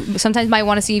shit. You sometimes might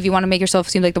want to see if you want to make yourself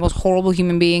seem like the most horrible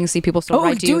human being. See people still Oh,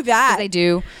 write to do you. 'Cause that. They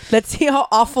do. Let's see how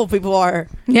awful people are.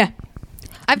 Yeah.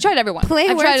 I've tried everyone. Play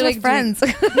I've words tried, with friends.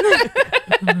 I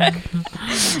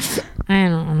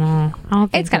don't know. I'll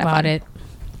think It's kinda about fun. it.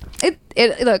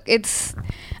 Look, it's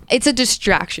a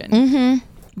distraction. Mm-hmm.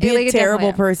 Be Like, a it terrible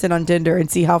definitely- person on Tinder and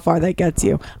see how far that gets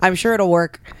you. I'm sure it'll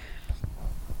work.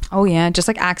 Oh yeah, just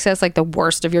like access like the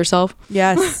worst of yourself.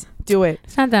 Yes. Do it.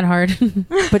 It's not that hard.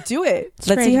 But do it.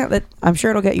 Let's see how. I'm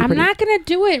sure it'll get you. I'm not gonna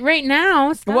do it right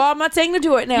now. Well, I'm not saying to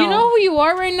do it now. You know who you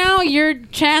are right now? You're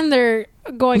Chandler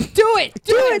going, do it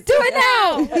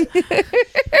now.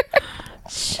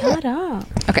 Shut up.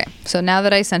 Okay, so now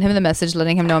that I sent him the message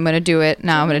letting him know I'm going to do it,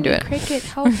 now I'm going to do it. Cricket,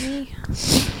 help me.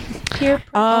 Here,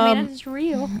 it's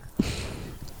real.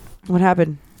 What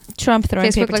happened? Trump throwing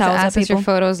Facebook paper likes to towels at access your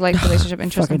people. photos, like relationship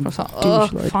interest and profile. Oh,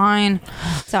 fine.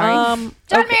 Sorry.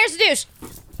 John Mayer's a douche.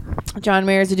 John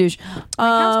Mayer's a douche. Account's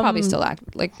probably still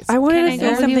active. Like, I wanted Can to I say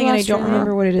go something with you and to I don't Australia?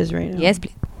 remember what it is right now. yes,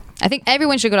 please. I think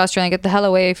everyone should go to Australia and get the hell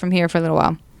away from here for a little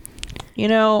while. You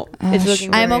know, it's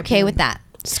looking. I'm very okay with appealing. that.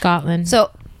 Scotland. So,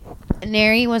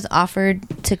 Neri was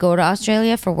offered to go to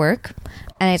Australia for work,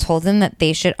 and I told him that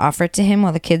they should offer it to him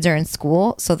while the kids are in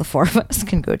school, so the four of us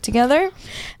can go together.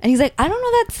 And he's like, I don't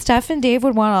know that Steph and Dave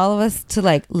would want all of us to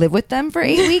like live with them for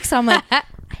 8 weeks. So I'm like, I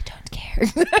don't care.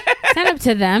 It's not up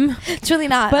to them. It's really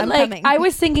not. But I'm like, coming. I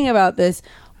was thinking about this.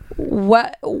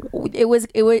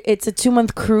 It's a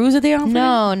 2-month cruise that they offered.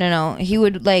 No. He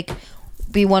would like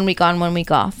be 1 week on, 1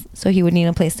 week off. So he would need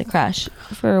a place to crash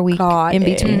for a week Got in it.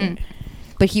 between.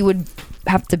 But he would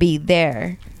have to be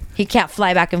there. He can't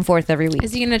fly back and forth every week.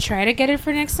 Is he gonna try to get it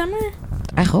for next summer?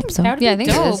 I hope so. That would Yeah, I be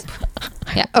think it dope. is.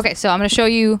 Yeah. Okay, so I'm going to show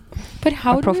you But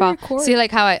how my do profile. we record? See,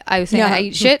 like how I was saying I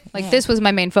eat shit? Like, this was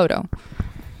my main photo.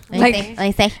 Like,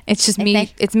 I say it's just I me.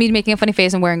 say. It's me making a funny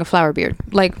face and wearing a flower beard.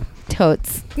 Like,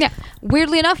 totes. yeah.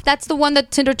 Weirdly enough, that's the one that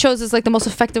Tinder chose as like the most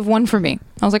effective one for me.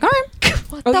 I was like, all right.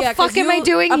 What Oh, the yeah, 'cause fuck am I you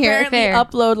doing here? apparently Fair.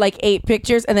 upload like 8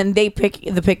 pictures and then they pick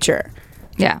the picture.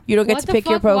 Yeah. You don't get What to the pick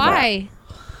your fuck? profile. Why?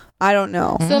 I don't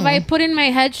know. So if I put in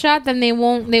my headshot, then they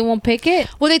won't pick it.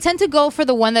 Well, they tend to go for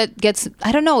the one that gets.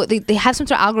 I don't know. They have some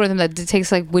sort of algorithm that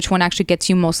detects like which one actually gets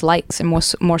you most likes and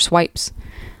more swipes.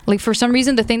 Like for some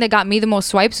reason, the thing that got me the most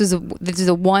swipes is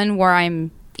the one where I'm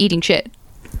eating shit.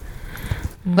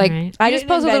 Like Alright. I just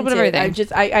post a little bit of everything.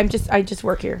 I just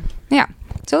work here. Yeah.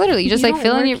 So literally, you just You like don't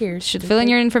fill in work your here, fill in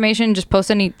your information. Just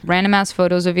post any random ass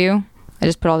photos of you. I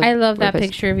just put all. I love that pictures.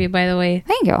 picture of you, by the way.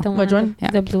 Thank you. The Which with one? Yeah.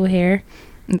 The blue hair.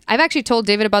 I've actually told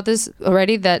David about this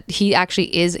already, that he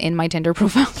actually is in my Tinder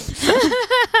profile.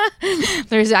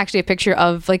 There's actually a picture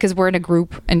of, like, because we're in a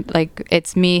group and like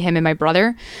it's me, him, and my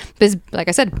brother. Because like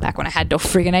I said, back when I had no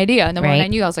freaking idea, and then when Right. I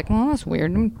knew, I was like, well, that's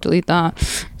weird. Let me delete that.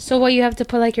 So what, you have to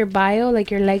put like your bio,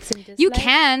 like your likes and dislikes? You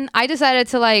can. I decided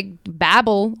to like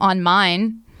babble on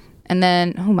mine, and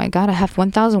then oh my god, I have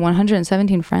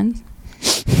 1,117 friends.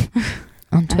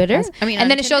 On Twitter? And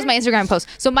then it shows my Instagram post.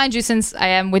 So mind you, since I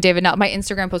am with David now, my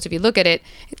Instagram post, if you look at it,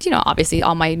 it's, you know, obviously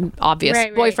all my obvious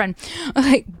Right. boyfriend.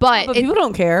 Like, but But it, people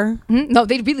don't care. no,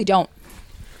 they really don't.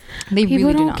 They People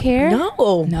really do don't not. care.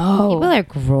 No. No. People are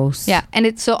gross. Yeah, and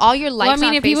it's so all your likes. Well, I mean,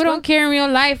 on if people Facebook- don't care in real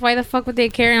life, why the fuck would they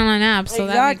care on an app? So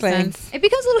Exactly. that makes sense. It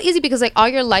becomes a little easy because like all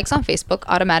your likes on Facebook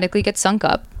automatically get sunk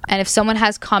up, and if someone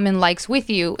has common likes with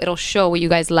you, it'll show what you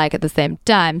guys like at the same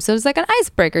time. So it's like an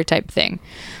icebreaker type thing.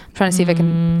 I'm trying to see if I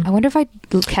can. I wonder if I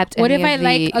kept. What any if I of the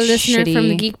like a listener from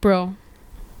the shitty- Geek Bro?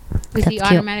 Is That's he cute.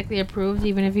 automatically approved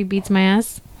even if he beats my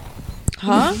ass?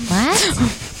 Huh?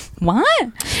 What? What?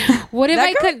 What if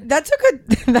I could? That took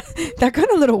a that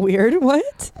got a little weird.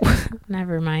 What?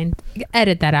 Never mind.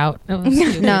 Edit that out. That was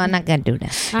stupid. No, I'm not gonna do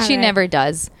that. All She right. never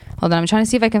does. Hold on, I'm trying to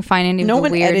see if I can find any No of the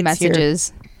one weird edits here.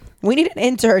 messages. We need an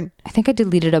intern. I think I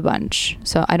deleted a bunch,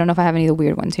 so I don't know if I have any of the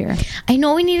weird ones here. I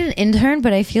know we need an intern,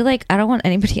 but I feel like I don't want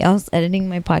anybody else editing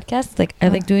my podcast. Like I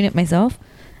like doing it myself.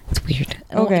 It's weird.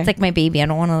 Okay. It's like my baby. I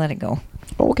don't want to let it go.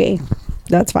 Okay,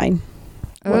 that's fine.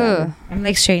 Ugh. I'm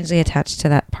like strangely attached to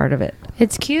that part of it.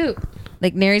 It's cute.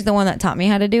 Like Neri's the one that taught me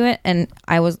how to do it, and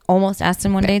I was almost asked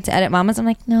him one day to edit Mama's. I'm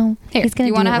like, no, Here, he's gonna.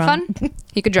 you want to have fun?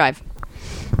 You could drive.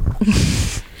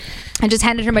 I just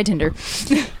handed her my Tinder,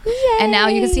 and now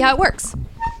you can see how it works.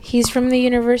 He's from the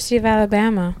University of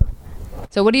Alabama.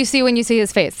 So, what do you see when you see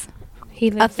his face?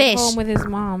 He lives fish. at home with his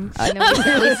mom.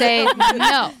 No, we say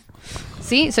no.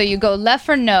 See, so you go left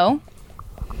for no,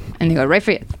 and you go right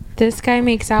for yes. This guy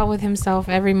makes out with himself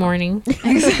every morning.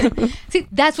 See,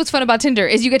 that's what's fun about Tinder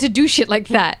is you get to do shit like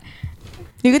that.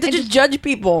 You get to just judge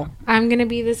people. I'm gonna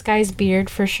be this guy's beard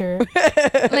for sure.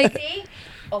 Like,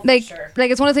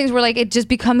 like it's one of the things where like it just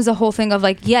becomes a whole thing of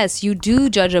like, yes, you do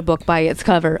judge a book by its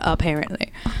cover,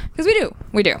 apparently, because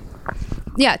we do.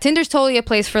 Yeah, Tinder's totally a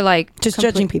place for like Just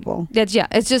judging people. That's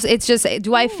it's just.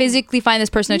 Do I physically find this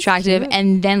person attractive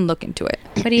and then look into it?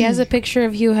 But he has a picture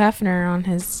of Hugh Hefner on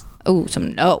his. Oh,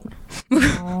 some no.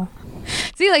 Oh.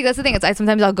 See, like that's the thing. It's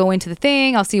sometimes I'll go into the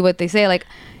thing. I'll see what they say. Like,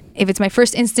 if it's my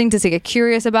first instinct to get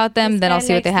curious about them, then I'll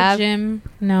see what they have. Gym.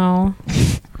 No.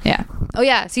 Yeah. Oh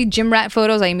yeah. See, gym rat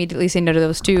photos. I immediately say no to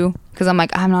those too because I'm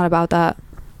like, I'm not about that.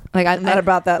 Like I'm not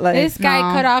about that life. This guy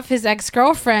No. cut off his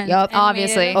ex-girlfriend. Yup, and made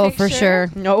obviously. it a Oh, for picture.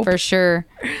 sure. Nope. for sure.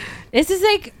 This is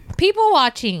like people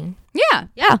watching. Yeah.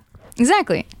 Yeah.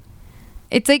 Exactly.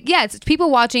 It's like, yeah, it's people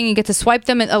watching. You get to swipe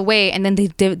them away, and then they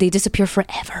disappear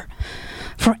forever.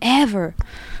 Forever.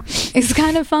 It's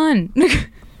kind of fun.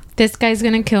 This guy's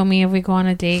gonna kill me if we go on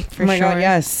a date for Oh my sure. god,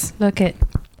 yes. Look it.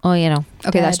 Oh, you know.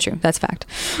 Okay, that's true. That's fact.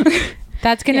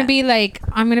 That's gonna Yeah. be like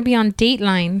I'm gonna be on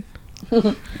Dateline.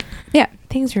 Yeah.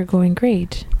 Things are going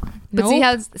great. But see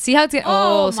how it's getting.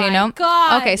 Oh so you my know.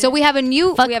 God. Okay, so we have a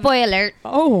new. Fuck we have, boy alert.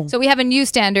 Oh. so we have a new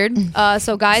standard.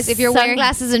 So guys, if you're wearing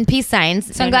Sunglasses and peace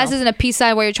signs. sunglasses and a peace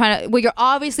sign where you're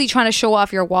obviously trying to show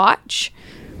off your watch,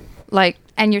 like,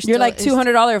 and you're You're like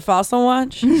 $200 fossil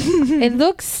watch? It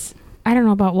looks. I don't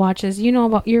know about watches. You know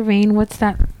about your vein. What's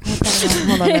that?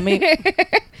 Hold on, let me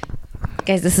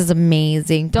Guys, this is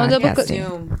amazing. Don't double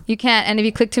podcasting. click. You can't, and if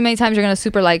you click too many times, you're gonna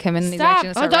super like him, and he's Stop.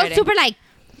 actually gonna Oh, start don't writing. super like.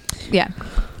 Yeah.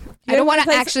 I don't want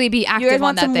to actually be You guys active on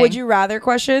want that some thing. would you rather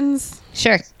questions?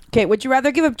 Sure. Okay, would you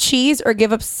rather give up cheese or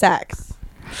give up sex?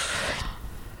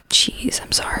 Jeez,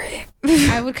 I'm sorry.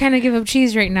 I would kind of give up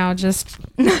cheese right now. Just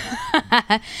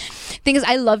Thing is,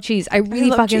 I love cheese. I really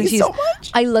love fucking love cheese cheese. so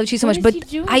much. I love cheese so What much, is but he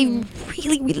doing? I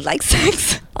really, really like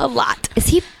sex a lot. Is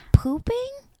he pooping?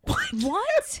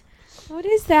 What? what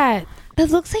is that? It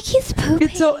looks like he's pooping.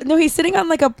 It's so no, he's sitting on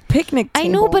like a picnic table.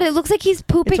 I know, but it looks like he's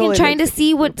pooping totally and trying to looks like see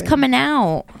he's what's pooping. coming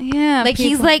out. Yeah. Like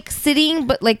he's people- like sitting,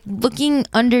 but like looking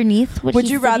underneath. What Would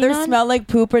he's you rather sitting on? smell like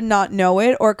poop and not know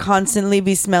it, or constantly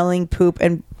be smelling poop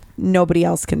and nobody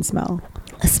else can smell?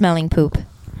 smelling poop?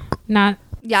 Not.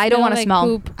 Yeah, I don't want to like smell.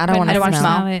 poop, I don't but wanna wanna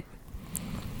smell. it.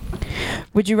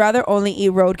 Would you rather only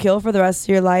eat roadkill for the rest of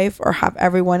your life, or have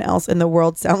everyone else in the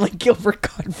world sound like Gilbert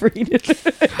Gottfried?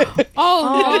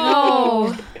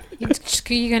 Oh, no. You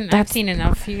can. I've seen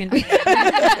enough. You can. All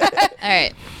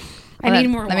right. I need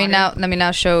more. Let me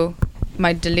now show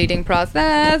my deleting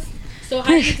process. So how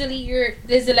do you delete your?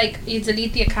 Is it like you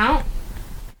delete the account?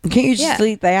 Can't you just Yeah.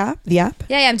 delete the app? The app?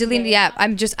 Yeah, I'm deleting the app.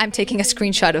 I'm taking a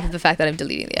screenshot of the fact that I'm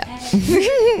deleting the app. Just,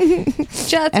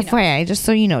 you know, FYI, just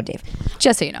so you know, Dave.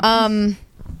 just so you know.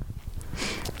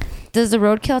 Does the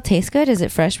roadkill taste good? Is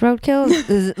it fresh roadkill?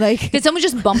 Is it like Did someone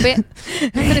just bump it?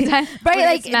 right?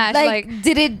 Like, smash, like,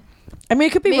 did it? I mean,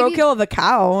 it could be Maybe- roadkill of a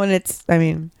cow, and it's. I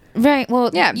mean, Right.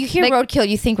 Well, Yeah, You hear like- roadkill,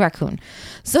 you think raccoon.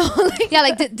 So like, Yeah,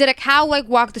 like did a cow like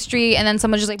walk the street and then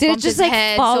someone just like did it bumped just his like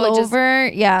head fall so it just over?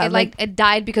 Yeah. it like it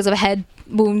died because of a head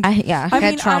wound? yeah. I head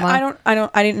mean, trauma.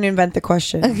 I didn't invent the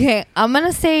question. Okay, I'm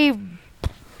gonna say.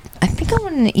 I think I'm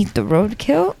gonna eat the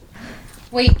roadkill.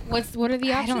 Wait, what are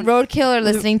the options? Roadkill or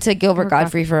listening to Gilbert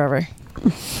Godfrey forever.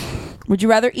 Would you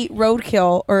rather eat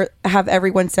roadkill or have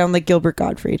everyone sound like Gilbert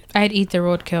Gottfried? I'd eat the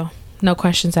roadkill. No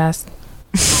questions asked.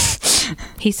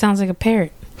 He sounds like a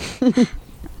parrot.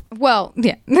 Well,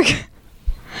 yeah.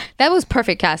 That was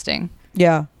perfect casting.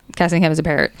 Yeah. Casting him as a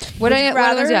parrot. What Would you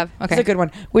others do you have? This is a good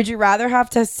one. Would you rather have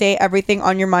to say everything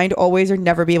on your mind always, or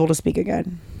never be able to speak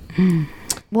again?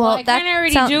 Well, I kind of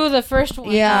already sound- do the first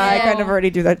one. Yeah, I so kind of already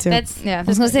do that too. That's Yeah. I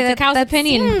was gonna say it's a that cow's that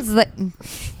opinion. Seems like,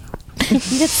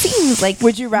 that seems like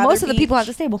Would you rather most of the be- people at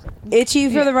this table Itchy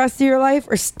for the rest of your life,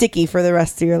 or sticky for the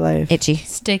rest of your life? itchy.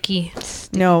 sticky.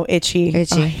 No, itchy.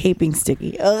 Itchy. I hate being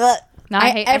sticky. Ugh. No,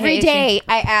 Every hate day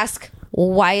I ask,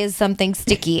 why is something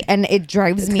sticky, and it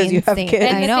drives me 'cause you have insane. kids.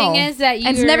 And I the know. thing is that itchy.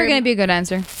 And it's never gonna be a good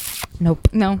answer. Nope.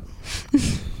 No.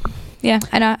 Yeah,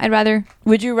 I know. I'd rather.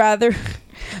 Would you rather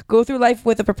go through life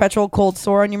with a perpetual cold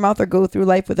sore on your mouth, or go through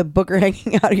life with a booger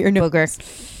hanging out of your nose?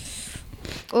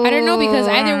 I don't know because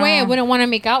Ooh, either way, I don't know. wouldn't want to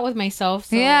make out with myself.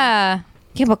 So. Yeah.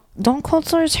 Yeah, but don't cold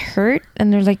sores hurt?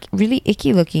 And they're like really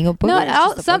icky looking. A booger No, is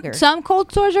just a some booger. some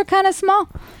cold sores are kind of small,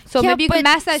 so Yeah, maybe you can but-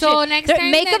 mask that so shit. next Their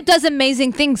time makeup that- does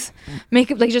amazing things.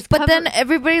 Makeup like just. But cover- then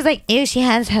everybody's like, ew, she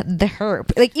has the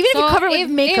herp. Like even if you cover it with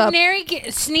makeup. If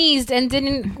Nary sneezed and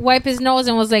didn't wipe his nose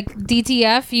and was like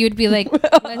DTF, you'd be like, let's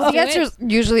the do answer is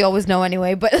usually always no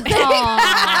anyway. But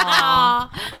Aw,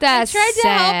 that's tried to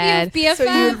sad. help you, BFF. So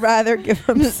you'd rather give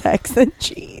them sex than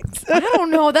cheese? I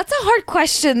don't know. That's a hard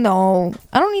question though.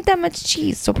 I don't eat that much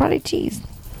cheese, so probably cheese.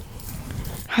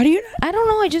 How do you? I don't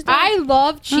know. I just don't. I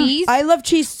love cheese, I love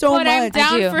cheese so but I'm much.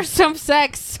 down do. for some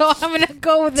sex, so I'm gonna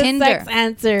go with the Tinder. sex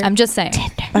answer. I'm just saying.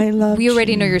 Tinder. I love We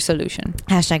already know your solution.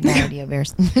 Hashtag no idea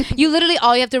bears. You literally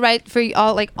all you have to write for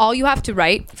all you have to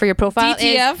write for your profile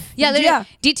DTF? is literally,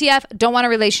 DTF. Don't want a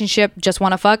relationship, just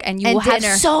want to fuck, and you And will dinner.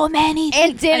 have so many.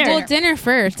 And dinner. Well, dinner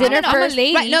first. No, no, I'm a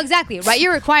lady. Right, no, exactly. Write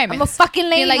your requirements. I'm a fucking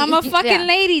lady. Like, I'm a fucking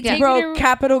lady. Yeah. Take, Bro, me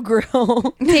Capital Grill.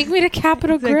 to, take me to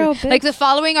Capital Grill. Bitch. Like the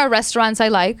following are restaurants I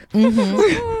like.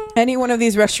 Any one of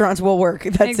these restaurants will work.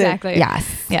 That's Exactly. Yes.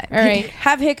 Yeah. All right. it.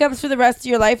 Have hiccups for the rest of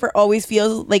your life, or always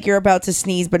feel like you're about to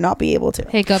sneeze but not be able to.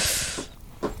 Hiccups.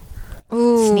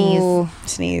 Ooh.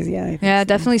 Sneeze, yeah. I think Yeah,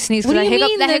 definitely sneeze. What do That you hiccup,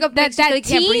 mean? that hiccup that makes you feel like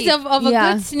you can't tease breathe. of a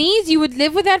Yeah. good sneeze, you would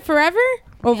live with that forever?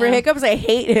 Over hiccups, I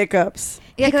hate hiccups.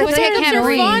 Yeah, because But I hiccups can't are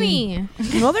breathe. funny.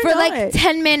 No, they're For not. like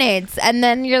 10 minutes, and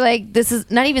then you're like, this is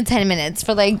not even 10 minutes.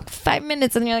 For like 5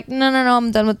 minutes, and you're like, no,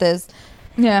 I'm done with this.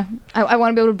 Yeah, I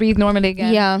want to be able to breathe normally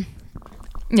again. Yeah.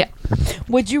 Yeah.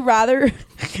 Would you rather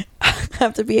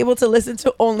have to be able to listen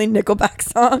to only Nickelback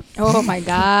songs, Oh my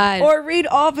god. or read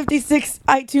all 56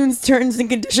 iTunes terms and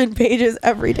condition pages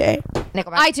every day?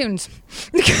 iTunes.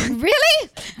 Really?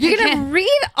 You're gonna can't.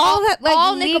 read all that like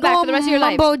all Nickelback legal for the rest of your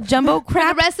life. mumbo jumbo For the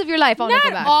crap? rest of your life, all Not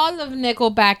Nickelback. all of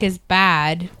Nickelback is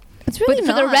bad. It's really but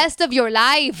for the rest of your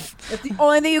life. It's the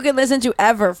only thing you can listen to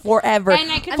ever, forever,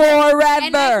 And I could forever.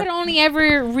 And I could only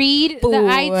ever read the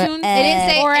iTunes. They didn't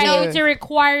say- or no. it's a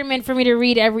requirement for me to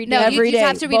read every day. No, Every you just day.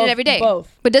 have to read Both- it every day.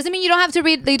 both. But doesn't mean you don't have to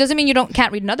read. It doesn't mean you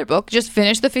can't read another book. Just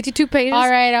finish the 52 pages. All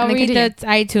right, I'll and then read continue. the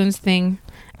iTunes thing.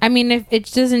 I mean, if it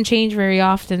doesn't change very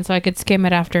often, so I could skim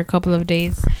it after a couple of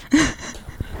days.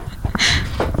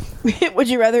 Would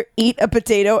you rather eat a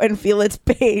potato and feel its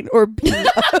pain, or be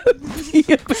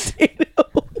a potato?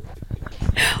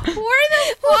 Where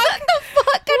the fuck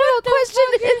kind of question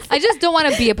is? I just don't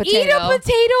want to be a potato. Eat a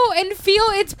potato and feel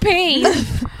its pain.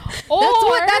 Or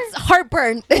That's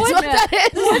heartburn. That's what that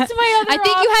is. what's my other I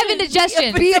think you have option?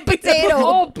 indigestion. Be a potato.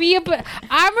 Oh,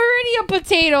 I'm already a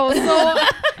potato, so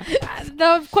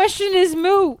the question is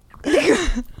moot.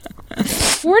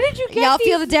 Where did you get Yeah, I'll these?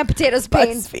 feel the damn potatoes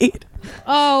pain. BuzzFeed.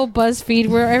 Oh, BuzzFeed,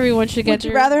 where everyone should get Would you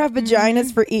their- rather have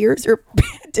vaginas for ears or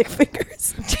dick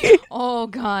fingers? Oh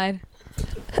God.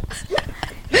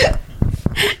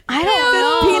 I don't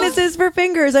know. Penises for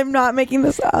fingers. I'm not making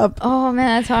this up. Oh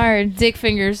man, that's hard. dick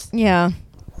fingers? Yeah.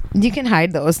 You can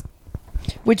hide those.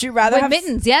 Would you rather With have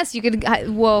mittens, yes, you could.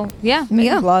 Well, yeah.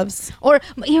 yeah. gloves? Or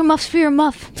earmuffs for your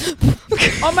muff.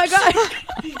 Oh my god,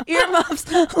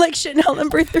 earmuffs like Chanel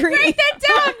number 3. Write that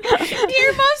down.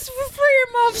 Earmuffs for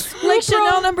earmuffs. Like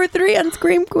Chanel number 3 on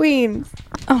Scream Queens.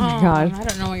 Oh my God. I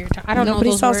don't know what you're talking. I don't Nobody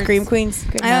know those saw words. Scream Queens.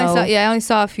 I only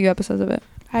saw a few episodes of it.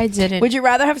 I didn't. Would you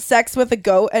rather have sex with a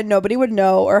goat and nobody would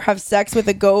know, or have sex with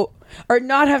a goat, or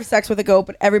not have sex with a goat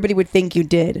but everybody would think you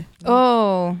did?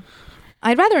 Oh,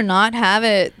 I'd rather not have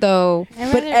it though.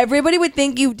 But everybody would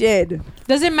think you did.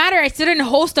 Doesn't matter. I still didn't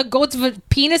host a goat's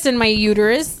penis in my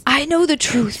uterus. I know the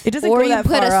truth. It doesn't Or go you that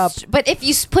put far up. but if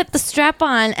you put the strap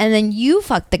on and then you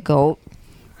fuck the goat,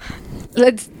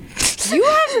 Let's. You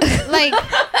have like,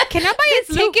 can I buy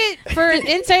a ticket for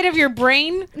inside of your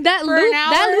brain? That For an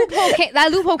hour? that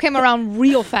loophole came around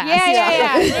real fast.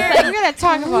 Yeah. We're gonna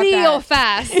talk about Real that.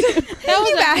 fast. That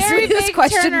was a asked very me this big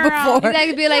question turnaround. before.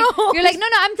 You'd be like, you're like, no,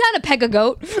 I'm down to peg a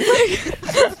goat.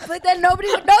 but then nobody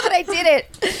would know that I did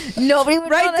it. Nobody would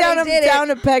know Write that down I I'm did down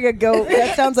to peg a goat.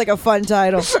 That sounds like a fun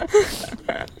title.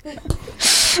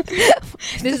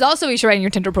 This is also what you should write in your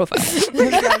Tinder profile.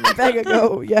 Down to peg a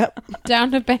goat. Yep.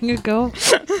 Down to bang a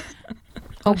goat.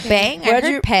 Oh, bang! I Where'd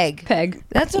heard you- peg. Peg.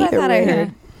 That's what Either I thought I way.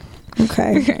 heard.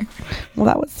 Okay. Well,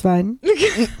 that was fun.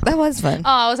 That was fun. Oh,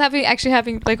 I was actually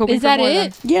having like hoping Is for that more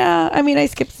it? Yeah. I mean, I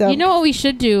skipped some. You know what we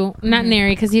should do? Not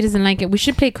Nary, because he doesn't like it. We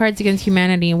should play Cards Against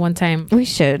Humanity one time We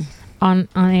should. on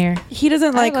air. he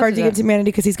doesn't like love Cards to do Against that.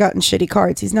 Humanity because he's gotten shitty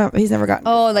cards. He's never gotten.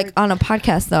 Oh, like on a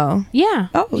podcast though. Yeah.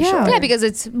 Oh, yeah. sure. Yeah, because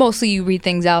it's mostly you read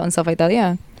things out and stuff like that.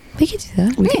 Yeah. We could do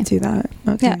that. We can do that.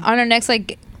 Okay. Yeah. On our next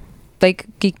like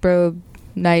Geek Bro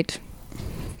night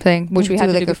thing, which we have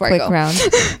to like do before I quick go. round.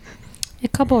 A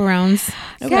couple rounds.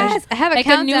 Guys, I have a Like a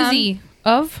countdown. newsie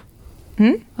of?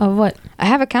 Hmm? Of what? I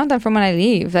have a countdown from when I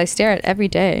leave. I stare at every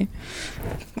day,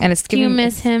 and it's Do you giving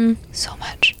miss him? so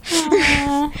much.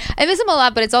 Aw. I miss him a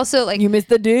lot, but it's also like You missed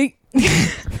the dick.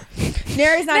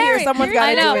 Nary's not here. Someone's got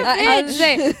I to know. do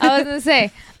it. I was gonna say.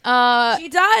 She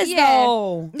does yeah.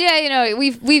 though. Yeah, you know,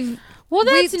 we've Well,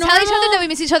 we that's tell each other normal. that we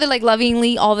miss each other like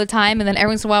lovingly all the time, and then every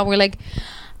once in a while we're like,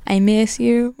 I miss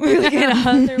you. Like in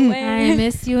another I way.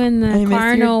 miss you in the I miss your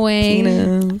carnal way.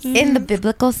 penis. In the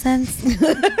biblical sense.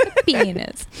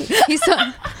 Penis. He's so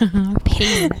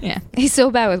Pain. yeah. He's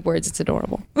so bad with words. It's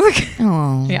adorable.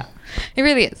 Oh. Yeah. It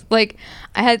really is. Like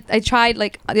I tried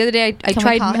like the other day. I Can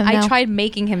we call him now? tried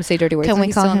making him say dirty words. Can we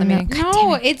He's call still in the him meeting.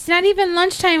 No, it's not even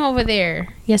lunchtime over there.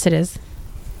 Yes, it is.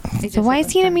 So why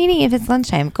is he in a meeting if it's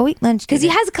lunchtime? Go eat lunch. Because he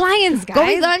David. has clients, guys. Go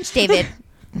eat lunch, David.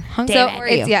 Hungry So for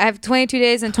it's, you. I have 22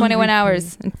 days and 21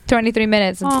 hours and 23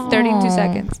 minutes and 32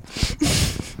 seconds.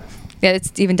 Yeah,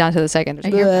 it's even down to the second.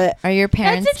 Are your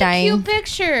parents That's such dying? a cute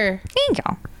picture. Thank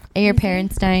you. Are your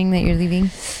parents dying that you're leaving?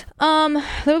 A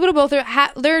little bit of both.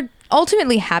 They're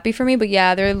ultimately happy for me, but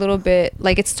yeah, they're a little bit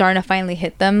like it's starting to finally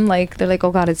hit them. Like they're like,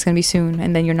 oh god, it's gonna be soon,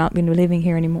 and then you're not gonna be living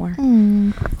here anymore,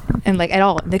 and like at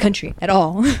all in the country at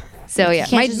all. So yeah, You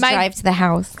can't just drive to the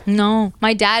house. No,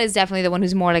 my dad is definitely the one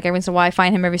who's more like every once in a while I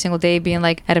find him every single day being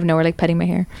like out of nowhere like petting my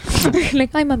hair,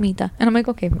 like hi mamita, and I'm like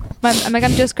okay, I'm like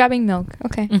I'm just grabbing milk,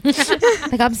 okay.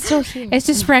 Like I'm still here. It's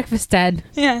just breakfast, Dad.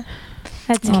 Yeah.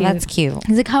 That's Oh, cute. that's cute.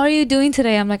 He's like, how are you doing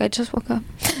today? I'm like, I just woke up.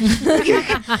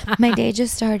 My day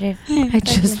just started I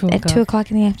just woke at 2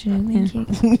 o'clock in the afternoon.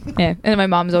 Thank you. Yeah. And my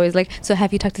mom's always like, so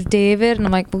have you talked to David? And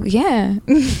I'm like, well, yeah.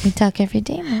 We talk every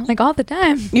day, Mom. Like all the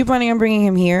time. You planning on bringing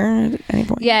him here at any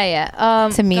point? Yeah.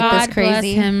 To meet God this bless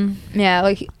crazy. him. Yeah.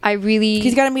 Like I really.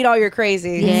 He's got to meet all your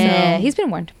crazy. Yeah. so. He's been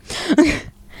warned.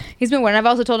 He's been warned. I've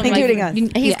also told him Including like, us. you-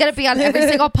 He's gonna be on every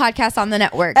single podcast on the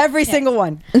network. Every single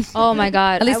one. Oh my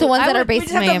god. At least the ones that are based We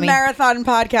in just have to Miami. marathon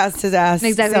podcast his ass.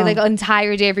 Exactly, so. like an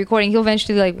entire day of recording. He'll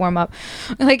eventually like warm up.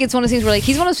 Like it's one of those things where like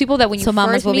he's one of those people that when you So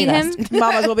mamas first will be meet him, last.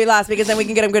 Mamas will be last because then we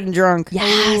can get him good and drunk.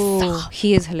 yes,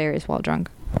 he is hilarious while drunk.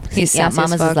 He's Yeah, sassy as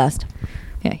Mama's fuck. is last.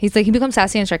 Yeah, he's like he becomes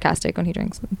sassy and sarcastic when he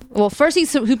drinks. Well, first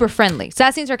he's super friendly.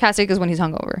 Sassy and sarcastic is when he's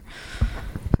hungover.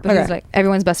 But Okay. he's like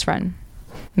everyone's best friend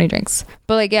when he drinks.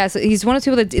 But like yeah, so he's one of those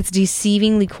people that it's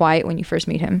deceivingly quiet when you first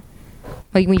meet him.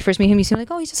 Like when you first meet him, you seem like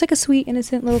oh he's just like a sweet,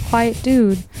 innocent little quiet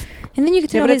dude. And then you get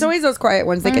to Yeah, know but his it's always those quiet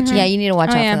ones that get you. Yeah, you need to watch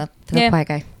Oh, out yeah. for the Yeah. quiet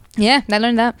guy. Yeah, I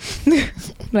learned that.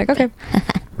 Like, okay.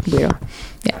 Weirdo.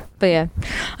 Yeah. But yeah.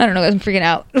 I don't know, guys. I'm freaking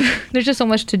out. There's just so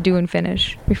much to do and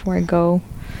finish before I go.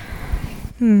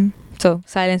 So,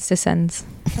 silence descends.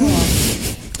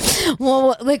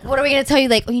 Well, like, what are we gonna tell you?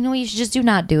 Like, oh, you know what? You should just do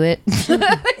not do it.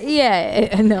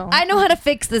 Yeah, no. I know how to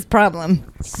fix this problem.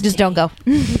 Just don't go.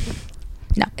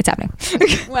 No, it's happening.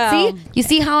 Well, See, you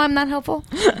see how I'm not helpful?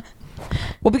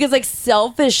 well, because like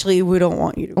selfishly, we don't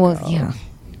want you to. Well, go. yeah.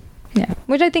 Yeah.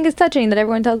 Which I think is touching that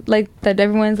everyone tells, like, that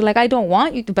everyone's like, I don't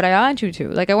want you to, but I want you to.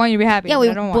 Like, I want you to be happy. Yeah, but we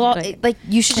I don't well, want like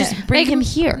you should just bring him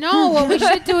here. No, what we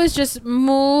should do is just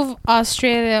move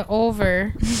Australia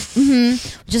over.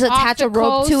 Just attach the a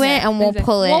rope to coast. it, and we'll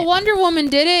pull it. Well, Wonder Woman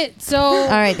did it, so All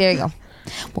right, there you go.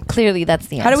 Well, clearly that's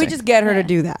the answer. How do we just get her to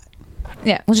do that?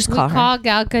 Yeah. We'll just we call her. call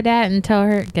Gal Gadot and tell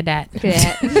her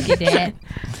Gadot.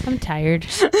 I'm tired.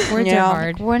 Words Yeah. are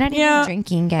hard. We're not Yeah. even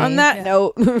drinking, guys. On that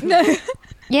note,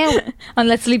 yeah, On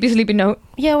that sleepy note.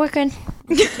 yeah, we're good.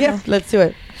 yeah, let's do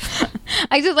it.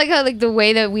 I just like how, like, the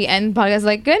way that we end podcasts,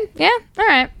 like, good? Yeah? All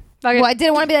right. Fuck it. Well, I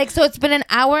didn't want to be like, so it's been an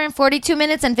hour and 42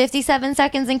 minutes and 57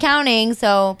 seconds and counting.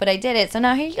 So, but I did it. So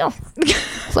now here you go.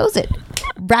 Close it.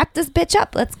 Wrap this bitch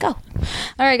up. Let's go. All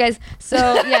right, guys. So,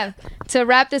 yeah, to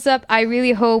wrap this up, I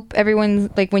really hope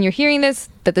everyone's, like, when you're hearing this,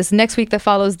 that this next week that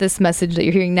follows this message that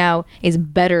you're hearing now is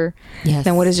better Yes.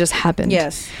 than what has just happened.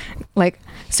 Yes, Like,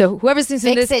 so whoever's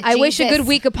listening to Fix this, it, I wish a Jesus. good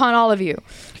week upon all of you.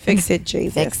 fix it,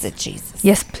 Jesus. Fix it, Jesus.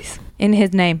 Yes, please. In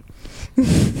his name.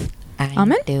 I ain't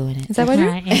Amen? doing it. Is that what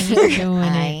it is? I ain't doing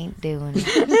I it. ain't doing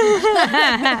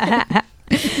it.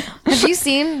 Have you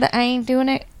seen the I ain't doing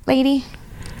it lady?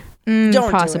 Don't do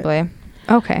it. Possibly.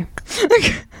 Okay.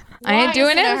 I ain't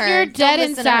doing Listen to it. her. You're dead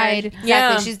inside. Exactly.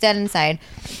 Yeah. She's dead inside.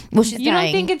 Well, she's You dying.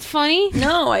 don't think it's funny?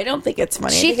 No, I don't think it's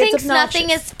funny. I She think it's thinks nothing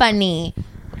obnoxious. is funny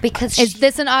because Is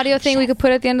this an audio thing we could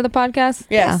put at the end of the podcast?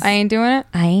 Yes. I ain't doing it.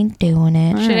 I ain't doing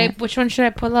it. Should I? Which one should I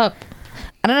pull up?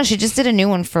 I don't know. She just did a new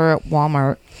one for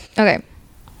Walmart. Okay.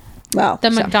 Wow.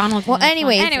 The McDonald's. Well, one is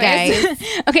anyways, funny. guys.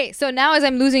 Okay, so now as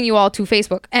I'm losing you all to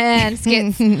Facebook and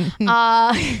skits,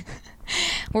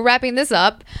 we're wrapping this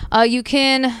up. You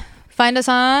can find us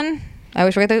on, I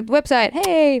always forget the website.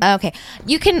 Hey. Okay,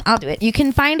 I'll do it. You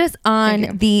can find us Thank you.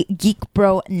 on the Geek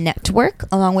Bro Network,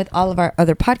 along with all of our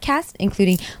other podcasts,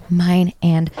 including mine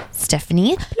and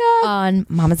Stephanie on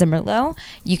Mamas and Merlot.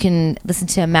 You can listen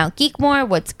to Mount Geekmore,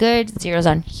 What's Good, Zeros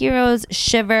on Heroes,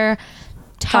 Shiver,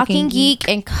 Talking Geek,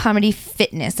 and Comedy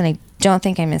Fitness. And I don't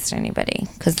think I missed anybody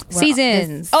because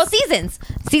Seasons.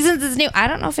 Seasons is new. I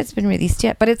don't know if it's been released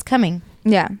yet, but it's coming.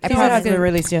 Yeah. Season hasn't been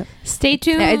released yet. Stay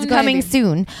tuned. Yeah, it's coming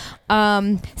soon.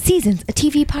 Seasons, a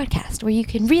TV podcast where you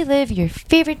can relive your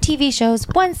favorite TV shows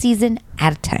one season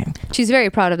at a time. She's very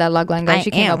proud of that logline, guys.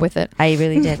 She came am. up with it. I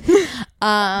really did.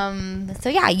 So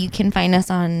yeah, you can find us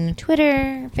on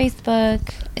Twitter, Facebook,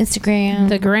 Instagram,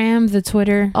 The gram, the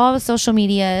Twitter. all the social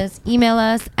medias. Email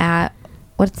us at,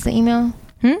 what's the email?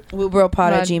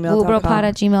 WooBroPod@gmail.com.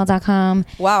 WooBroPod@gmail.com.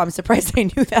 Wow, I'm surprised I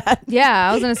knew that. Yeah,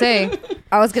 I was gonna say.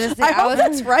 I was gonna say, I hope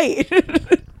that's right.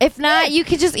 if not, you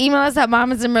could just email us at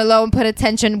Mamas and Merlot and put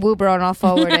attention Woobro and I'll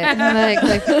forward it.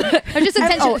 Or just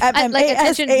attention, like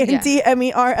attention.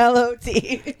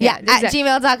 MMASANTMERLOT. Yeah, exactly.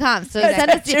 at gmail.com. So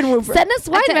Attention Woobro. send us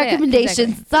wine Yeah,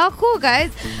 recommendations. exactly. It's all cool,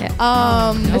 guys.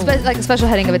 Like a special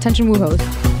heading of attention woo host.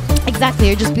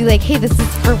 Exactly, or just be like, hey, this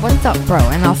is for what's up, bro,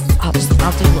 and I'll do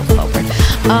a little forward.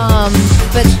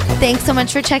 But thanks so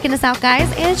much for checking us out,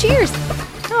 guys, and cheers.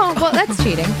 Oh, well, that's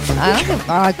cheating.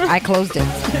 I closed it.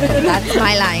 That's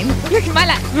my line. My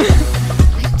line. I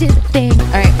did the thing.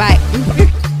 All right, bye.